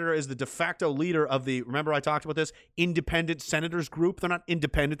 this senator is the de facto leader of the, remember I talked about this, independent senators group? They're not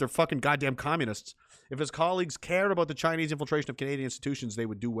independent, they're fucking goddamn communists. If his colleagues cared about the Chinese infiltration of Canadian institutions, they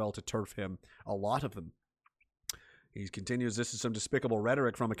would do well to turf him, a lot of them. He continues, this is some despicable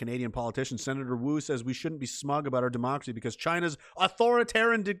rhetoric from a Canadian politician. Senator Wu says we shouldn't be smug about our democracy because China's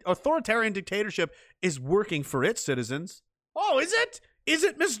authoritarian dictatorship is working for its citizens. Oh, is it? Is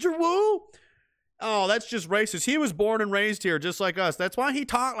it, Mr. Wu? Oh, that's just racist. He was born and raised here just like us. That's why he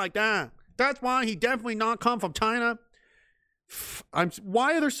talked like that. That's why he definitely not come from China.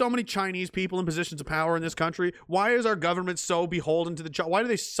 Why are there so many Chinese people in positions of power in this country? Why is our government so beholden to the... Why do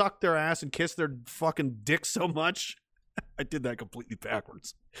they suck their ass and kiss their fucking dick so much? I did that completely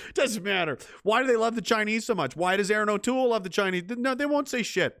backwards. Doesn't matter. Why do they love the Chinese so much? Why does Aaron O'Toole love the Chinese? No, they won't say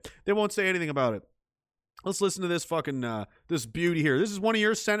shit. They won't say anything about it. Let's listen to this fucking, this beauty here. This is one of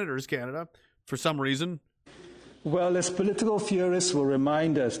your senators, Canada, for some reason. Well, as political theorists will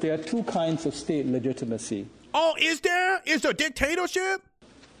remind us, there are two kinds of state legitimacy. Oh, is there? Is there dictatorship?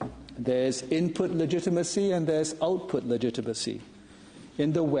 There's input legitimacy and there's output legitimacy.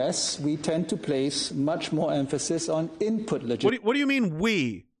 In the West, we tend to place much more emphasis on input legitimacy. What do you mean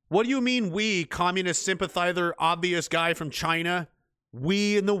we? What do you mean we, communist sympathizer, obvious guy from China?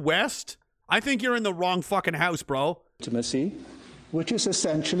 We in the West? I think you're in the wrong fucking house, bro. Legitimacy, which is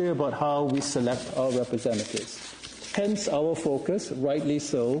essentially about how we select our representatives. Hence our focus, rightly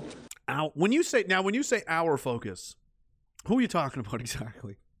so. When you say our focus, who are you talking about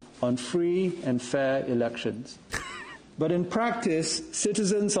exactly? On free and fair elections. But in practice,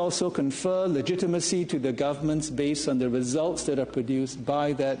 citizens also confer legitimacy to the governments based on the results that are produced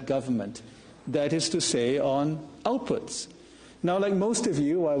by that government. That is to say, on outputs. Now, like most of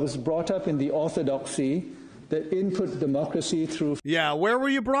you, I was brought up in the orthodoxy that input democracy through... Yeah, where were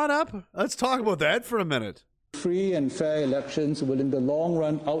you brought up? Let's talk about that for a minute. Free and fair elections will in the long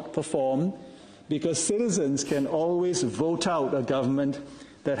run outperform because citizens can always vote out a government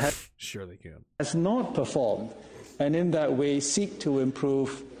that sure they can. Has not performed, and in that way seek to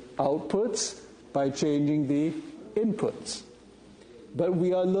improve outputs by changing the inputs. But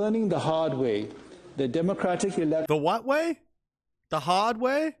we are learning the hard way. The democratic election... The what way? The hard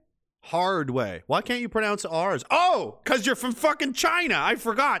way? Hard way. Why can't you pronounce R's? Oh, because you're from fucking China. I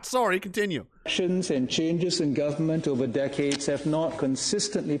forgot. Sorry, continue. Actions and changes in government over decades have not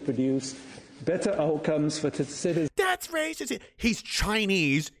consistently produced better outcomes for citizens. That's racist. He's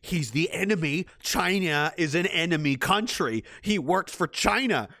Chinese. He's the enemy. China is an enemy country. He works for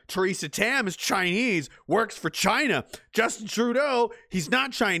China. Theresa Tam is Chinese, works for China. Justin Trudeau, he's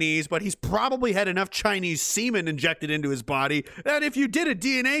not Chinese, but he's probably had enough Chinese semen injected into his body that if you did a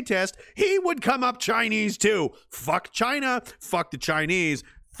DNA test, he would come up Chinese too. Fuck China. Fuck the Chinese.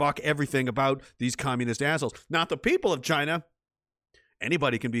 Fuck everything about these communist assholes. Not the people of China.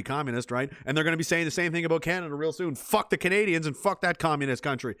 Anybody can be communist, right? And they're going to be saying the same thing about Canada real soon. Fuck the Canadians and fuck that communist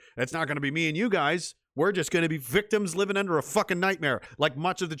country. It's not going to be me and you guys. We're just going to be victims living under a fucking nightmare. Like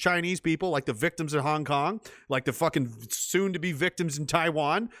much of the Chinese people, like the victims in Hong Kong, like the fucking soon-to-be victims in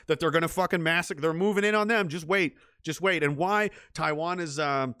Taiwan, that they're going to fucking massacre. They're moving in on them. Just wait. Just wait. And why Taiwan is...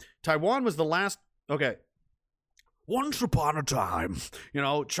 Taiwan was the last... Okay. Once upon a time,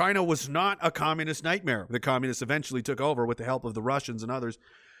 China was not a communist nightmare. The communists eventually took over with the help of the Russians and others.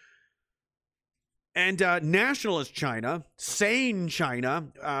 And nationalist China, sane China,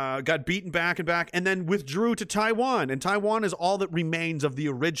 got beaten back and back and then withdrew to Taiwan. And Taiwan is all that remains of the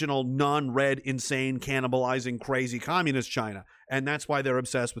original non-red, insane, cannibalizing, crazy communist China. And that's why they're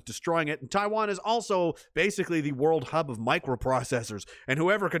obsessed with destroying it. And Taiwan is also basically the world hub of microprocessors. And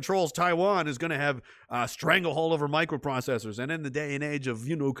whoever controls Taiwan is going to have a stranglehold over microprocessors. And in the day and age of,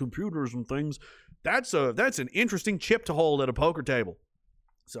 computers and things, that's an interesting chip to hold at a poker table.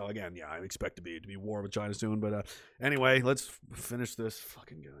 So again, yeah, I expect to be war with China soon. But anyway, let's finish this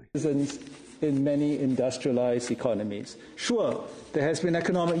fucking guy. In many industrialized economies. Sure, there has been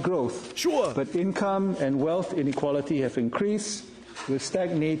economic growth. Sure. But income and wealth inequality have increased with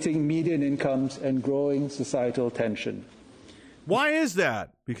stagnating median incomes and growing societal tension. Why is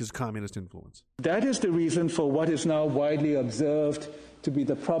that? Because communist influence. That is the reason for what is now widely observed to be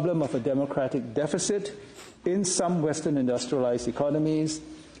the problem of a democratic deficit in some Western industrialized economies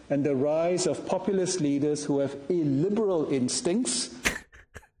and the rise of populist leaders who have illiberal instincts.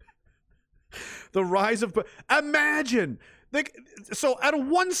 The rise of... Imagine So out of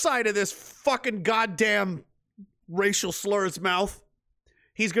one side of this fucking goddamn racial slur's mouth,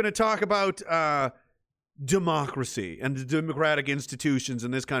 he's going to talk about democracy and the democratic institutions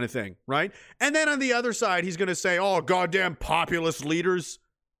and this kind of thing, right? And then on the other side, he's going to say, oh, goddamn populist leaders.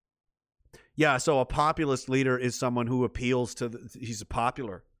 Yeah, so a populist leader is someone who appeals to he's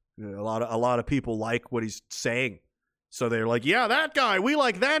popular. A lot of people like what he's saying. So they're like, yeah, that guy, we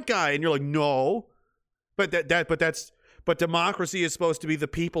like that guy. And you're like, no. But but democracy is supposed to be the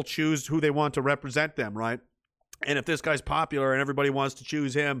people choose who they want to represent them, right? And if this guy's popular and everybody wants to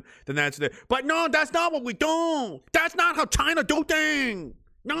choose him, then that's the. But no, that's not what we do. That's not how China do things.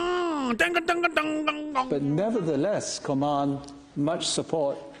 No. But nevertheless command much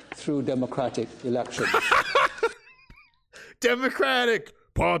support through democratic elections. Democratic,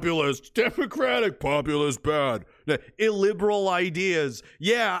 populist, bad. Illiberal ideas.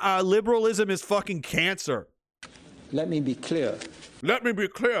 Yeah, liberalism is fucking cancer. Let me be clear. Let me be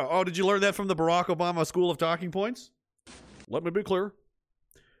clear. Oh, did you learn that from the Barack Obama School of Talking Points? Let me be clear.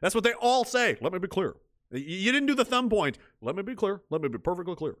 That's what they all say. Let me be clear. You didn't do the thumb point. Let me be clear. Let me be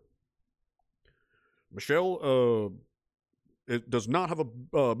perfectly clear. Michelle, it does not have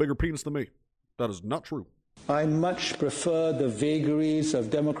a bigger penis than me. That is not true. I much prefer the vagaries of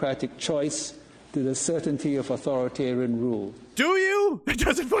democratic choice to the certainty of authoritarian rule. Do you? It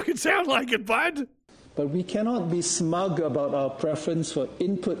doesn't fucking sound like it, bud. But we cannot be smug about our preference for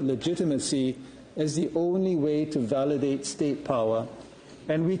input legitimacy as the only way to validate state power.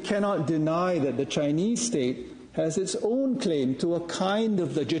 And we cannot deny that the Chinese state has its own claim to a kind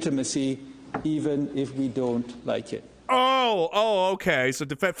of legitimacy, even if we don't like it. Oh, okay. So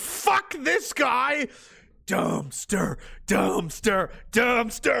fuck this guy. Dumpster.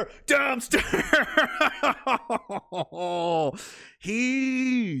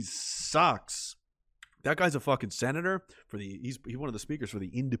 He sucks. That guy's a fucking senator he's one of the speakers for the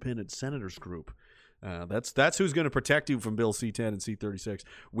Independent Senators Group. That's who's going to protect you from Bill C-10 and C-36.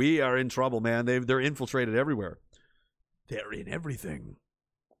 We are in trouble, man. They're infiltrated everywhere. They're in everything.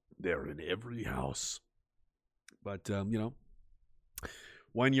 They're in every house. But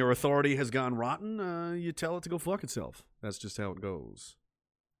when your authority has gone rotten, you tell it to go fuck itself. That's just how it goes.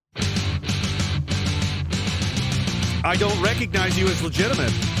 I don't recognize you as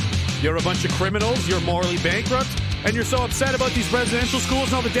legitimate. You're a bunch of criminals, you're morally bankrupt, and you're so upset about these residential schools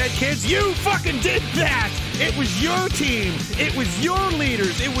and all the dead kids. You fucking did that! It was your team, it was your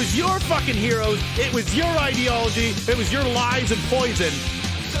leaders, it was your fucking heroes, it was your ideology, it was your lies and poison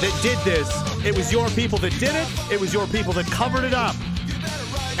that did this. It was your people that did it, it was your people that covered it up.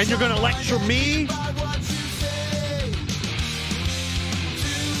 And you're gonna lecture me?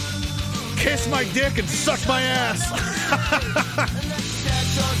 Kiss my dick and suck my ass.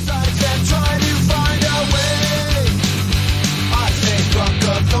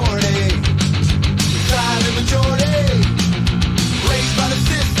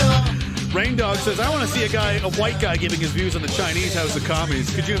 Rain Dog says, I want to see a white guy giving his views on the Chinese House of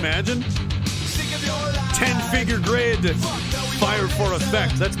Commies. Could you imagine? 10-figure grid fired for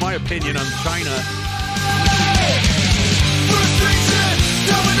effect. That's my opinion on China.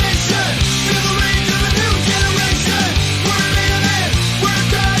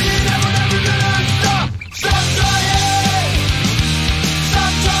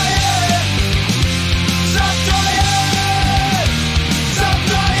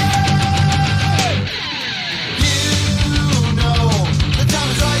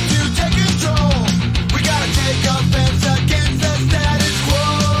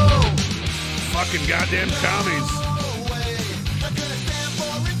 Fucking goddamn commies.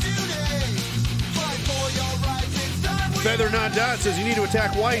 Feather Not Dot says you need to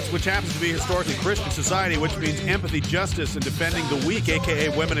attack whites, which happens to be historically Christian society, which means empathy, justice, and defending the weak, a.k.a.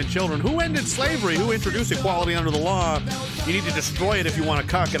 women and children. Who ended slavery? Who introduced equality under the law? You need to destroy it if you want to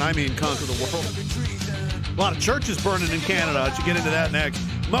cuck, and I mean conquer the world. A lot of churches burning in Canada. I should get into that next.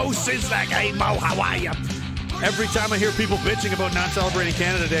 Mo says like, hey, Mo, how are you? Every time I hear people bitching about not celebrating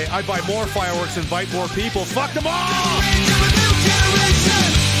Canada Day, I buy more fireworks and invite more people. Fuck them all!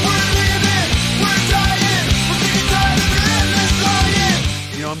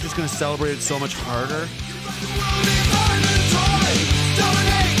 You know, I'm just going to celebrate it so much harder.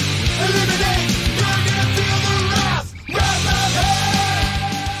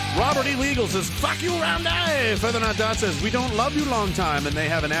 Robert E. Legal says, fuck you around day. Feather Not Dot says, we don't love you long time, and they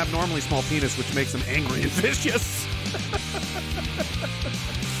have an abnormally small penis, which makes them angry and vicious.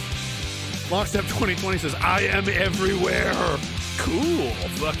 Lockstep 2020 says, I am everywhere. Cool.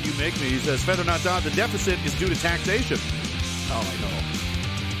 Fuck you make me. He says, Feather Not Dot, the deficit is due to taxation. Oh, I know.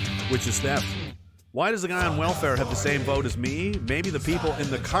 Which is theft. Why does the guy on welfare have the same vote as me? Maybe the people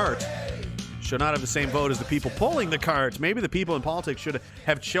in the cart should not have the same vote as the people pulling the cart. Maybe the people in politics should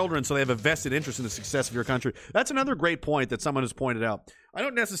have children so they have a vested interest in the success of your country. That's another great point that someone has pointed out. I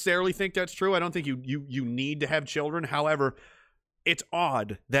don't necessarily think that's true. I don't think you need to have children. However, it's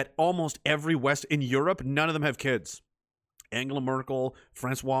odd that almost every West in Europe, none of them have kids. Angela Merkel,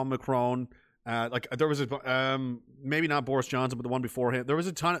 Francois Macron, there was maybe not Boris Johnson, but the one before him. There was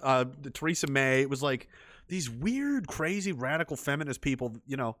a ton of Theresa May. It was like these weird, crazy, radical feminist people,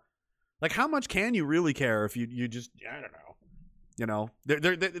 you know. Like, how much can you really care if you just, I don't know. You know,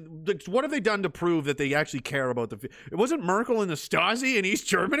 what have they done to prove that they actually care about it wasn't Merkel in the Stasi in East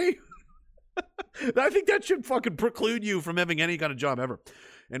Germany? I think that should fucking preclude you from having any kind of job ever.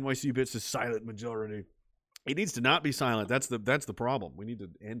 NYC Bits is silent majority. It needs to not be silent. That's the problem. We need to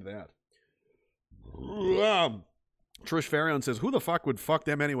end that. Trish Farion says, who the fuck would fuck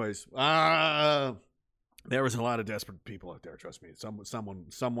them anyways? There was a lot of desperate people out there, trust me.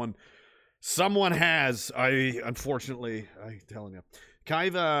 Someone has. Unfortunately, I'm telling you.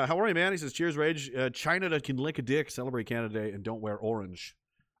 Kaiva, how are you, man? He says, cheers, Rage. China that can lick a dick, celebrate Canada Day, and don't wear orange.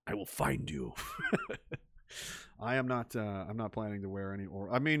 I will find you. I'm not planning to wear any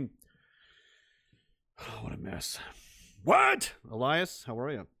I mean, what a mess. What? Elias, how are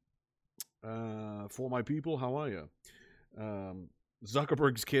you? For my people, how are you?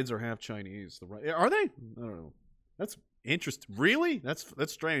 Zuckerberg's kids are half Chinese. Are they? I don't know. That's interesting. Really? That's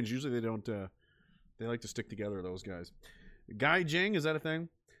strange. Usually they don't. They like to stick together. Those guys. Guy Jing, is that a thing?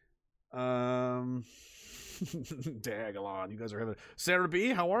 Dagalon, you guys are having. Sarah B,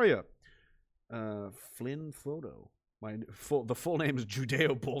 how are you? Flynn Photo. The full name is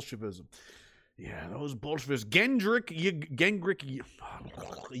Judeo Bolshevism. Yeah, those Bolsheviks. Gendrik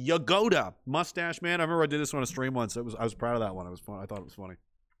Yagoda, mustache man. I remember I did this on a stream once. I was proud of that one. It was fun. I thought it was funny.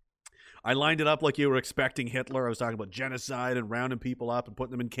 I lined it up like you were expecting Hitler. I was talking about genocide and rounding people up and putting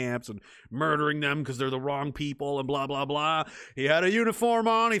them in camps and murdering them because they're the wrong people and blah, blah, blah. He had a uniform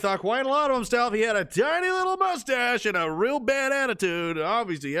on. He thought quite a lot of himself. He had a tiny little mustache and a real bad attitude.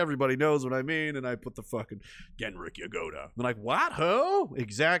 Obviously, everybody knows what I mean. And I put the fucking Genrik Yagoda. They're like, what? Who?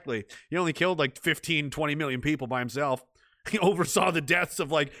 Exactly. He only killed like 15, 20 million people by himself. He oversaw the deaths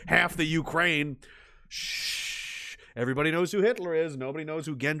of like half the Ukraine. Shh. Everybody knows who Hitler is. Nobody knows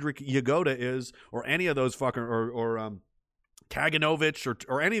who Gendrik Yagoda is, or any of those fucking, or Kaganovich,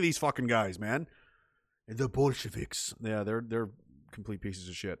 or any of these fucking guys, man. The Bolsheviks. Yeah, they're complete pieces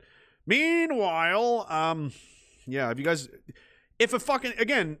of shit. Meanwhile, yeah, if a fucking,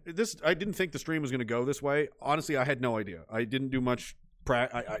 again, I didn't think the stream was going to go this way. Honestly, I had no idea. I didn't do much.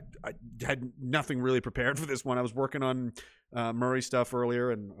 I had nothing really prepared for this one. I was working on Murray stuff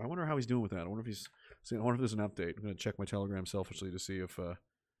earlier, and I wonder how he's doing with that. I wonder if there's an update. I'm going to check my Telegram selfishly to see if...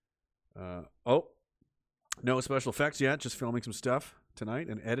 oh, no special effects yet. Just filming some stuff tonight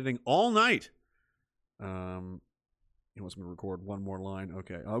and editing all night. He wants me to record one more line.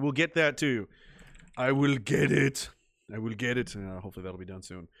 Okay, I will get that to you. I will get it. Hopefully that'll be done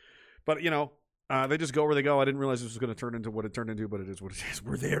soon. But, you know, they just go where they go. I didn't realize this was going to turn into what it turned into, but it is what it is.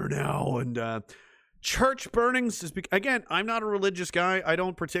 We're there now. And church burnings is... Again, I'm not a religious guy. I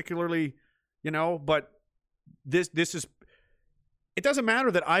don't particularly... You know, but this is. It doesn't matter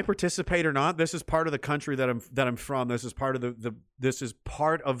that I participate or not. This is part of the country that I'm from. This is part of this is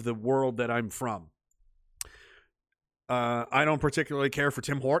part of the world that I'm from. I don't particularly care for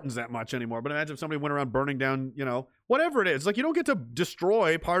Tim Hortons that much anymore. But imagine if somebody went around burning down, you know, whatever it is. Like, you don't get to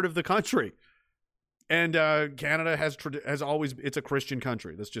destroy part of the country. And Canada has always. It's a Christian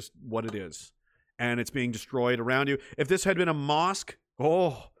country. That's just what it is, and it's being destroyed around you. If this had been a mosque,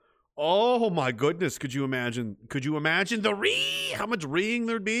 Oh my goodness, could you imagine how much reeing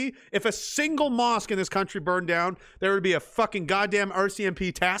there'd be? If a single mosque in this country burned down, there would be a fucking goddamn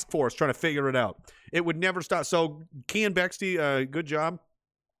RCMP task force trying to figure it out. It would never stop. So, Cian Bexley, good job.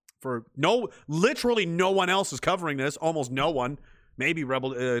 Literally no one else is covering this. Almost no one. Maybe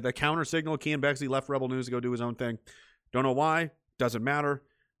Rebel, the counter signal, Cian Bexley left Rebel News to go do his own thing. Don't know why. Doesn't matter.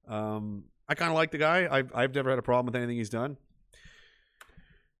 I kind of like the guy. I've never had a problem with anything he's done.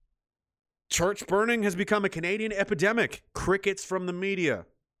 Church burning has become a Canadian epidemic. Crickets from the media.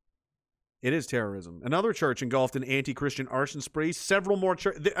 It is terrorism. Another church engulfed in anti-Christian arson spree. Several more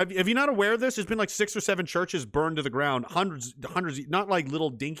churches. Have you not aware of this? There's been like 6 or 7 churches burned to the ground. Hundreds, not like little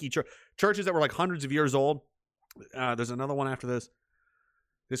dinky churches that were like hundreds of years old. There's another one after this.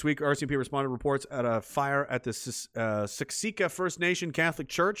 This week, RCMP responded to reports at a fire at the Siksika First Nation Catholic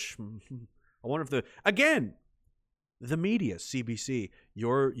Church. I wonder if the media, CBC,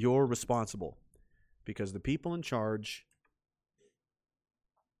 you're responsible because the people in charge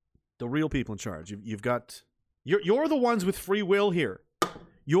The real people in charge. You've got you're the ones with free will here.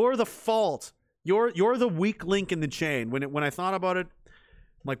 You're the fault. You're the weak link in the chain. When I thought about it,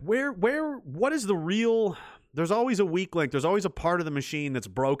 I'm like, what is the real? There's always a weak link. There's always a part of the machine that's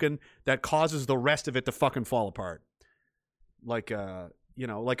broken that causes the rest of it to fucking fall apart. Like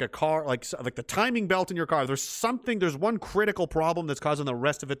like a car, like the timing belt in your car. There's one critical problem that's causing the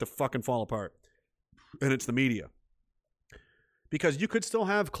rest of it to fucking fall apart. And it's the media. Because you could still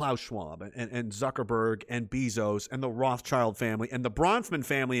have Klaus Schwab and Zuckerberg and Bezos and the Rothschild family and the Bronfman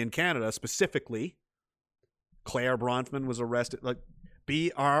family in Canada specifically. Claire Bronfman was arrested, like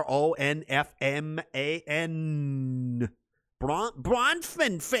Bronfman.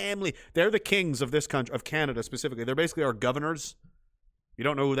 Bronfman family. They're the kings of this country, of Canada specifically. They're basically our governors. You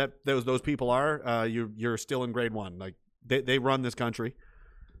don't know who those people are. You're still in grade 1. Like they run this country.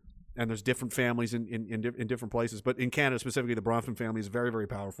 And there's different families in different places. But in Canada specifically, the Bronfman family is very, very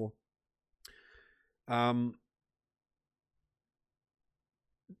powerful. We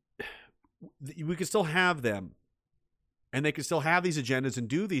can still have them. And they can still have these agendas and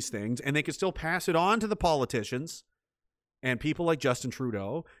do these things. And they can still pass it on to the politicians. And people like Justin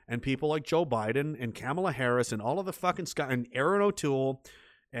Trudeau. And people like Joe Biden. And Kamala Harris. And all of the fucking... And Erin O'Toole.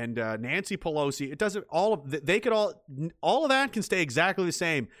 And Nancy Pelosi. It doesn't... All of that can stay exactly the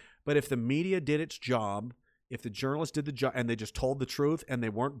same. But if the media did its job, if the journalists did the job and they just told the truth and they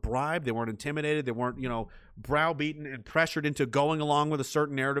weren't bribed, they weren't intimidated, they weren't, browbeaten and pressured into going along with a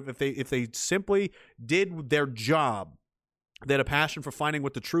certain narrative, if they simply did their job, they had a passion for finding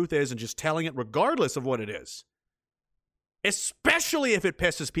what the truth is and just telling it regardless of what it is, especially if it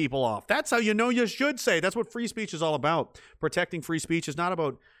pisses people off. That's how you know you should say. That's what free speech is all about. Protecting free speech is not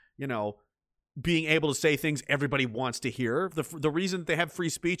about, being able to say things everybody wants to hear. The reason they have free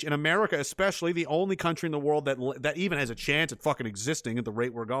speech in America, especially the only country in the world that even has a chance at fucking existing at the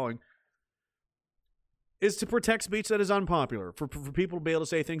rate we're going, is to protect speech that is unpopular, for people to be able to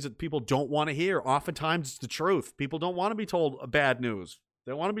say things that people don't want to hear. Oftentimes it's the truth. People don't want to be told bad news.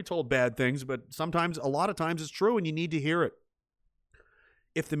 They want to be told bad things, but sometimes, a lot of times it's true and you need to hear it.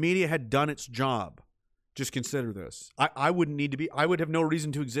 If the media had done its job, just consider this. I wouldn't need to be, I would have no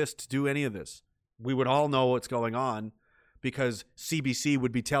reason to exist to do any of this. We would all know what's going on because CBC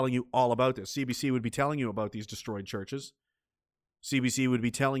would be telling you all about this. CBC would be telling you about these destroyed churches. CBC would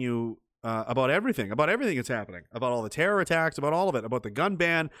be telling you about everything that's happening, about all the terror attacks, about all of it, about the gun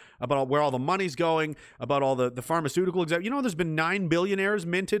ban, about where all the money's going, about all the pharmaceutical exam. There's been 9 billionaires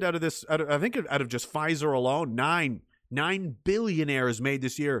minted out of this, out of just Pfizer alone. 9 billionaires made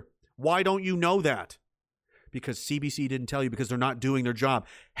this year. Why don't you know that? Because CBC didn't tell you, because they're not doing their job.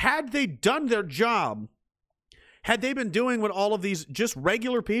 Had they done their job, had they been doing what all of these just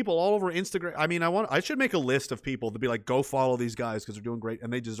regular people all over Instagram, I should make a list of people to be like, go follow these guys because they're doing great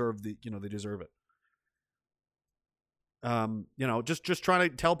and they deserve they deserve it. Just trying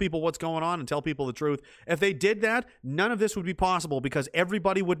to tell people what's going on and tell people the truth. If they did that, none of this would be possible because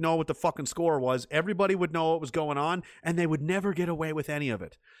everybody would know what the fucking score was. Everybody would know what was going on and they would never get away with any of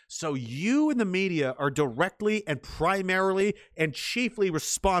it. So you and the media are directly and primarily and chiefly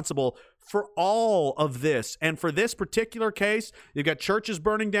responsible for all of this. And for this particular case, you've got churches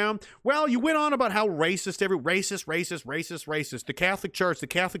burning down. Well, you went on about how racist, the Catholic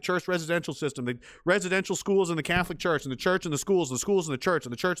Church residential system, the residential schools and the Catholic Church, and the church and the schools and the church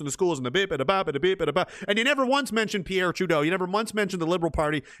and the church and the schools and the bip and a bop and a beep and a bop. And you never once mentioned Pierre Trudeau. You never once mentioned the Liberal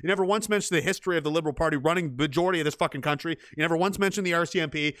Party. You never once mentioned the history of the Liberal Party running the majority of this fucking country. You never once mentioned the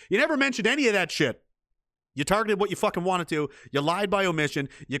RCMP. You never mentioned any of that shit. You targeted what you fucking wanted to. You lied by omission.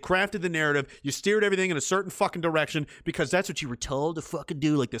 You crafted the narrative. You steered everything in a certain fucking direction because that's what you were told to fucking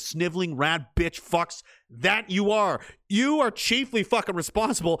do, like the sniveling rat bitch fucks that you are. You are chiefly fucking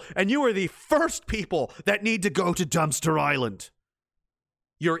responsible, and you are the first people that need to go to Dumpster Island.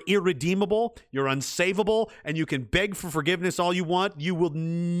 You're irredeemable, you're unsavable, and you can beg for forgiveness all you want. You will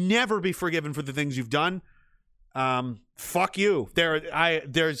never be forgiven for the things you've done. Fuck you.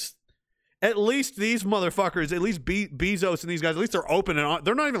 There's... At least these motherfuckers, at least Bezos and these guys, at least they're open and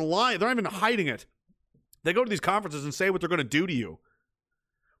they're not even lying. They're not even hiding it. They go to these conferences and say what they're going to do to you.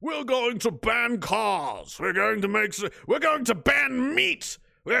 We're going to ban cars. We're going to ban meat.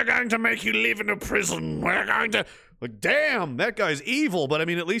 We're going to make you live in a prison. We're going to... Like, damn, that guy's evil. But, the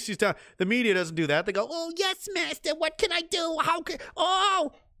media doesn't do that. They go, oh, yes, master, what can I do?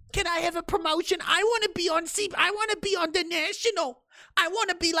 Can I have a promotion? I want to be on I want to be on The National. I want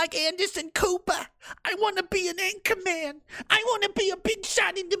to be like Anderson Cooper. I want to be an anchor man. I want to be a big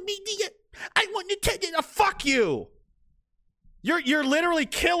shot in the media. I want to tell you to fuck you. You're literally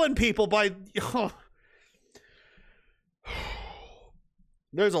killing people by...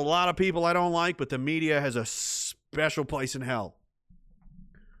 There's a lot of people I don't like, but the media has a special place in hell.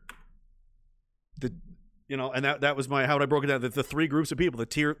 And that was how I broke it down. The three groups of people.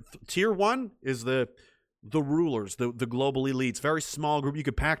 The tier one is the rulers, the global elites, very small group. You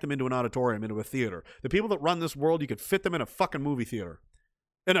could pack them into an auditorium, into a theater. The people that run this world, you could fit them in a fucking movie theater.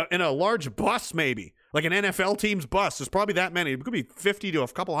 In a large bus, maybe. Like an NFL team's bus. There's probably that many. It could be 50 to a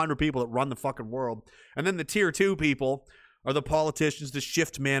couple hundred people that run the fucking world. And then the tier two people are the politicians, the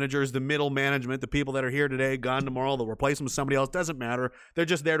shift managers, the middle management, the people that are here today, gone tomorrow. They'll replace them with somebody else. Doesn't matter. They're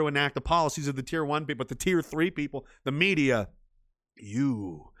just there to enact the policies of the tier one people. But the tier three people, the media,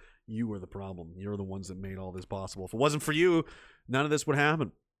 you are the problem. You're the ones that made all this possible. If it wasn't for you, none of this would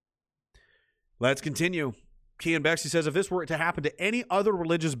happen. Let's continue. Kian Bexley says, if this were to happen to any other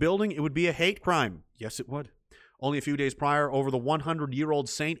religious building, it would be a hate crime. Yes, it would. Only a few days prior, over the 100-year-old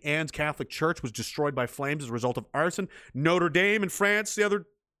St. Anne's Catholic Church was destroyed by flames as a result of arson. Notre Dame in France a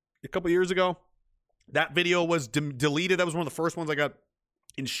couple years ago, that video was deleted. That was one of the first ones I got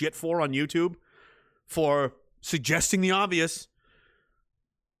in shit for on YouTube for suggesting the obvious.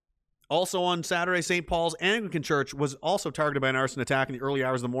 Also on Saturday, St. Paul's Anglican Church was also targeted by an arson attack in the early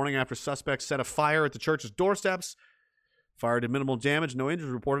hours of the morning after suspects set a fire at the church's doorsteps. Fire did minimal damage, no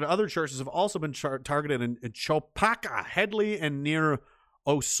injuries reported. Other churches have also been targeted in Chopaka, Headley, and near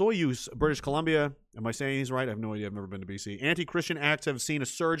Osoyoos, British Columbia. Am I saying these right? I have no idea. I've never been to BC. Anti-Christian acts have seen a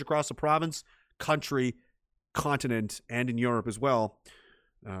surge across the province, country, continent, and in Europe as well.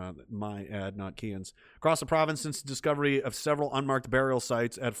 My ad, not Kian's. Across the province since the discovery of several unmarked burial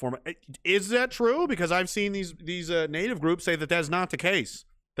sites at former... Is that true? Because I've seen these native groups say that that's not the case,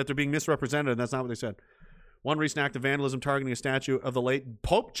 that they're being misrepresented, and that's not what they said. One recent act of vandalism targeting a statue of the late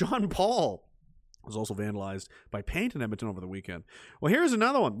Pope John Paul was also vandalized by paint in Edmonton over the weekend. Well, here's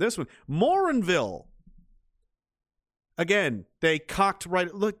another one. This one. Morinville. Again, they cocked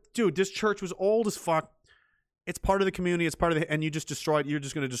right... Look, dude, this church was old as fuck. It's part of the community. It's part of the... And you just destroy it. You're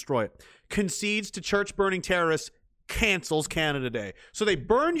just going to destroy it. Concedes to church-burning terrorists. Cancels Canada Day. So they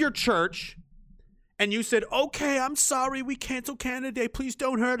burned your church, and you said, okay, I'm sorry, we cancel Canada Day. Please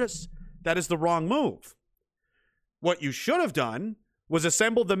don't hurt us. That is the wrong move. What you should have done was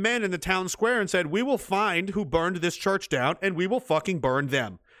assembled the men in the town square and said, we will find who burned this church down, and we will fucking burn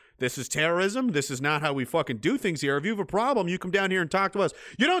them. This is terrorism. This is not how we fucking do things here. If you have a problem, you come down here and talk to us.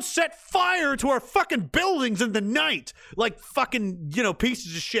 You don't set fire to our fucking buildings in the night like fucking,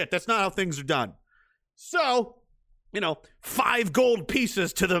 pieces of shit. That's not how things are done. So, 5 gold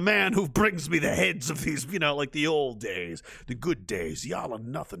pieces to the man who brings me the heads of these, like the old days, the good days, the all or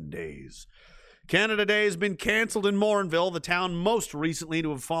nothing days. Canada Day has been canceled in Morinville, the town most recently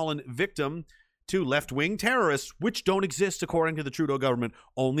to have fallen victim to left-wing terrorists, which don't exist according to the Trudeau government.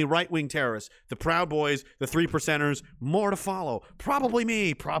 Only right-wing terrorists. The Proud Boys, the 3%ers, more to follow. Probably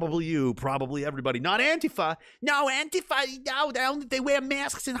me, probably you, probably everybody. Not Antifa. No, Antifa, no, they wear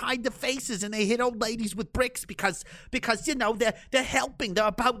masks and hide their faces and they hit old ladies with bricks because they're helping. They're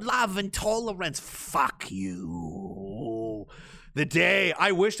about love and tolerance. Fuck you. The day,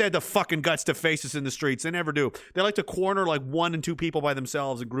 I wish they had the fucking guts to face us in the streets. They never do. They like to corner like 1 and 2 people by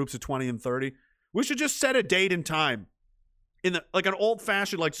themselves in groups of 20 and 30. We should just set a date and time in like an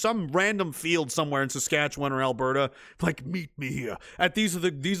old-fashioned, like some random field somewhere in Saskatchewan or Alberta. Like, meet me here. These are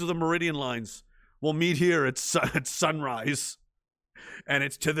the meridian lines. We'll meet here at sunrise, and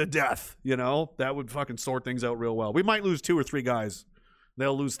it's to the death. That would fucking sort things out real well. We might lose 2 or 3 guys.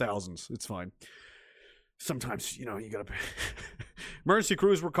 They'll lose thousands. It's fine. Sometimes, you gotta pay. Emergency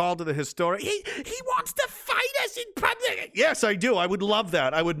crews were called to the historic... He wants to fight us in public! Yes, I do. I would love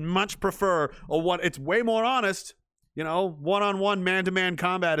that. I would much prefer it's way more honest. One-on-one, man-to-man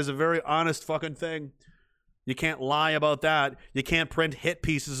combat is a very honest fucking thing. You can't lie about that. You can't print hit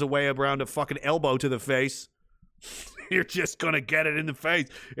pieces away around a fucking elbow to the face. You're just gonna get it in the face.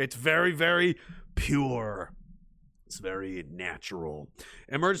 It's very, very pure. It's very natural.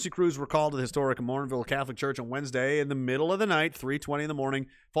 Emergency crews were called to the historic Morinville Catholic Church on Wednesday in the middle of the night, 3:20 in the morning,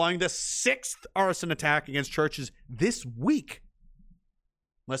 following the 6th arson attack against churches this week.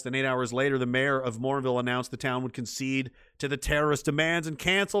 Less than 8 hours later, the mayor of Morinville announced the town would concede to the terrorist demands and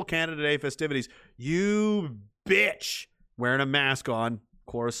cancel Canada Day festivities. You bitch! Wearing a mask on, of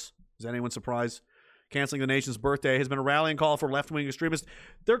course. Is anyone surprised? Canceling the nation's birthday has been a rallying call for left-wing extremists.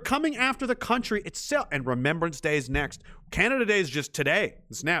 They're coming after the country itself. And Remembrance Day is next. Canada Day is just today.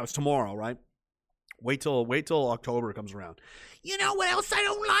 It's now. It's tomorrow, right? Wait till October comes around. You know what else I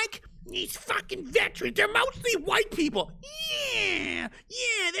don't like? These fucking veterans. They're mostly white people. Yeah,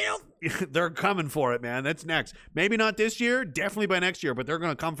 they don't... They're coming for it, man. That's next. Maybe not this year. Definitely by next year. But they're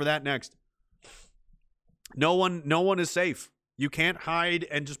going to come for that next. No one is safe. You can't hide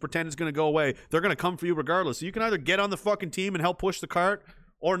and just pretend it's going to go away. They're going to come for you regardless. So you can either get on the fucking team and help push the cart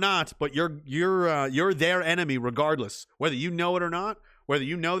or not, but you're their enemy regardless. Whether you know it or not, whether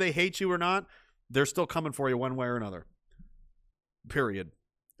you know they hate you or not, they're still coming for you one way or another. Period.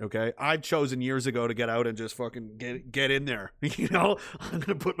 Okay? I've chosen years ago to get out and just fucking get in there. You know? I'm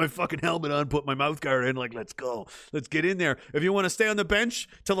going to put my fucking helmet on, put my mouth guard in, like, let's go. Let's get in there. If you want to stay on the bench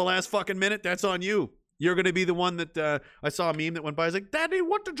till the last fucking minute, that's on you. You're going to be the one that, I saw a meme that went by. It's like, Daddy,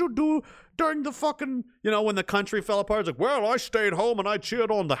 what did you do during the fucking, when the country fell apart? It's like, well, I stayed home and I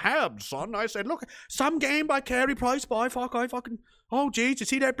cheered on the Habs, son. I said, look, some game by Carey Price, boy, oh, geez, you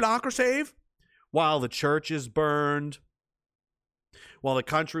see that blocker save? While the church is burned, while the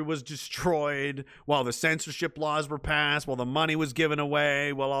country was destroyed, while the censorship laws were passed, while the money was given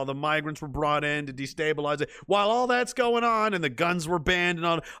away, while all the migrants were brought in to destabilize it, while all that's going on and the guns were banned and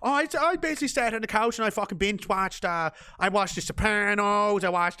all. I basically sat on the couch and I fucking binge watched. I watched The Sopranos. I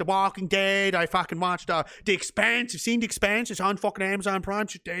watched The Walking Dead. I fucking watched The Expanse. You've seen The Expanse? It's on fucking Amazon Prime.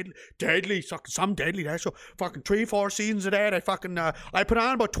 It's deadly, some deadly. That's so fucking 3-4 seasons of that. I put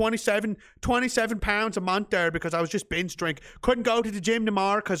on about 27 pounds a month there because I was just binge drink. Couldn't go to the gym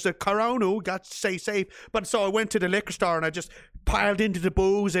tomorrow because the corona got to stay safe, but so I went to the liquor store and I just piled into the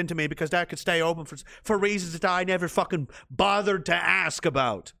booze into me because that could stay open for reasons that I never fucking bothered to ask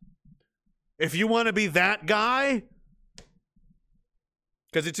about. If you want to be that guy,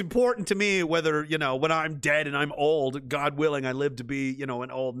 because it's important to me whether, when I'm dead and I'm old, God willing, I live to be, an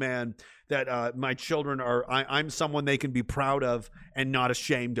old man, that my children I'm someone they can be proud of and not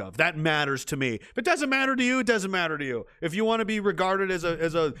ashamed of. That matters to me. If it doesn't matter to you, it doesn't matter to you. If you want to be regarded as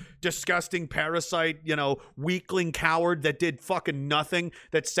a disgusting parasite, weakling coward that did fucking nothing,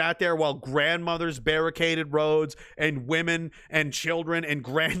 that sat there while grandmothers barricaded roads and women and children and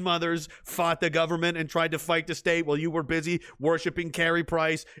grandmothers fought the government and tried to fight the state while you were busy worshiping Carey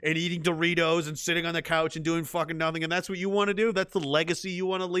Price and eating Doritos and sitting on the couch and doing fucking nothing, and that's what you want to do? That's the legacy you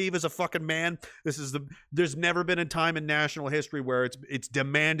want to leave as a fucking man? There's never been a time in national history where it's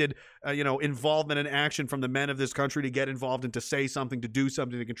demanded involvement and action from the men of this country to get involved and to say something, to do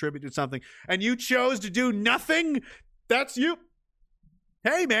something, to contribute to something, and you chose to do nothing. That's you.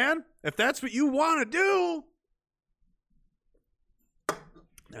 Hey man, if that's what you want to do,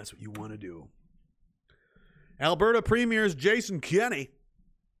 that's what you want to do. Alberta Premier's Jason Kenney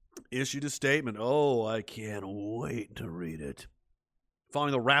issued a statement. Oh, I can't wait to read it.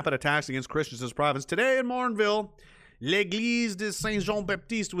 Following the rapid attacks against Christians in this province, today in Morinville, L'Église de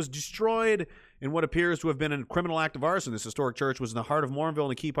Saint-Jean-Baptiste was destroyed in what appears to have been a criminal act of arson. This historic church was in the heart of Morinville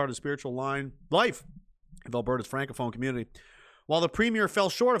and a key part of the spiritual life of Alberta's Francophone community. While the Premier fell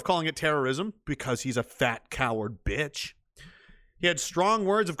short of calling it terrorism, because he's a fat coward bitch, he had strong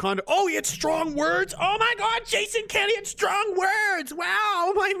words of conduct. Oh, he had strong words? Oh my God, Jason Kenney had strong words. Wow,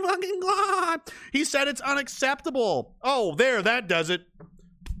 oh my fucking God. He said it's unacceptable. Oh, there, that does it.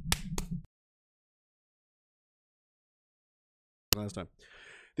 Last time.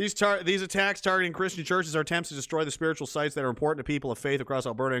 These attacks targeting Christian churches are attempts to destroy the spiritual sites that are important to people of faith across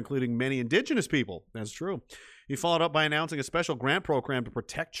Alberta, including many Indigenous people. That's true. He followed up by announcing a special grant program to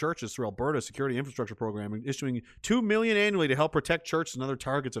protect churches through Alberta's Security Infrastructure Program and issuing $2 million annually to help protect churches and other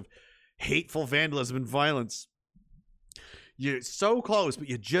targets of hateful vandalism and violence. You're so close, but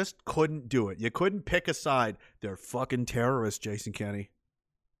you just couldn't do it. You couldn't pick a side. They're fucking terrorists, Jason Kenney.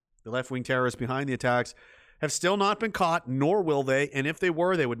 The left-wing terrorists behind the attacks have still not been caught, nor will they, and if they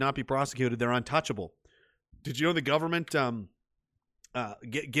were, they would not be prosecuted. They're untouchable. Did you know the government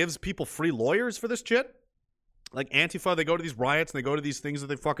gives people free lawyers for this shit? Like Antifa, they go to these riots and they go to these things that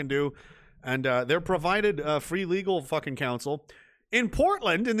they fucking do, and they're provided free legal fucking counsel. In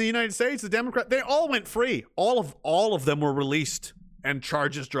Portland, in the United States, the Democrat, they all went free. All of them were released and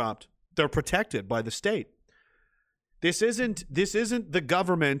charges dropped. They're protected by the state. This isn't the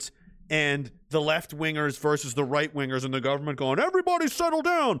government and the left-wingers versus the right-wingers and the government going, everybody settle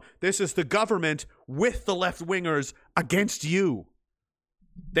down. This is the government with the left-wingers against you.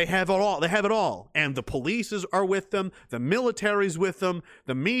 They have it all. They have it all. And the police are with them. The military's with them.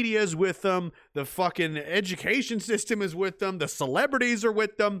 The media's with them. The fucking education system is with them. The celebrities are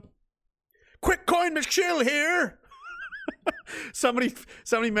with them. Quick coin McShill here. Somebody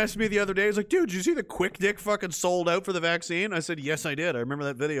messaged me the other day. He's like, dude, did you see the Quick Dick fucking sold out for the vaccine? I said, yes, I did. I remember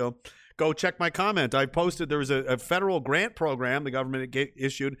that video. Go check my comment. I posted there was a federal grant program the government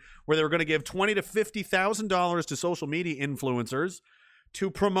issued where they were going to give $20,000 to $50,000 to social media influencers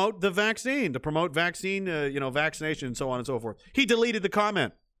to promote the vaccine, vaccination and so on and so forth. He deleted the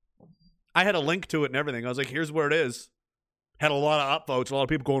comment. I had a link to it and everything. I was like, here's where it is. Had a lot of upvotes, a lot of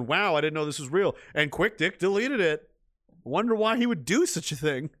people going, wow, I didn't know this was real. And Quick Dick deleted it. Wonder why he would do such a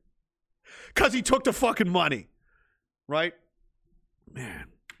thing. Because he took the fucking money. Right? Man.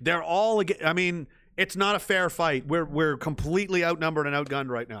 They're all, I mean, it's not a fair fight. We're completely outnumbered and outgunned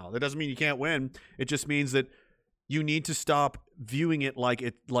right now. That doesn't mean you can't win. It just means that you need to stop viewing it like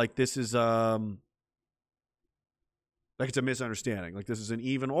this is like it's a misunderstanding. Like this is an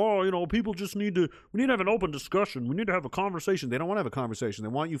even, people just we need to have an open discussion. We need to have a conversation. They don't want to have a conversation. They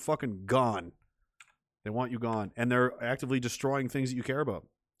want you fucking gone. They want you gone. And they're actively destroying things that you care about.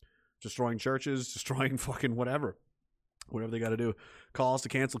 Destroying churches, destroying fucking whatever they got to do. Calls to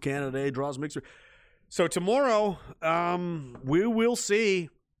cancel Canada Day, draws mixer. So tomorrow, we will see.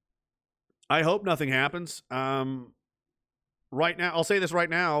 I hope nothing happens. Right now, I'll say this right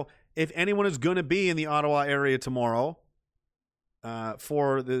now. If anyone is going to be in the Ottawa area tomorrow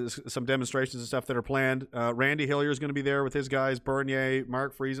for some demonstrations and stuff that are planned, Randy Hillier is going to be there with his guys, Bernier,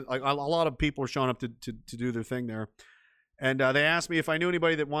 Mark Friesen. Like, a lot of people are showing up to do their thing there. And they asked me if I knew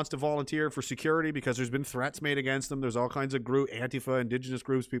anybody that wants to volunteer for security because there's been threats made against them. There's all kinds of Antifa, indigenous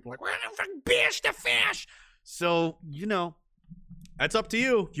groups, people like, we're going to fucking bash the fish. So, that's up to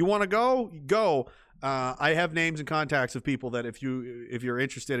you. If you want to go, go. I have names and contacts of people that if you're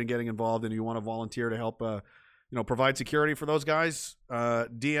interested in getting involved and you want to volunteer to help, provide security for those guys,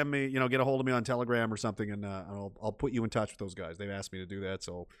 DM me, get a hold of me on Telegram or something, and I'll put you in touch with those guys. They've asked me to do that.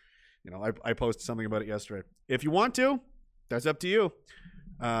 So, I posted something about it yesterday. If you want to, that's up to you.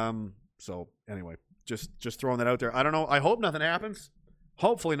 So anyway, just throwing that out there. I don't know. I hope nothing happens.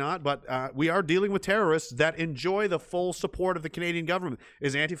 Hopefully not. But we are dealing with terrorists that enjoy the full support of the Canadian government.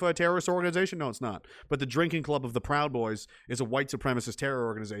 Is Antifa a terrorist organization? No, it's not. But the Drinking Club of the Proud Boys is a white supremacist terror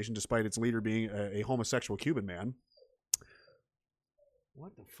organization, despite its leader being a homosexual Cuban man.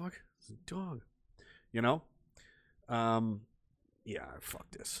 What the fuck? It's a dog. Yeah,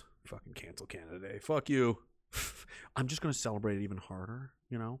 fuck this. Fucking cancel Canada Day. Fuck you. I'm just going to celebrate it even harder,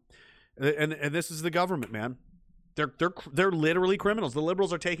 And this is the government, man. They're literally criminals. The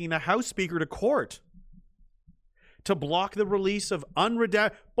Liberals are taking the House Speaker to court to block the release of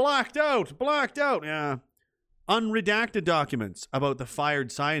blacked out, unredacted documents about the fired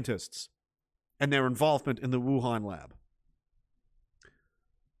scientists and their involvement in the Wuhan lab.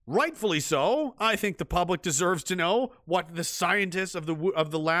 Rightfully so. I think the public deserves to know what the scientists of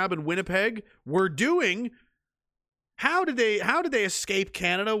the lab in Winnipeg were doing. How did they escape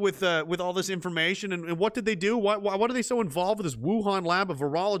Canada with all this information, and what did they do? What are they so involved with this Wuhan lab of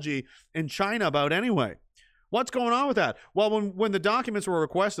virology in China about anyway? What's going on with that? Well, when the documents were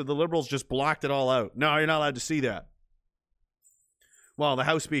requested, the Liberals just blocked it all out. No, you're not allowed to see that. Well, the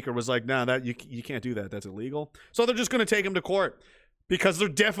House Speaker was like, "No, that you can't do that. That's illegal." So they're just going to take him to court because they're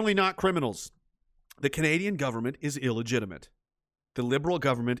definitely not criminals. The Canadian government is illegitimate. The Liberal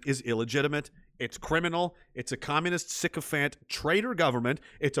government is illegitimate. It's criminal. It's a communist, sycophant, traitor government.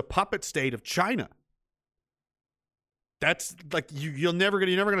 It's a puppet state of China. That's like you're never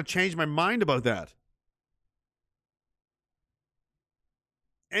gonna change my mind about that.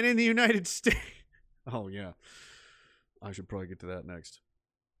 And in the United States, oh yeah, I should probably get to that next.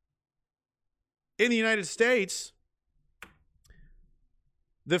 In the United States,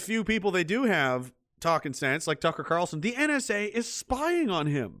 the few people they do have talking sense, like Tucker Carlson, the NSA is spying on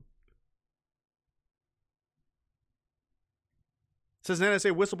him. It says an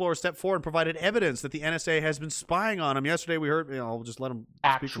NSA whistleblower stepped forward and provided evidence that the NSA has been spying on him. Yesterday we heard, I'll just let him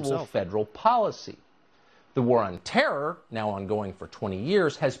speak for himself. Actual federal policy. The war on terror, now ongoing for 20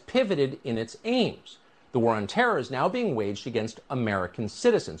 years, has pivoted in its aims. The war on terror is now being waged against American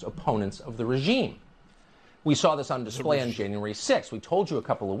citizens, opponents of the regime. We saw this on display on January 6th. We told you a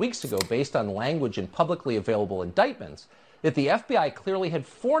couple of weeks ago, based on language in publicly available indictments, that the FBI clearly had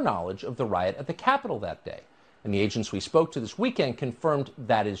foreknowledge of the riot at the Capitol that day. And the agents we spoke to this weekend confirmed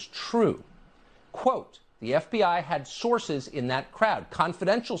that is true. Quote, the FBI had sources in that crowd,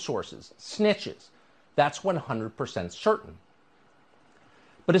 confidential sources, snitches. That's 100% certain.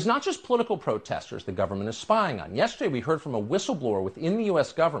 But it's not just political protesters the government is spying on. Yesterday we heard from a whistleblower within the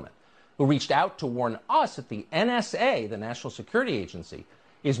U.S. government who reached out to warn us that the NSA, the National Security Agency,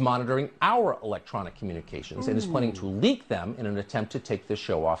 is monitoring our electronic communications and is planning to leak them in an attempt to take this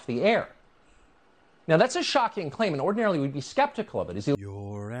show off the air. Now, that's a shocking claim, and ordinarily we'd be skeptical of it. Is it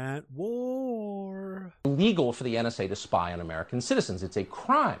You're at war. illegal for the NSA to spy on American citizens? It's a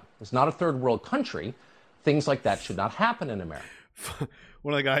crime. It's not a third world country. Things like that should not happen in America.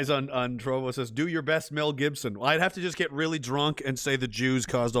 One of the guys on Trovo says, do your best Mel Gibson. Well, I'd have to just get really drunk and say the Jews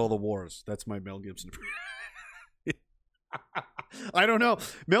caused all the wars. That's my Mel Gibson. I don't know.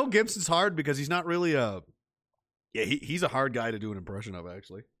 Mel Gibson's hard because he's not really he's a hard guy to do an impression of,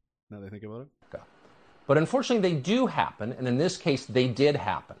 actually, now that I think about it. But unfortunately, they do happen, and in this case, they did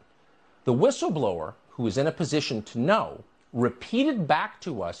happen. The whistleblower, who is in a position to know, repeated back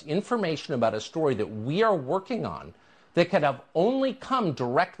to us information about a story that we are working on that could have only come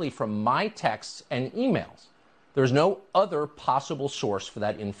directly from my texts and emails. There's no other possible source for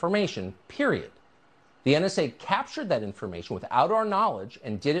that information, period. The NSA captured that information without our knowledge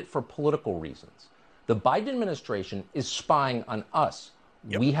and did it for political reasons. The Biden administration is spying on us.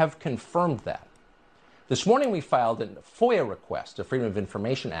 Yep. We have confirmed that. This morning we filed a FOIA request, a Freedom of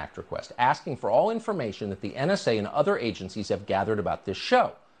Information Act request, asking for all information that the NSA and other agencies have gathered about this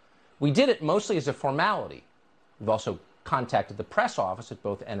show. We did it mostly as a formality. We've also contacted the press office at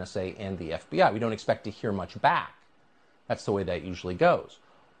both NSA and the FBI. We don't expect to hear much back. That's the way that usually goes.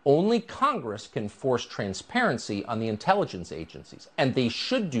 Only Congress can force transparency on the intelligence agencies, and they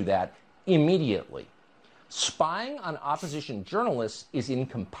should do that immediately. Spying on opposition journalists is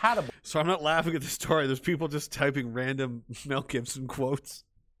incompatible. So I'm not laughing at the story. There's people just typing random Mel Gibson quotes.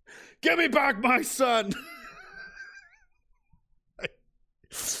 Give me back my son!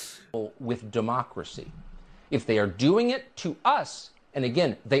 With democracy. If they are doing it to us, and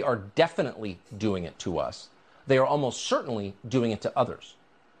again, they are definitely doing it to us, they are almost certainly doing it to others.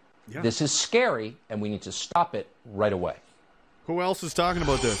 Yeah. This is scary, and we need to stop it right away. Who else is talking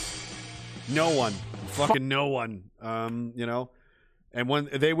about this? No one. Fucking no one. You know? And when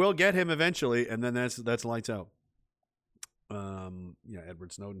they will get him eventually, and then that's lights out. Yeah,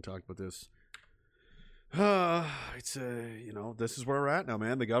 Edward Snowden talked about this. It's you know, this is where we're at now,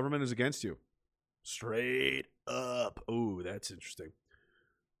 man. The government is against you. Straight up. Ooh, that's interesting.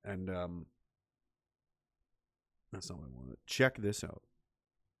 And that's not what I wanted. Check this out.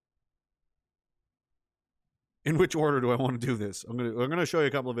 In which order do I want to do this? I'm gonna show you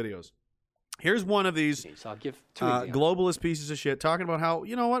a couple of videos. Here's one of these so I'll give two globalist pieces of shit talking about how,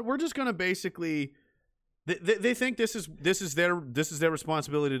 you know what, we're just gonna basically they think this is their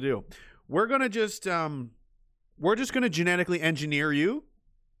responsibility to do. We're just gonna genetically engineer you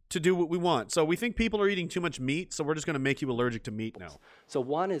to do what we want. So we think people are eating too much meat, so we're just gonna make you allergic to meat now. So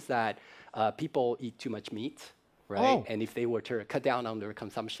one is that people eat too much meat, right? Oh. And if they were to cut down on their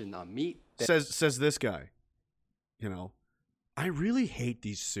consumption on meat, says this guy, you know, I really hate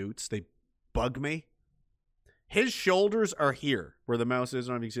these suits. They bug me. His shoulders are here where the mouse is.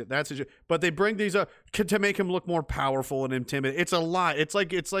 I don't know if you can see it. That's his, but they bring these up to make him look more powerful and intimidating. It's a lie. It's like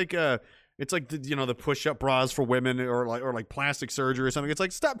the, you know, the push-up bras for women or like plastic surgery or something. It's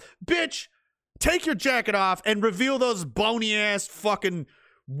like, stop, bitch, take your jacket off and reveal those bony ass fucking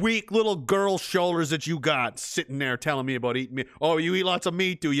weak little girl shoulders that you got sitting there telling me about eating meat. Oh, you eat lots of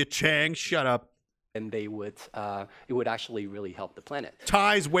meat, do you, Chang? Shut up. and they would it would actually really help the planet.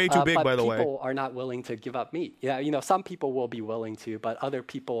 Tie's way too big, by the way. But people are not willing to give up meat. Yeah, you know, some people will be willing to, but other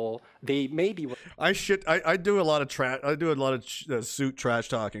people, they may be. I do a lot of suit trash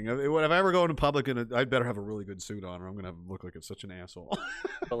talking. If I ever go into public, I'd better have a really good suit on, or I'm gonna look like such an asshole.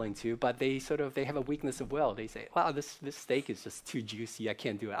 Willing to, but they have a weakness of will. They say, "Wow, this steak is just too juicy. I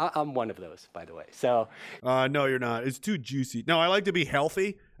can't do it." I'm one of those, by the way. So. No, you're not. It's too juicy. No, I like to be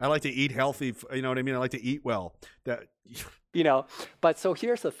healthy. I like to eat healthy. You know what I mean? I like to eat well. You know, but so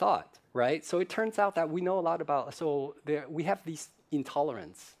here's the thought, right? So it turns out that we know a lot about, we have these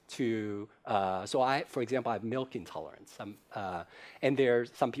intolerance to, for example, I have milk intolerance. And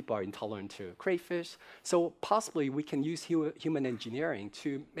some people are intolerant to crayfish. So possibly we can use human engineering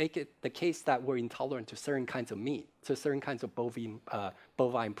to make it the case that we're intolerant to certain kinds of meat, to certain kinds of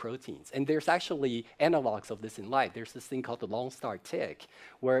bovine proteins. And there's actually analogs of this in life. There's this thing called the Lone Star tick,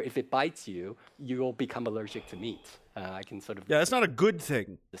 where if it bites you, you will become allergic to meat. I can sort of... Yeah, that's not a good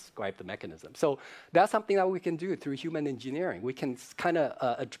thing. Describe the mechanism. So that's something that we can do through human engineering. We can kind of...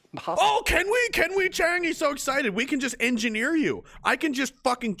 Oh, can we, Chang? He's so excited. We can just engineer you. I can just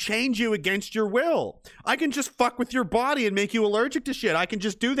fucking change you against your will. I can just fuck with your body and make you allergic to shit. I can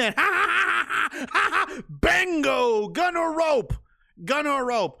just do that. Ha ha ha ha ha ha! Bango! Gun or rope. Gun or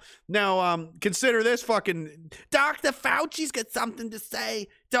rope. Now, consider this fucking... Dr. Fauci's got something to say.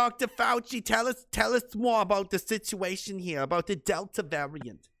 Dr. Fauci, tell us more about the situation here, about the Delta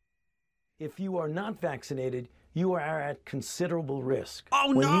variant. If you are not vaccinated, you are at considerable risk.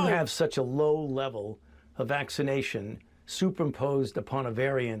 Oh, when no! you have such a low level of vaccination superimposed upon a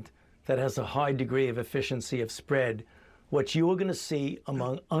variant that has a high degree of efficiency of spread, what you are going to see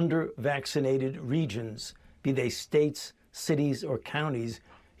among under-vaccinated regions, be they states, cities, or counties,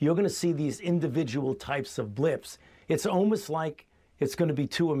 you're going to see these individual types of blips. It's almost like it's going to be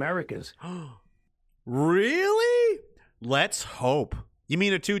two Americas. Really? Let's hope. You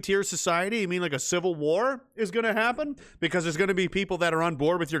mean a two-tier society? You mean like a civil war is going to happen? Because there's going to be people that are on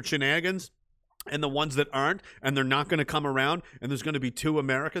board with your shenanigans and the ones that aren't, and they're not going to come around, and there's going to be two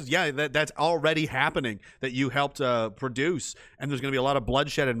Americas. Yeah, that's already happening, that you helped produce, and there's going to be a lot of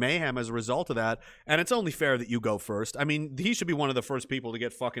bloodshed and mayhem as a result of that, and it's only fair that you go first. I mean, he should be one of the first people to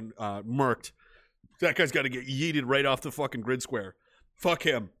get fucking murked. That guy's got to get yeeted right off the fucking grid square. Fuck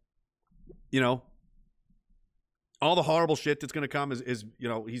him. You know? All the horrible shit that's going to come is, you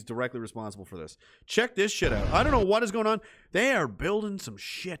know, he's directly responsible for this. Check this shit out. I don't know what is going on. They are building some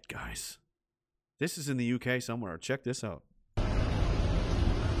shit, guys. This is in the UK somewhere. Check this out.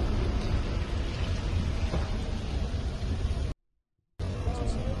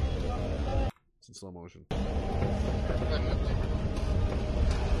 It's in slow motion.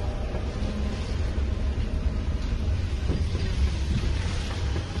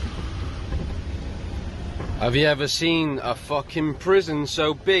 Have you ever seen a fucking prison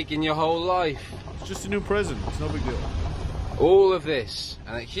so big in your whole life? It's just a new prison. It's no big deal. All of this,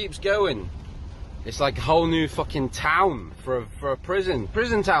 and it keeps going. It's like a whole new fucking town for a prison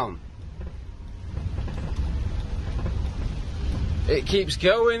town. It keeps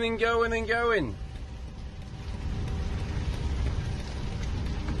going and going and going.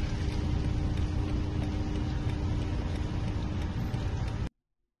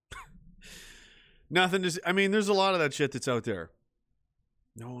 Nothing to. I mean, there's a lot of that shit that's out there.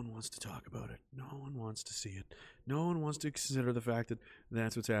 No one wants to talk about it. No one wants to see it. No one wants to consider the fact that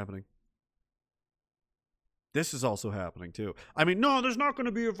that's what's happening. This is also happening too. I mean, no, there's not going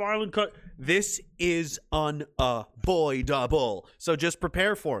to be a violent cut. This is unavoidable. So just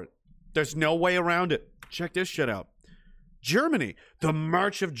prepare for it. There's no way around it. Check this shit out. Germany, the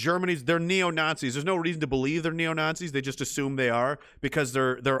march of Germany's, they're neo-Nazis. There's no reason to believe they're neo-Nazis. They just assume they are because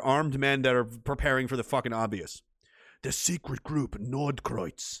they're armed men that are preparing for the fucking obvious. The secret group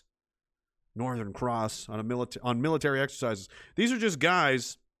Nordkreuz, Northern Cross, on military exercises. These are just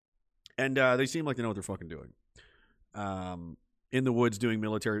guys, and they seem like they know what they're fucking doing. In the woods doing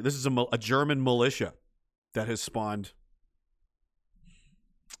military. This is a German militia that has spawned.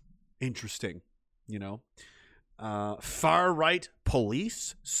 Interesting, you know. Far-right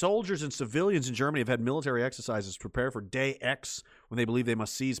police, soldiers, and civilians in Germany have had military exercises prepare for Day X when they believe they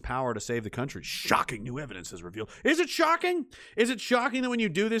must seize power to save the country. Shocking new evidence is revealed. Is it shocking? Is it shocking that when you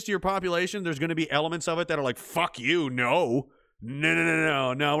do this to your population, there's going to be elements of it that are like, fuck you, no.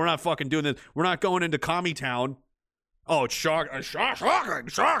 No, we're not fucking doing this. We're not going into Commie Town. Oh, it's shocking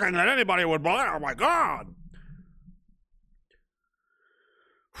that anybody would believe. Oh, my God.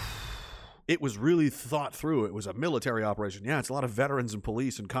 It was really thought through. It was a military operation. Yeah, it's a lot of veterans and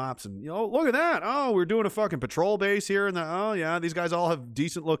police and cops. And, you know, look at that. Oh, we're doing a fucking patrol base here. And oh, yeah, these guys all have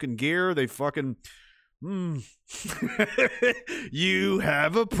decent looking gear. They fucking... You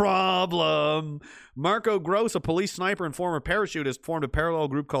have a problem. Marco Gross, a police sniper and former parachutist, formed a parallel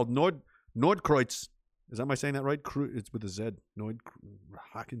group called Nordkreuz. Am I saying that right? It's with a Z.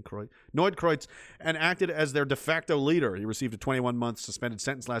 Nordkreuz, and acted as their de facto leader. He received a 21-month suspended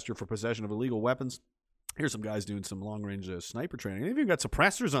sentence last year for possession of illegal weapons. Here's some guys doing some long-range sniper training. They've even got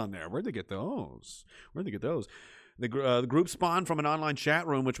suppressors on there. Where'd they get those? The group spawned from an online chat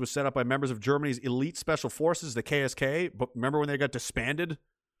room, which was set up by members of Germany's elite special forces, the KSK. But remember when they got disbanded?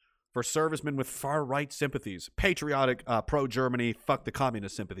 For servicemen with far-right sympathies. Patriotic, pro-Germany, fuck the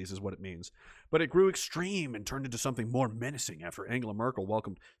communist sympathies is what it means. But it grew extreme and turned into something more menacing after Angela Merkel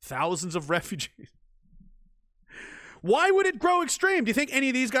welcomed thousands of refugees. Why would it grow extreme? Do you think any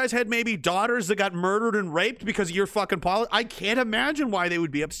of these guys had maybe daughters that got murdered and raped because of your fucking politics? I can't imagine why they would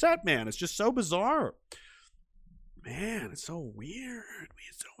be upset, man. It's just so bizarre. Man, it's so weird.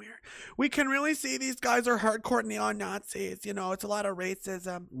 We can really see these guys are hardcore neo-Nazis. You know, it's a lot of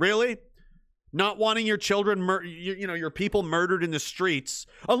racism. Really? Not wanting your children, your people murdered in the streets.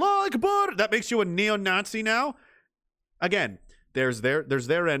 Allah Akbar. That makes you a neo-Nazi now? Again, there's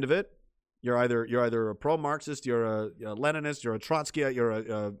their end of it. You're either a pro-Marxist, you're a Leninist, you're a Trotskyite, you're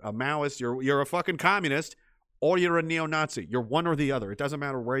a Maoist, you're a fucking communist. Or you're a neo-Nazi. You're one or the other. It doesn't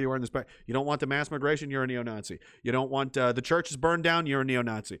matter where you are in the spectrum. You don't want the mass migration, you're a neo-Nazi. You don't want the churches burned down, you're a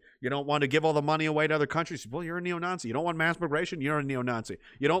neo-Nazi. You don't want to give all the money away to other countries, well, you're a neo-Nazi. You don't want mass migration, you're a neo-Nazi.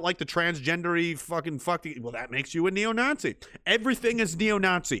 You don't like the transgendery fucking well, that makes you a neo-Nazi. Everything is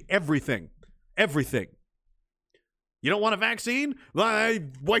neo-Nazi. Everything. You don't want a vaccine?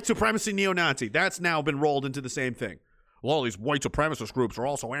 White supremacy, neo-Nazi. That's now been rolled into the same thing. Well, all these white supremacist groups are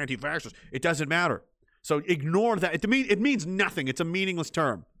also anti-vaxxers. It doesn't matter. So ignore that. It means nothing. It's a meaningless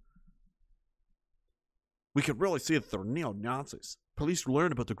term. We can really see that they're neo-Nazis. Police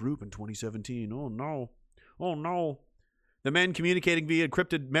learned about the group in 2017. Oh, no. The men communicating via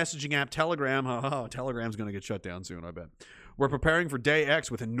encrypted messaging app Telegram. Telegram's going to get shut down soon, I bet. We're preparing for day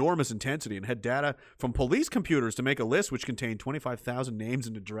X with enormous intensity and had data from police computers to make a list which contained 25,000 names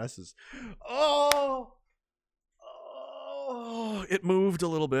and addresses. Oh, it moved a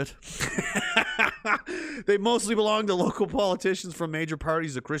little bit. They mostly belonged to local politicians from major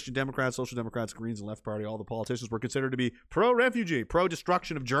parties, the Christian Democrats, Social Democrats, Greens, and Left Party. All the politicians were considered to be pro-refugee,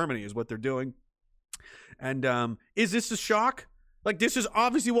 pro-destruction of Germany is what they're doing. And is this a shock? Like, this is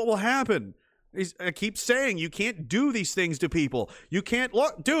obviously what will happen. I keep saying you can't do these things to people. You can't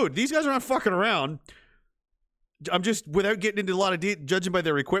look, dude, these guys are not fucking around. I'm just, without getting into a lot of judging by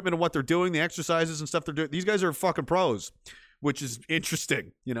their equipment and what they're doing, the exercises and stuff they're doing, these guys are fucking pros, which is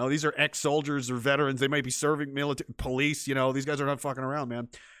interesting. You know, these are ex-soldiers or veterans. They might be serving military, police, you know, these guys are not fucking around, man.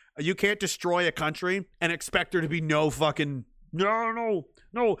 You can't destroy a country and expect there to be no fucking, no.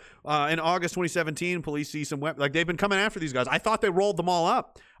 In August 2017, police see some weapons. Like, they've been coming after these guys. I thought they rolled them all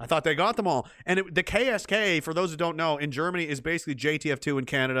up. I thought they got them all. And the KSK, for those who don't know, in Germany is basically JTF2 in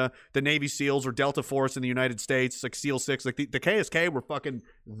Canada, the Navy SEALs or Delta Force in the United States, like SEAL 6. Like, the KSK were fucking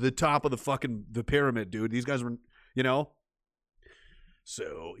the top of the pyramid, dude. These guys were, you know.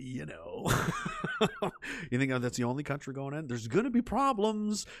 So, you know, you think that's the only country going in? There's going to be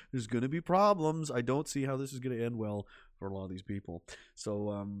problems. I don't see how this is going to end well for a lot of these people.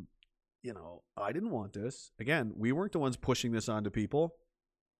 So, you know, I didn't want this. Again, we weren't the ones pushing this onto people.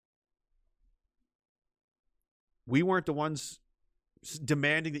 We weren't the ones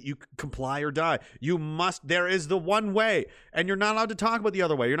demanding that you comply or die. You must. There is the one way, and you're not allowed to talk about the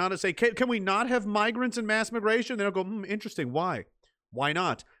other way. You're not to say, can we not have migrants and mass migration? They don't go, interesting. Why? Why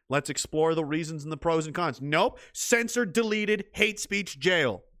not? Let's explore the reasons and the pros and cons. Nope. Censored, deleted, hate speech,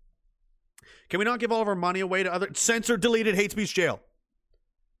 jail. Can we not give all of our money away to other censored, deleted, hate speech, jail?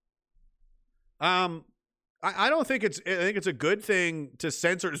 I don't think I think it's a good thing to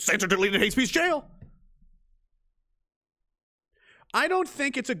censor, deleted, hate speech, jail. I don't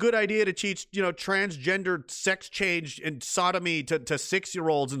think it's a good idea to teach, you know, transgender sex change and sodomy to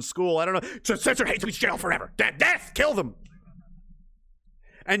 6-year-olds in school. I don't know. To censor, hate speech, jail forever. Death, kill them.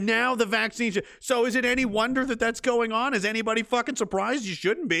 And now the vaccine. So is it any wonder that that's going on? Is anybody fucking surprised? You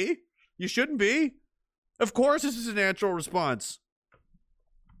shouldn't be. You shouldn't be. Of course, this is a natural response.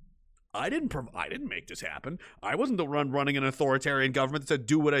 I didn't make this happen. I wasn't the running an authoritarian government that said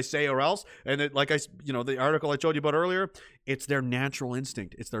do what I say or else. And it, like the article I told you about earlier, it's their natural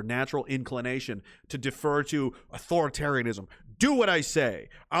instinct. It's their natural inclination to defer to authoritarianism. Do what I say.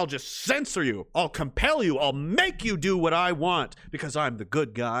 I'll just censor you. I'll compel you. I'll make you do what I want because I'm the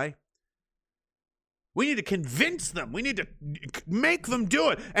good guy. We need to convince them. We need to make them do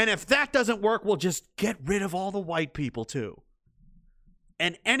it. And if that doesn't work, we'll just get rid of all the white people too.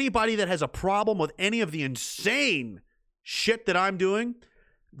 And anybody that has a problem with any of the insane shit that I'm doing,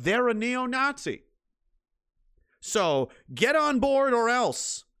 they're a neo-Nazi. So get on board or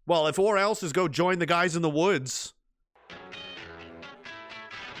else. Well, if or else is go join the guys in the woods.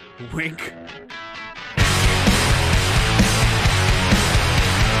 Wink.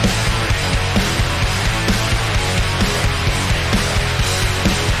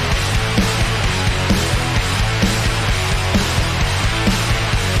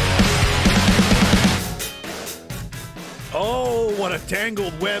 Oh, what a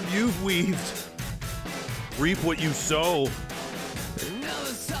tangled web you've weaved. Reap what you sow.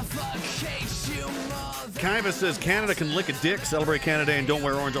 Kaiva says Canada can lick a dick, celebrate Canada Day, and don't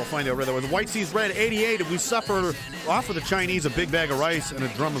wear orange. I'll find out right away. The White Sea's red, 88. If we offer the Chinese a big bag of rice and a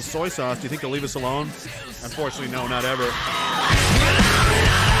drum of soy sauce, do you think they'll leave us alone? Unfortunately, no, not ever.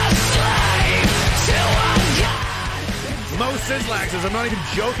 Mo Sislak says, I'm not even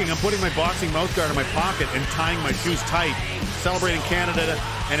joking. I'm putting my boxing mouthguard in my pocket and tying my shoes tight. Celebrating Canada,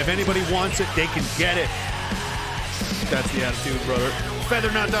 and if anybody wants it, they can get it. That's the attitude, brother.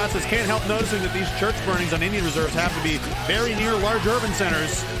 Feather Not Dot says, can't help noticing that these church burnings on Indian reserves have to be very near large urban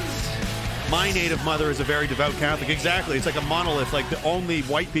centers. My native mother is a very devout Catholic. Exactly. It's like a monolith. Like the only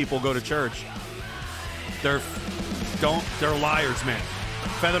white people go to church. They're liars, man.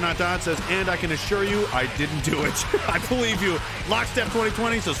 Feather Not Dot says, and I can assure you, I didn't do it. I believe you. Lockstep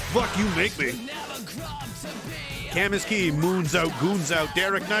 2020 says, fuck you, make me. Cam is key. Moons out, goons out.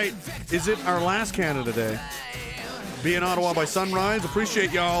 Derek Knight, is it our last Canada Day? Be in Ottawa by sunrise.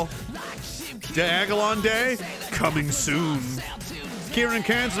 Appreciate y'all. Diagolon Day, coming soon. Kieran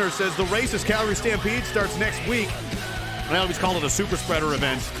Kanzner says, the racist Calgary Stampede starts next week. Well, he's called it a super spreader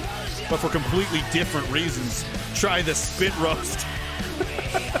event, but for completely different reasons. Try the spit roast.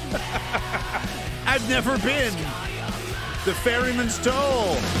 I've never been. The Ferryman's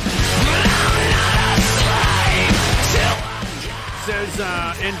Toll. Says,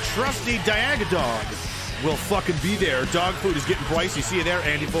 and trusty Diagadog. We'll fucking be there. Dog food is getting pricey. See you there,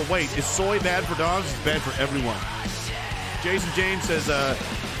 Andy. But wait, is soy bad for dogs? It's bad for everyone. Jason James says,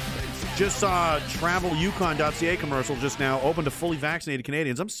 just saw travelYukon.ca commercial just now, open to fully vaccinated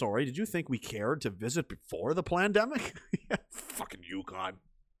Canadians. I'm sorry, did you think we cared to visit before the pandemic? Yeah, fucking Yukon.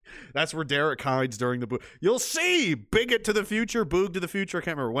 That's where Derek hides during the boog. You'll see! Bigot to the future, boog to the future. I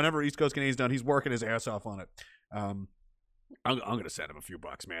can't remember. Whenever East Coast Canadian's done, he's working his ass off on it. I'm going to send him a few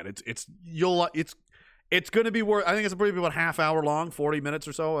bucks, man. It's going to be worth, I think it's probably about half hour long, 40 minutes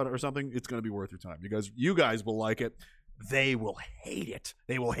or so or something. It's going to be worth your time. You guys will like it. They will hate it.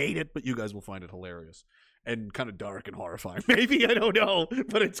 They will hate it, but you guys will find it hilarious and kind of dark and horrifying. Maybe, I don't know,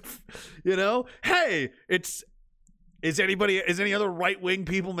 but it's, hey, is any other right-wing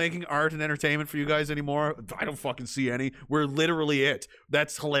people making art and entertainment for you guys anymore? I don't fucking see any. We're literally it.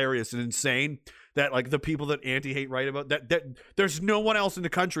 That's hilarious and insane. That, like, the people that anti-hate write about that there's no one else in the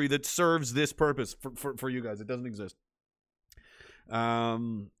country that serves this purpose for you guys. It doesn't exist.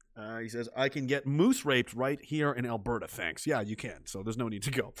 He says, I can get moose raped right here in Alberta. Thanks. Yeah, you can. So there's no need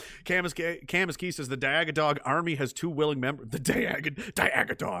to go. Camus Key says, the Diaga Dog Army has 2 willing members. The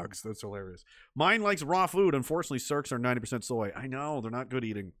Diaga Dogs. That's hilarious. Mine likes raw food. Unfortunately, Cirques are 90% soy. I know. They're not good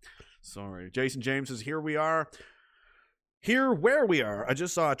eating. Sorry. Jason James says, here we are. Here where we are. I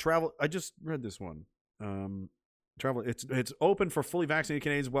just read this one. Travel. It's open for fully vaccinated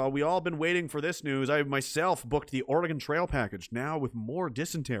Canadians. Well, we all been waiting for this news. I myself booked the Oregon Trail package now with more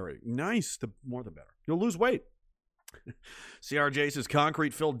dysentery. Nice. The more the better. You'll lose weight. CRJ says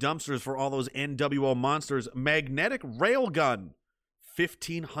concrete-filled dumpsters for all those NWO monsters. Magnetic rail gun.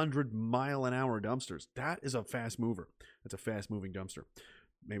 1,500 mile-an-hour dumpsters. That is a fast mover. That's a fast-moving dumpster.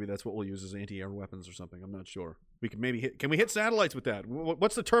 Maybe that's what we'll use as anti-air weapons or something. I'm not sure. We can maybe can we hit satellites with that?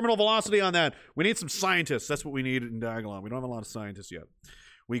 What's the terminal velocity on that? We need some scientists. That's what we need in Diagolon. We don't have a lot of scientists yet.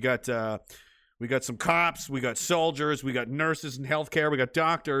 We got some cops. We got soldiers. We got nurses and healthcare. We got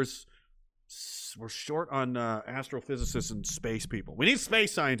doctors. We're short on astrophysicists and space people. We need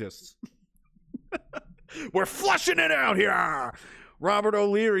space scientists. We're flushing it out here. Robert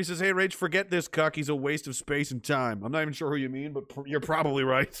O'Leary says, hey, Rach, forget this cuck. He's a waste of space and time. I'm not even sure who you mean, but you're probably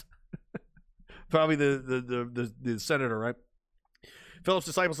right. Probably the senator, right? Philip's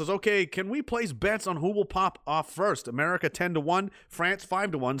Disciple says, okay, can we place bets on who will pop off first? America 10-1, France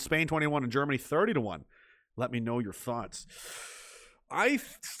 5-1, Spain 21, and Germany 30-1. Let me know your thoughts.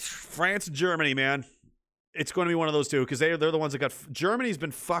 France and Germany, man. It's going to be one of those two because they're the ones that got... Germany's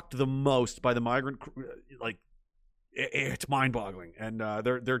been fucked the most by the migrant... Like, it's mind-boggling, and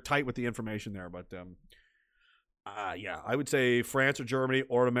they're tight with the information there. But yeah, I would say France or Germany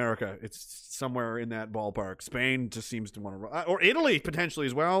or America. It's somewhere in that ballpark. Spain just seems to want to, or Italy potentially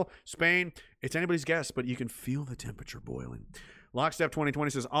as well. Spain, it's anybody's guess, but you can feel the temperature boiling. Lockstep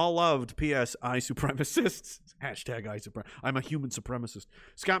 2020 says, all loved. P.S. I supremacists. Hashtag I supremacist. I'm a human supremacist.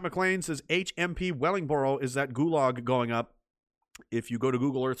 Scott McLean says, HMP Wellingborough is that gulag going up. If you go to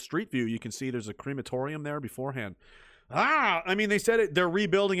Google Earth Street View, you can see there's a crematorium there beforehand. I mean, they said it. They're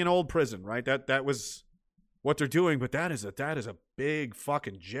rebuilding an old prison, right? That was what they're doing, but that is a big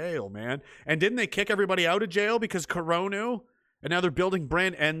fucking jail, man. And didn't they kick everybody out of jail because Corona? And now they're building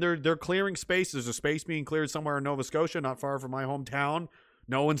and they're clearing space. There's a space being cleared somewhere in Nova Scotia, not far from my hometown.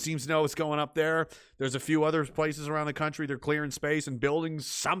 No one seems to know what's going up there. There's a few other places around the country they're clearing space and building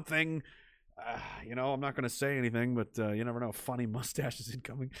something. I'm not going to say anything, but you never know. Funny mustaches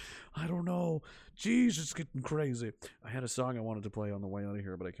incoming. I don't know. Jeez, it's getting crazy. I had a song I wanted to play on the way out of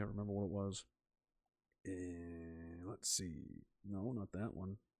here, but I can't remember what it was. Let's see. No, not that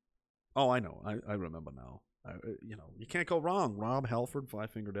one. Oh, I know. I remember now. You can't go wrong. Rob Halford,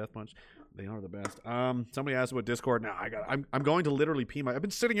 Five Finger Death Punch. They are the best. Somebody asked about Discord. Now I'm going to literally pee I've been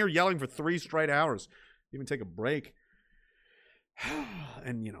sitting here yelling for 3 straight hours. Even take a break.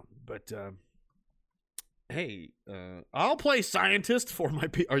 And but hey, I'll play scientist for my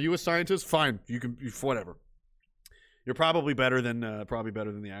Are you a scientist? Fine. You can whatever. You're probably better than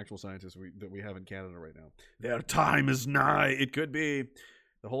the actual scientists that we have in Canada right now. Their time is nigh. It could be.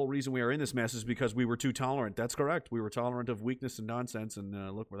 The whole reason we are in this mess is because we were too tolerant. That's correct. We were tolerant of weakness and nonsense, and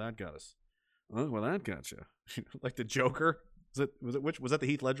look where that got us. Look where that got you. Like the Joker. Was that the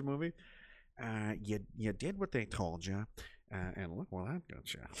Heath Ledger movie? You did what they told you, and look where that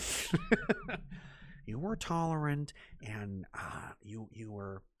got you. You were tolerant, and you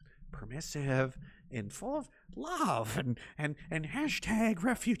were permissive and full of love, and hashtag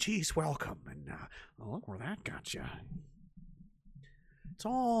refugees welcome, and look where that got you. It's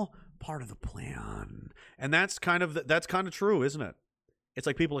all part of the plan, and that's kind of true, isn't it? It's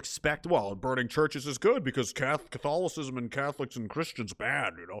like people expect, well, burning churches is good because Catholicism and Catholics and Christians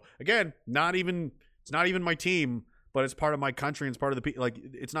bad. Again, not even It's not even my team, but it's part of my country and it's part of the people. Like,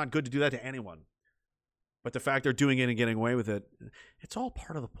 it's not good to do that to anyone. But the fact they're doing it and getting away with it, it's all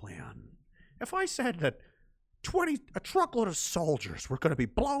part of the plan. If I said that a truckload of soldiers were going to be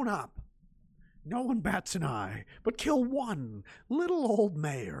blown up, no one bats an eye, but kill one little old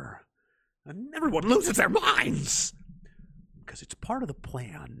mayor, and everyone loses their minds because it's part of the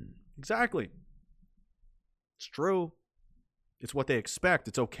plan. Exactly. It's true. It's what they expect.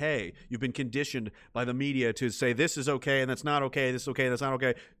 It's okay. You've been conditioned by the media to say this is okay and that's not okay, this is okay, that's not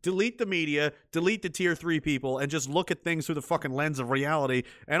okay. Delete the media, delete the tier 3 people, and just look at things through the fucking lens of reality.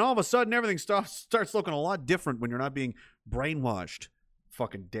 And all of a sudden, everything starts looking a lot different when you're not being brainwashed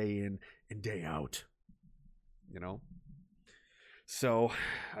fucking day in and day out. You know? So,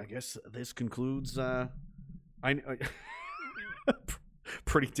 I guess this concludes...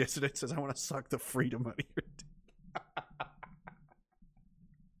 Pretty Dissident says, I want to suck the freedom out of your dick.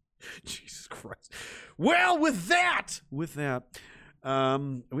 Jesus Christ. Well, with that, we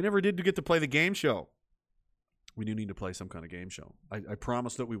never did get to play the game show. We do need to play some kind of game show. I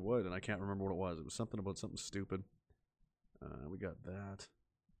promised that we would, and I can't remember what it was. It was something about something stupid. We got that.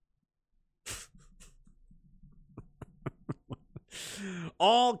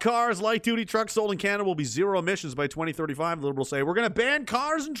 All cars, light-duty trucks sold in Canada will be zero emissions by 2035. The Liberals say, we're going to ban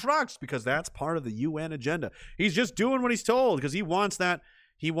cars and trucks because that's part of the UN agenda. He's just doing what he's told because he wants that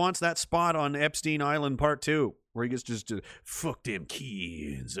spot on Epstein Island Part 2 where he gets just to fuck them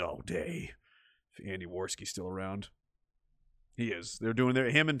kids all day. If Andy Worski's still around. He is. They're doing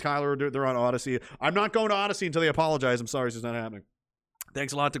him and Kyler, they're on Odyssey. I'm not going to Odyssey until they apologize. I'm sorry, it's not happening.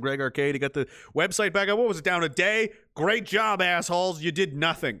 Thanks a lot to Greg Arcade. He got the website back up. What was it, down a day? Great job, assholes. You did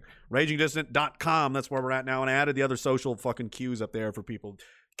nothing. RagingDissident.com. That's where we're at now. And I added the other social fucking cues up there for people.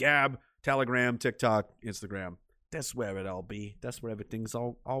 Gab, Telegram, TikTok, Instagram. That's where it all be. That's where everything's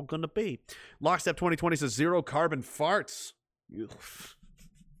all going to be. Lockstep 2020 says zero carbon farts.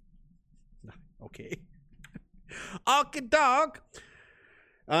 Okay. Okay, dog.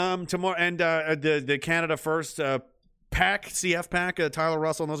 Tomorrow, and the Canada First PAC, CF PAC, Tyler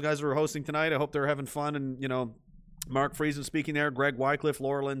Russell and those guys are hosting tonight. I hope they're having fun. And, you know, Mark Friesen speaking there, Greg Wycliffe,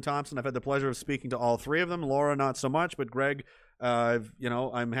 Laura Lynn Thompson. I've had the pleasure of speaking to all three of them. Laura, not so much, but Greg, you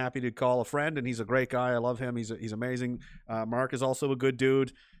know, I'm happy to call a friend, and he's a great guy. I love him. He's amazing. Mark is also a good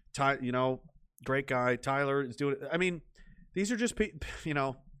dude. You know, great guy. Tyler is doing it. I mean, these are just, you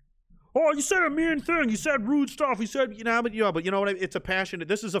know, oh, you said a mean thing. You said rude stuff. You said, you know, but you know what? It's a passionate.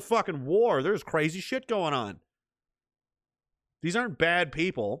 This is a fucking war. There's crazy shit going on. These aren't bad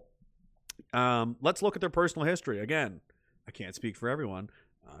people. Let's look at their personal history. Again, I can't speak for everyone.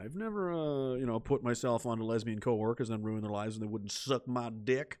 I've never, you know, put myself onto lesbian coworkers and ruin their lives and they wouldn't suck my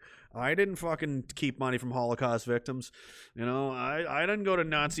dick. I didn't fucking keep money from Holocaust victims. You know, I didn't go to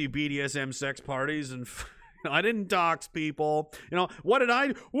Nazi BDSM sex parties and... I didn't dox people. You know, what did I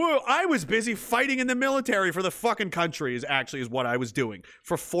do? Well, I was busy fighting in the military for the fucking country is what I was doing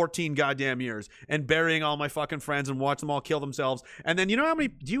for 14 goddamn years and burying all my fucking friends and watching them all kill themselves. And then, you know how many,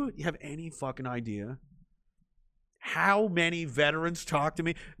 do you have any fucking idea how many veterans talk to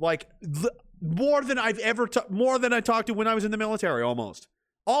me? Like more than I talked to when I was in the military, almost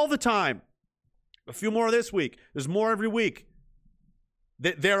all the time. A few more this week. There's more every week.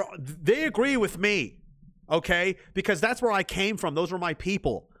 They agree with me. Okay? Because that's where I came from. Those were my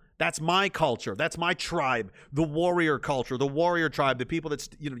people. That's my culture. That's my tribe. The warrior culture, the warrior tribe, the people that,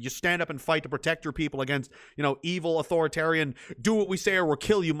 you know, you stand up and fight to protect your people against, you know, evil, authoritarian, do what we say or we'll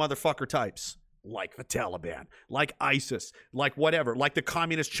kill you motherfucker types. Like the Taliban, like ISIS, like whatever, like the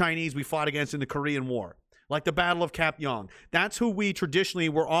communist Chinese we fought against in the Korean War. Like the Battle of Cap Yong. That's who we traditionally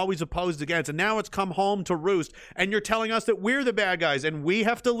were always opposed against. And now it's come home to roost. And you're telling us that we're the bad guys and we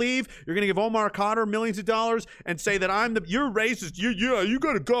have to leave? You're going to give Omar Khadr millions of dollars and say that you're racist. You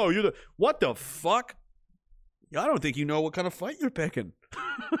got to go. What the fuck? I don't think you know what kind of fight you're picking.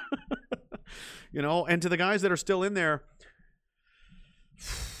 You know, and to the guys that are still in there,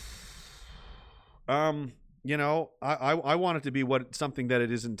 you know, I want it to be something that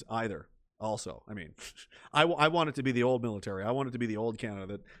it isn't either. Also, I mean, I want it to be the old military. I want it to be the old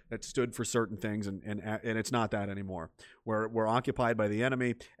Canada that stood for certain things, and it's not that anymore. We're occupied by the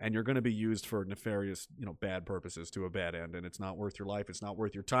enemy, and you're going to be used for nefarious, you know, bad purposes to a bad end, and it's not worth your life. It's not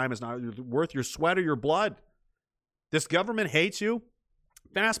worth your time. It's not worth your sweat or your blood. This government hates you.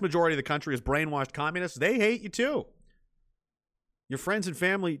 Vast majority of the country is brainwashed communists. They hate you too. Your friends and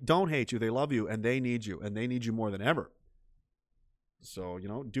family don't hate you. They love you, and they need you, and they need you more than ever. So, you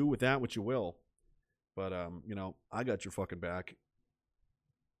know, do with that what you will. But, you know, I got your fucking back.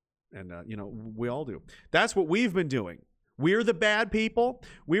 And, you know, we all do. That's what we've been doing. We're the bad people.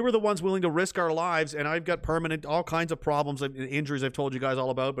 We were the ones willing to risk our lives, and I've got permanent, all kinds of problems and injuries I've told you guys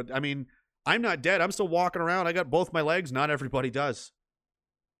all about. But, I mean, I'm not dead. I'm still walking around. I got both my legs. Not everybody does.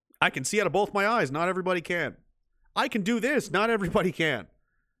 I can see out of both my eyes. Not everybody can. I can do this. Not everybody can.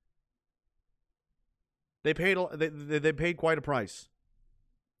 They paid quite a price.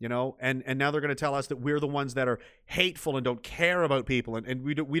 You know, and now they're going to tell us that we're the ones that are hateful and don't care about people, and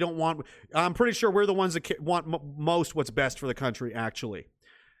we don't want. I'm pretty sure we're the ones that want most what's best for the country, actually.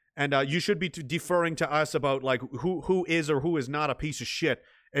 And you should be deferring to us about like who is or who is not a piece of shit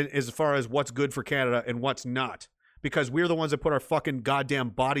as far as what's good for Canada and what's not, because we're the ones that put our fucking goddamn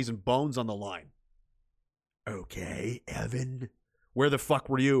bodies and bones on the line. Okay, Evan, where the fuck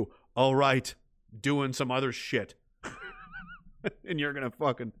were you? All right, doing some other shit. And you're going to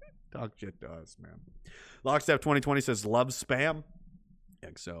fucking talk shit to us, man. Lockstep 2020 says, love spam?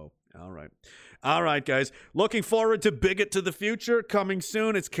 XO. All right. All right, guys. Looking forward to Bigot to the Future coming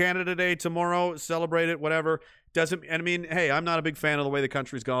soon. It's Canada Day tomorrow. Celebrate it, whatever. And I mean, hey, I'm not a big fan of the way the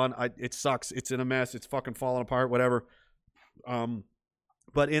country's gone. It sucks. It's in a mess. It's fucking falling apart, whatever.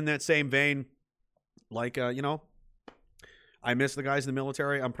 But in that same vein, like, you know, I miss the guys in the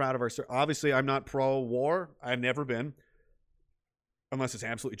military. I'm proud of our... Obviously, I'm not pro-war. I've never been. Unless it's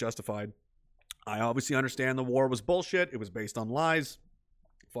absolutely justified. I obviously understand the war was bullshit. It was based on lies.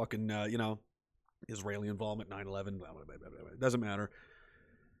 Fucking, you know, Israeli involvement, 9/11. Blah, blah, blah, blah, blah. It doesn't matter.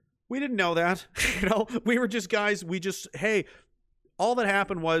 We didn't know that. You know, we were just guys. Hey, all that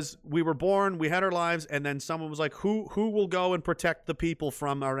happened was we were born, we had our lives, and then someone was like, who will go and protect the people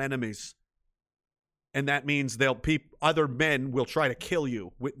from our enemies? And that means other men will try to kill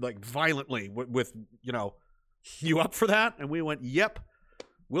you, like violently, with you know, you up for that? And we went, yep,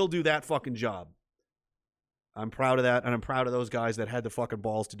 we'll do that fucking job. I'm proud of that, and I'm proud of those guys that had the fucking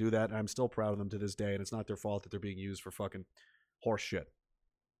balls to do that, and I'm still proud of them to this day, and it's not their fault that they're being used for fucking horse shit.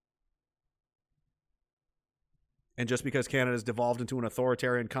 And just because Canada's devolved into an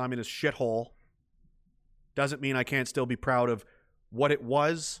authoritarian communist shithole doesn't mean I can't still be proud of what it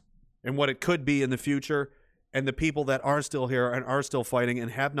was and what it could be in the future, and the people that are still here and are still fighting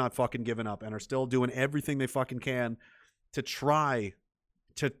and have not fucking given up and are still doing everything they fucking can to try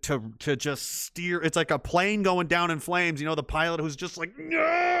to just steer. It's like a plane going down in flames. You know, the pilot who's just like,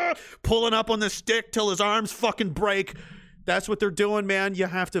 pulling up on the stick till his arms fucking break. That's what they're doing, man. You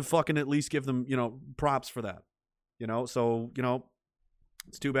have to fucking at least give them, you know, props for that. You know, so, you know,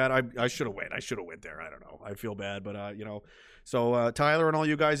 it's too bad. I should have went. I should have went there. I don't know. I feel bad, but, you know. So Tyler and all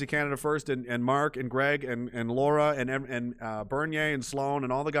you guys at Canada First, and Mark and Greg and Laura and Bernier and Sloan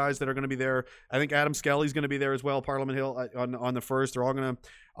and all the guys that are going to be there. I think Adam Skelly's going to be there as well. Parliament Hill on the 1st. They're all going to.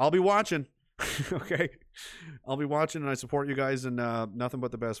 I'll be watching. Okay, I'll be watching, and I support you guys, and nothing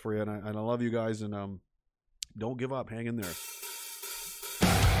but the best for you. And I love you guys, and don't give up. Hang in there.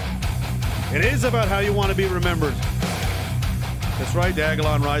 It is about how you want to be remembered. That's right,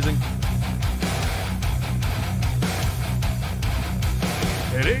 Dagalon Rising.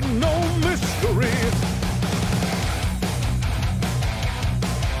 It ain't no mystery.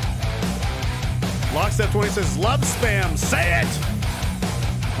 Lockstep 20 says, love spam. Say it!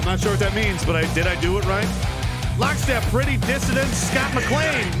 I'm not sure what that means, but did I do it right? Lockstep, pretty dissident, Scott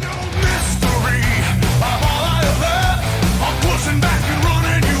McLean. No mystery. I'm all I have left. I'm pushing back and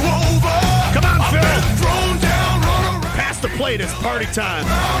running you over. Come on, Phil. I've been thrown down, run around. Pass the plate, it's party time.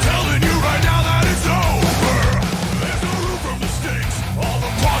 I'm telling you right now that it's over. There's no room for mistakes. All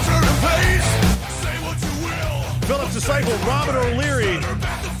the plots are in place. Say what you will. Phillips Disciple, Robert O'Leary,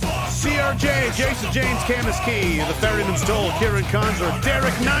 CRJ, Jason James, Camus Key, The Ferryman's Toll, Kieran Conzer,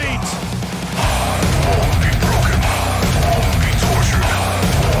 Derek Knight. I won't be broken. I won't be tortured. I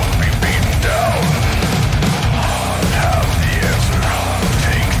won't be beaten down. I have the answer.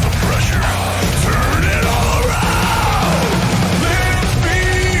 Take the pressure. Turn it all around. Lift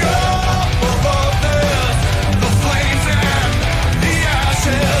me up above this. The flames and the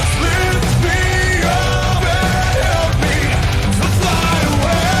ashes. Lift me up and help me to fly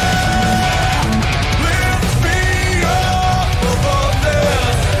away. Lift me up above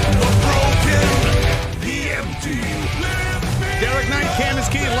this. The broken, the empty. Derek Knight, Candace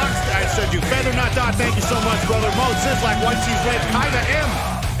Key, Lux. I said you. Feather Not Dot. Thank you so much, brother. Mo Sislak, White Seas Red, Kyda M,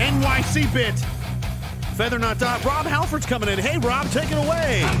 NYC Bit. Feather Not Dot. Rob Halford's coming in. Hey, Rob, take it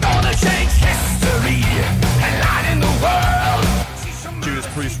away. I'm gonna change history and light in the world. Judas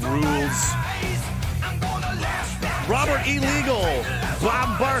Priest rules. Robert Illegal,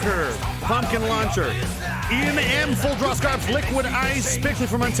 Bob Barker, Pumpkin Launcher, Ian M, Full Draw Scarps, Liquid Ice, Pixley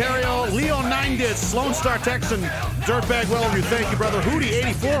from Ontario, Leo 9 Disc, Lone Star Texan, Dirtbag Well Review, thank you, brother. Hootie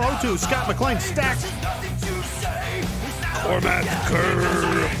 8402, Scott McLean, Stacks, Format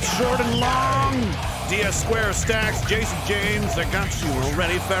curve. Short and long. DS Square Stacks. Jason James. I got you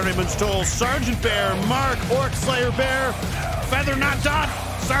already. Ferryman's Toll. Sergeant Bear. Mark. Orc Slayer Bear. Feather Not Dot.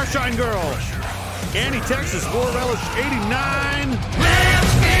 Starshine Girl. Annie Texas. War Relish 89.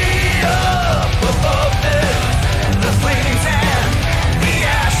 Lift me up above the flames and the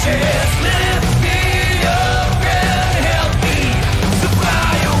ashes. Lift me up and help me to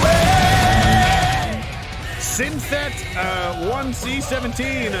fly away. Synthet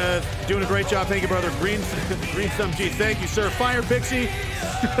 1C17 doing a great job. Thank you, brother. Green Thumb G. Thank you, sir. Fire Pixie.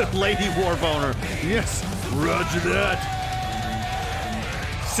 Lady Warboner. Yes. Roger that.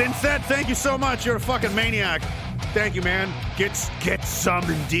 Synthet, thank you so much. You're a fucking maniac. Thank you, man. Get some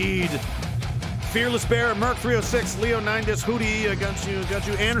indeed. Fearless Bear, Merc 306, Leo 9dis, Hootie, got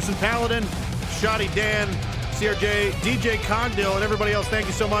you. Anderson Paladin, Shoddy Dan, CRJ, DJ Condil, and everybody else. Thank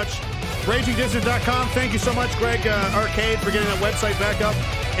you so much. RagingDissident.com. Thank you so much, Greg Arcade, for getting that website back up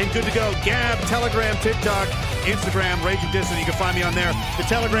and good to go. Gab, Telegram, TikTok, Instagram, Raging Dissident. You can find me on there. The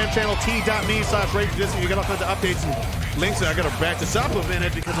Telegram channel, t.me/Raging Dissident. You get all kinds of updates and links. I got to back this up a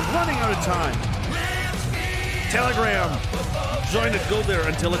minute because I'm running out of time. Telegram. Join it, go there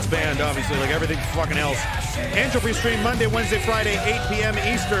until it's banned, obviously, like everything fucking else. Entropy stream Monday, Wednesday, Friday, 8 p.m.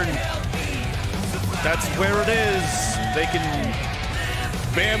 Eastern. That's where it is. They can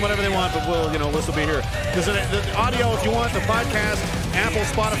ban whatever they want, but this will be here. Because the audio, if you want the podcast, Apple,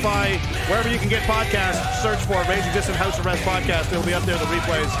 Spotify, wherever you can get podcasts, search for Raging Dissident House Arrest Podcast. It'll be up there, the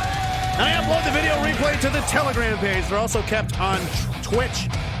replays. And I upload the video replay to the Telegram page. They're also kept on Twitch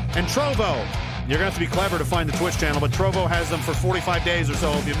and Trovo. You're going to have to be clever to find the Twitch channel, but Trovo has them for 45 days or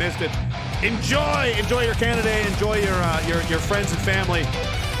so if you missed it. Enjoy your Canada Day. Enjoy your friends and family.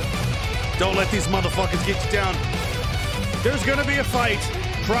 Don't let these motherfuckers get you down. There's going to be a fight,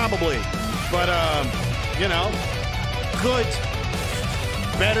 probably. But, good.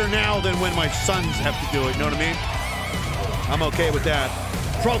 Better now than when my sons have to do it, you know what I mean? I'm okay with that.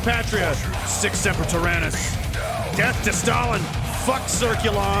 Pro Patria, Six Semper Tyrannis. Death to Stalin. Fuck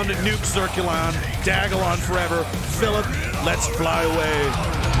Circulon, nuke Circulon, Dagalon forever. Philip, let's fly away.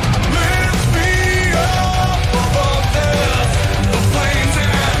 Lift me up above the flames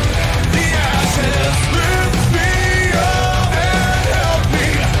and the ashes. Lift me up and help me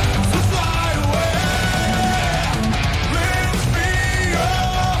to fly away. Lift me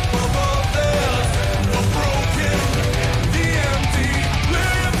up above the broken, the empty.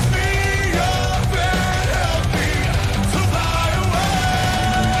 Lift me up and help me to fly away.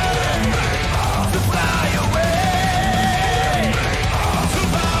 To fly away. To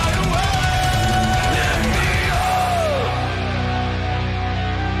fly away. Lift me up.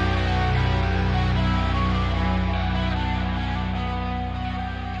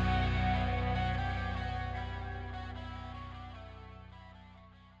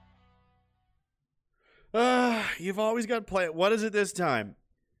 You've always got to play it. What is it this time?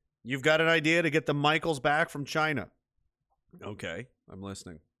 You've got an idea to get the Michaels back from China. Okay, I'm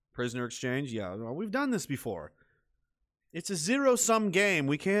listening. Prisoner exchange? Yeah, well, we've done this before. It's a zero-sum game.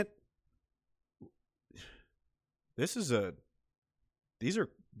 We can't... This is a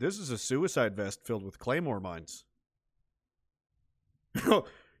suicide vest filled with claymore mines.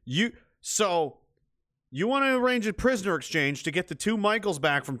 You want to arrange a prisoner exchange to get the two Michaels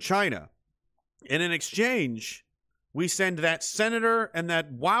back from China. And in exchange, we send that senator and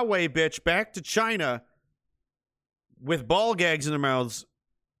that Huawei bitch back to China with ball gags in their mouths,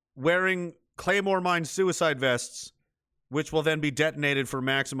 wearing claymore mine suicide vests, which will then be detonated for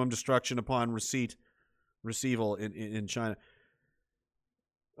maximum destruction upon receival in China.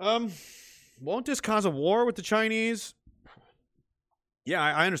 Won't this cause a war with the Chinese? Yeah,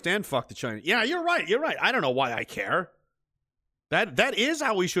 I understand. Fuck the Chinese. Yeah, you're right. I don't know why I care. That is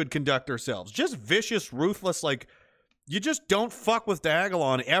how we should conduct ourselves. Just vicious, ruthless, like, you just don't fuck with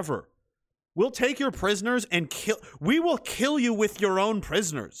Dagalon ever. We'll take your prisoners and we will kill you with your own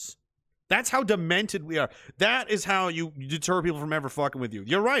prisoners. That's how demented we are. That is how you deter people from ever fucking with you.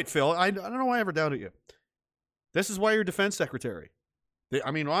 You're right, Phil. I don't know why I ever doubted you. This is why you're defense secretary.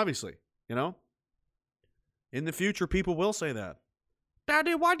 Obviously, in the future, people will say that.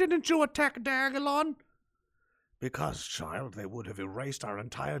 Daddy, why didn't you attack Dagalon? Because, child, they would have erased our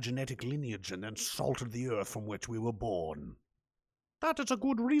entire genetic lineage and then salted the earth from which we were born. That is a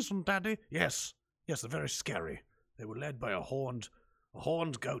good reason, Daddy. Yes, they're very scary. They were led by a horned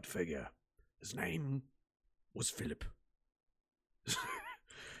goat figure. His name was Philip.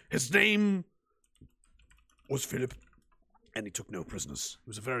 His name was Philip, and he took no prisoners. He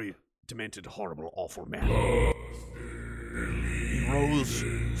was a very demented, horrible, awful man. He rose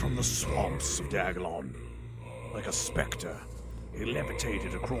from the swamps of Dagalon. Like a spectre, he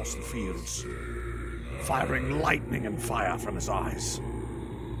levitated across the fields, firing lightning and fire from his eyes.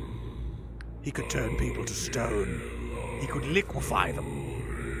 He could turn people to stone. He could liquefy them.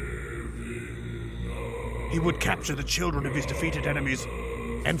 He would capture the children of his defeated enemies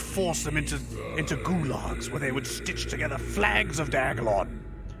and force them into gulags where they would stitch together flags of Diagolon,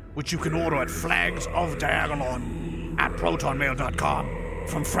 which you can order at flagsofdiagolon@protonmail.com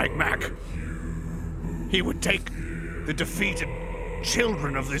from Frank Mack. He would take the defeated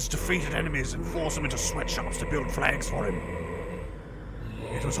children of his defeated enemies and force them into sweatshops to build flags for him.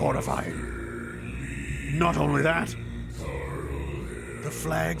 It was horrifying. Not only that, the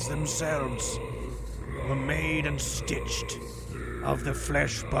flags themselves were made and stitched of the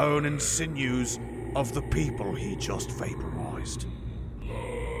flesh, bone, and sinews of the people he just vaporized.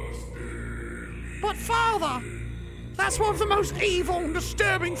 But Father, that's one of the most evil and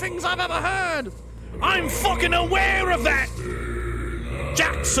disturbing things I've ever heard. I'm fucking aware of that!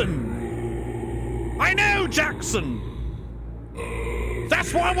 Jackson! I know Jackson!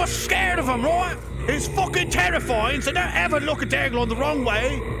 That's why I was scared of him, right? He's fucking terrifying, so don't ever look at Diagolon the wrong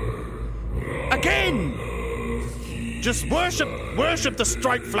way. Again! Just worship the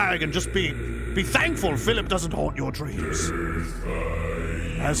strike flag and just be thankful Philip doesn't haunt your dreams.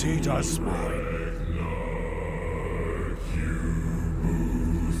 As he does mine.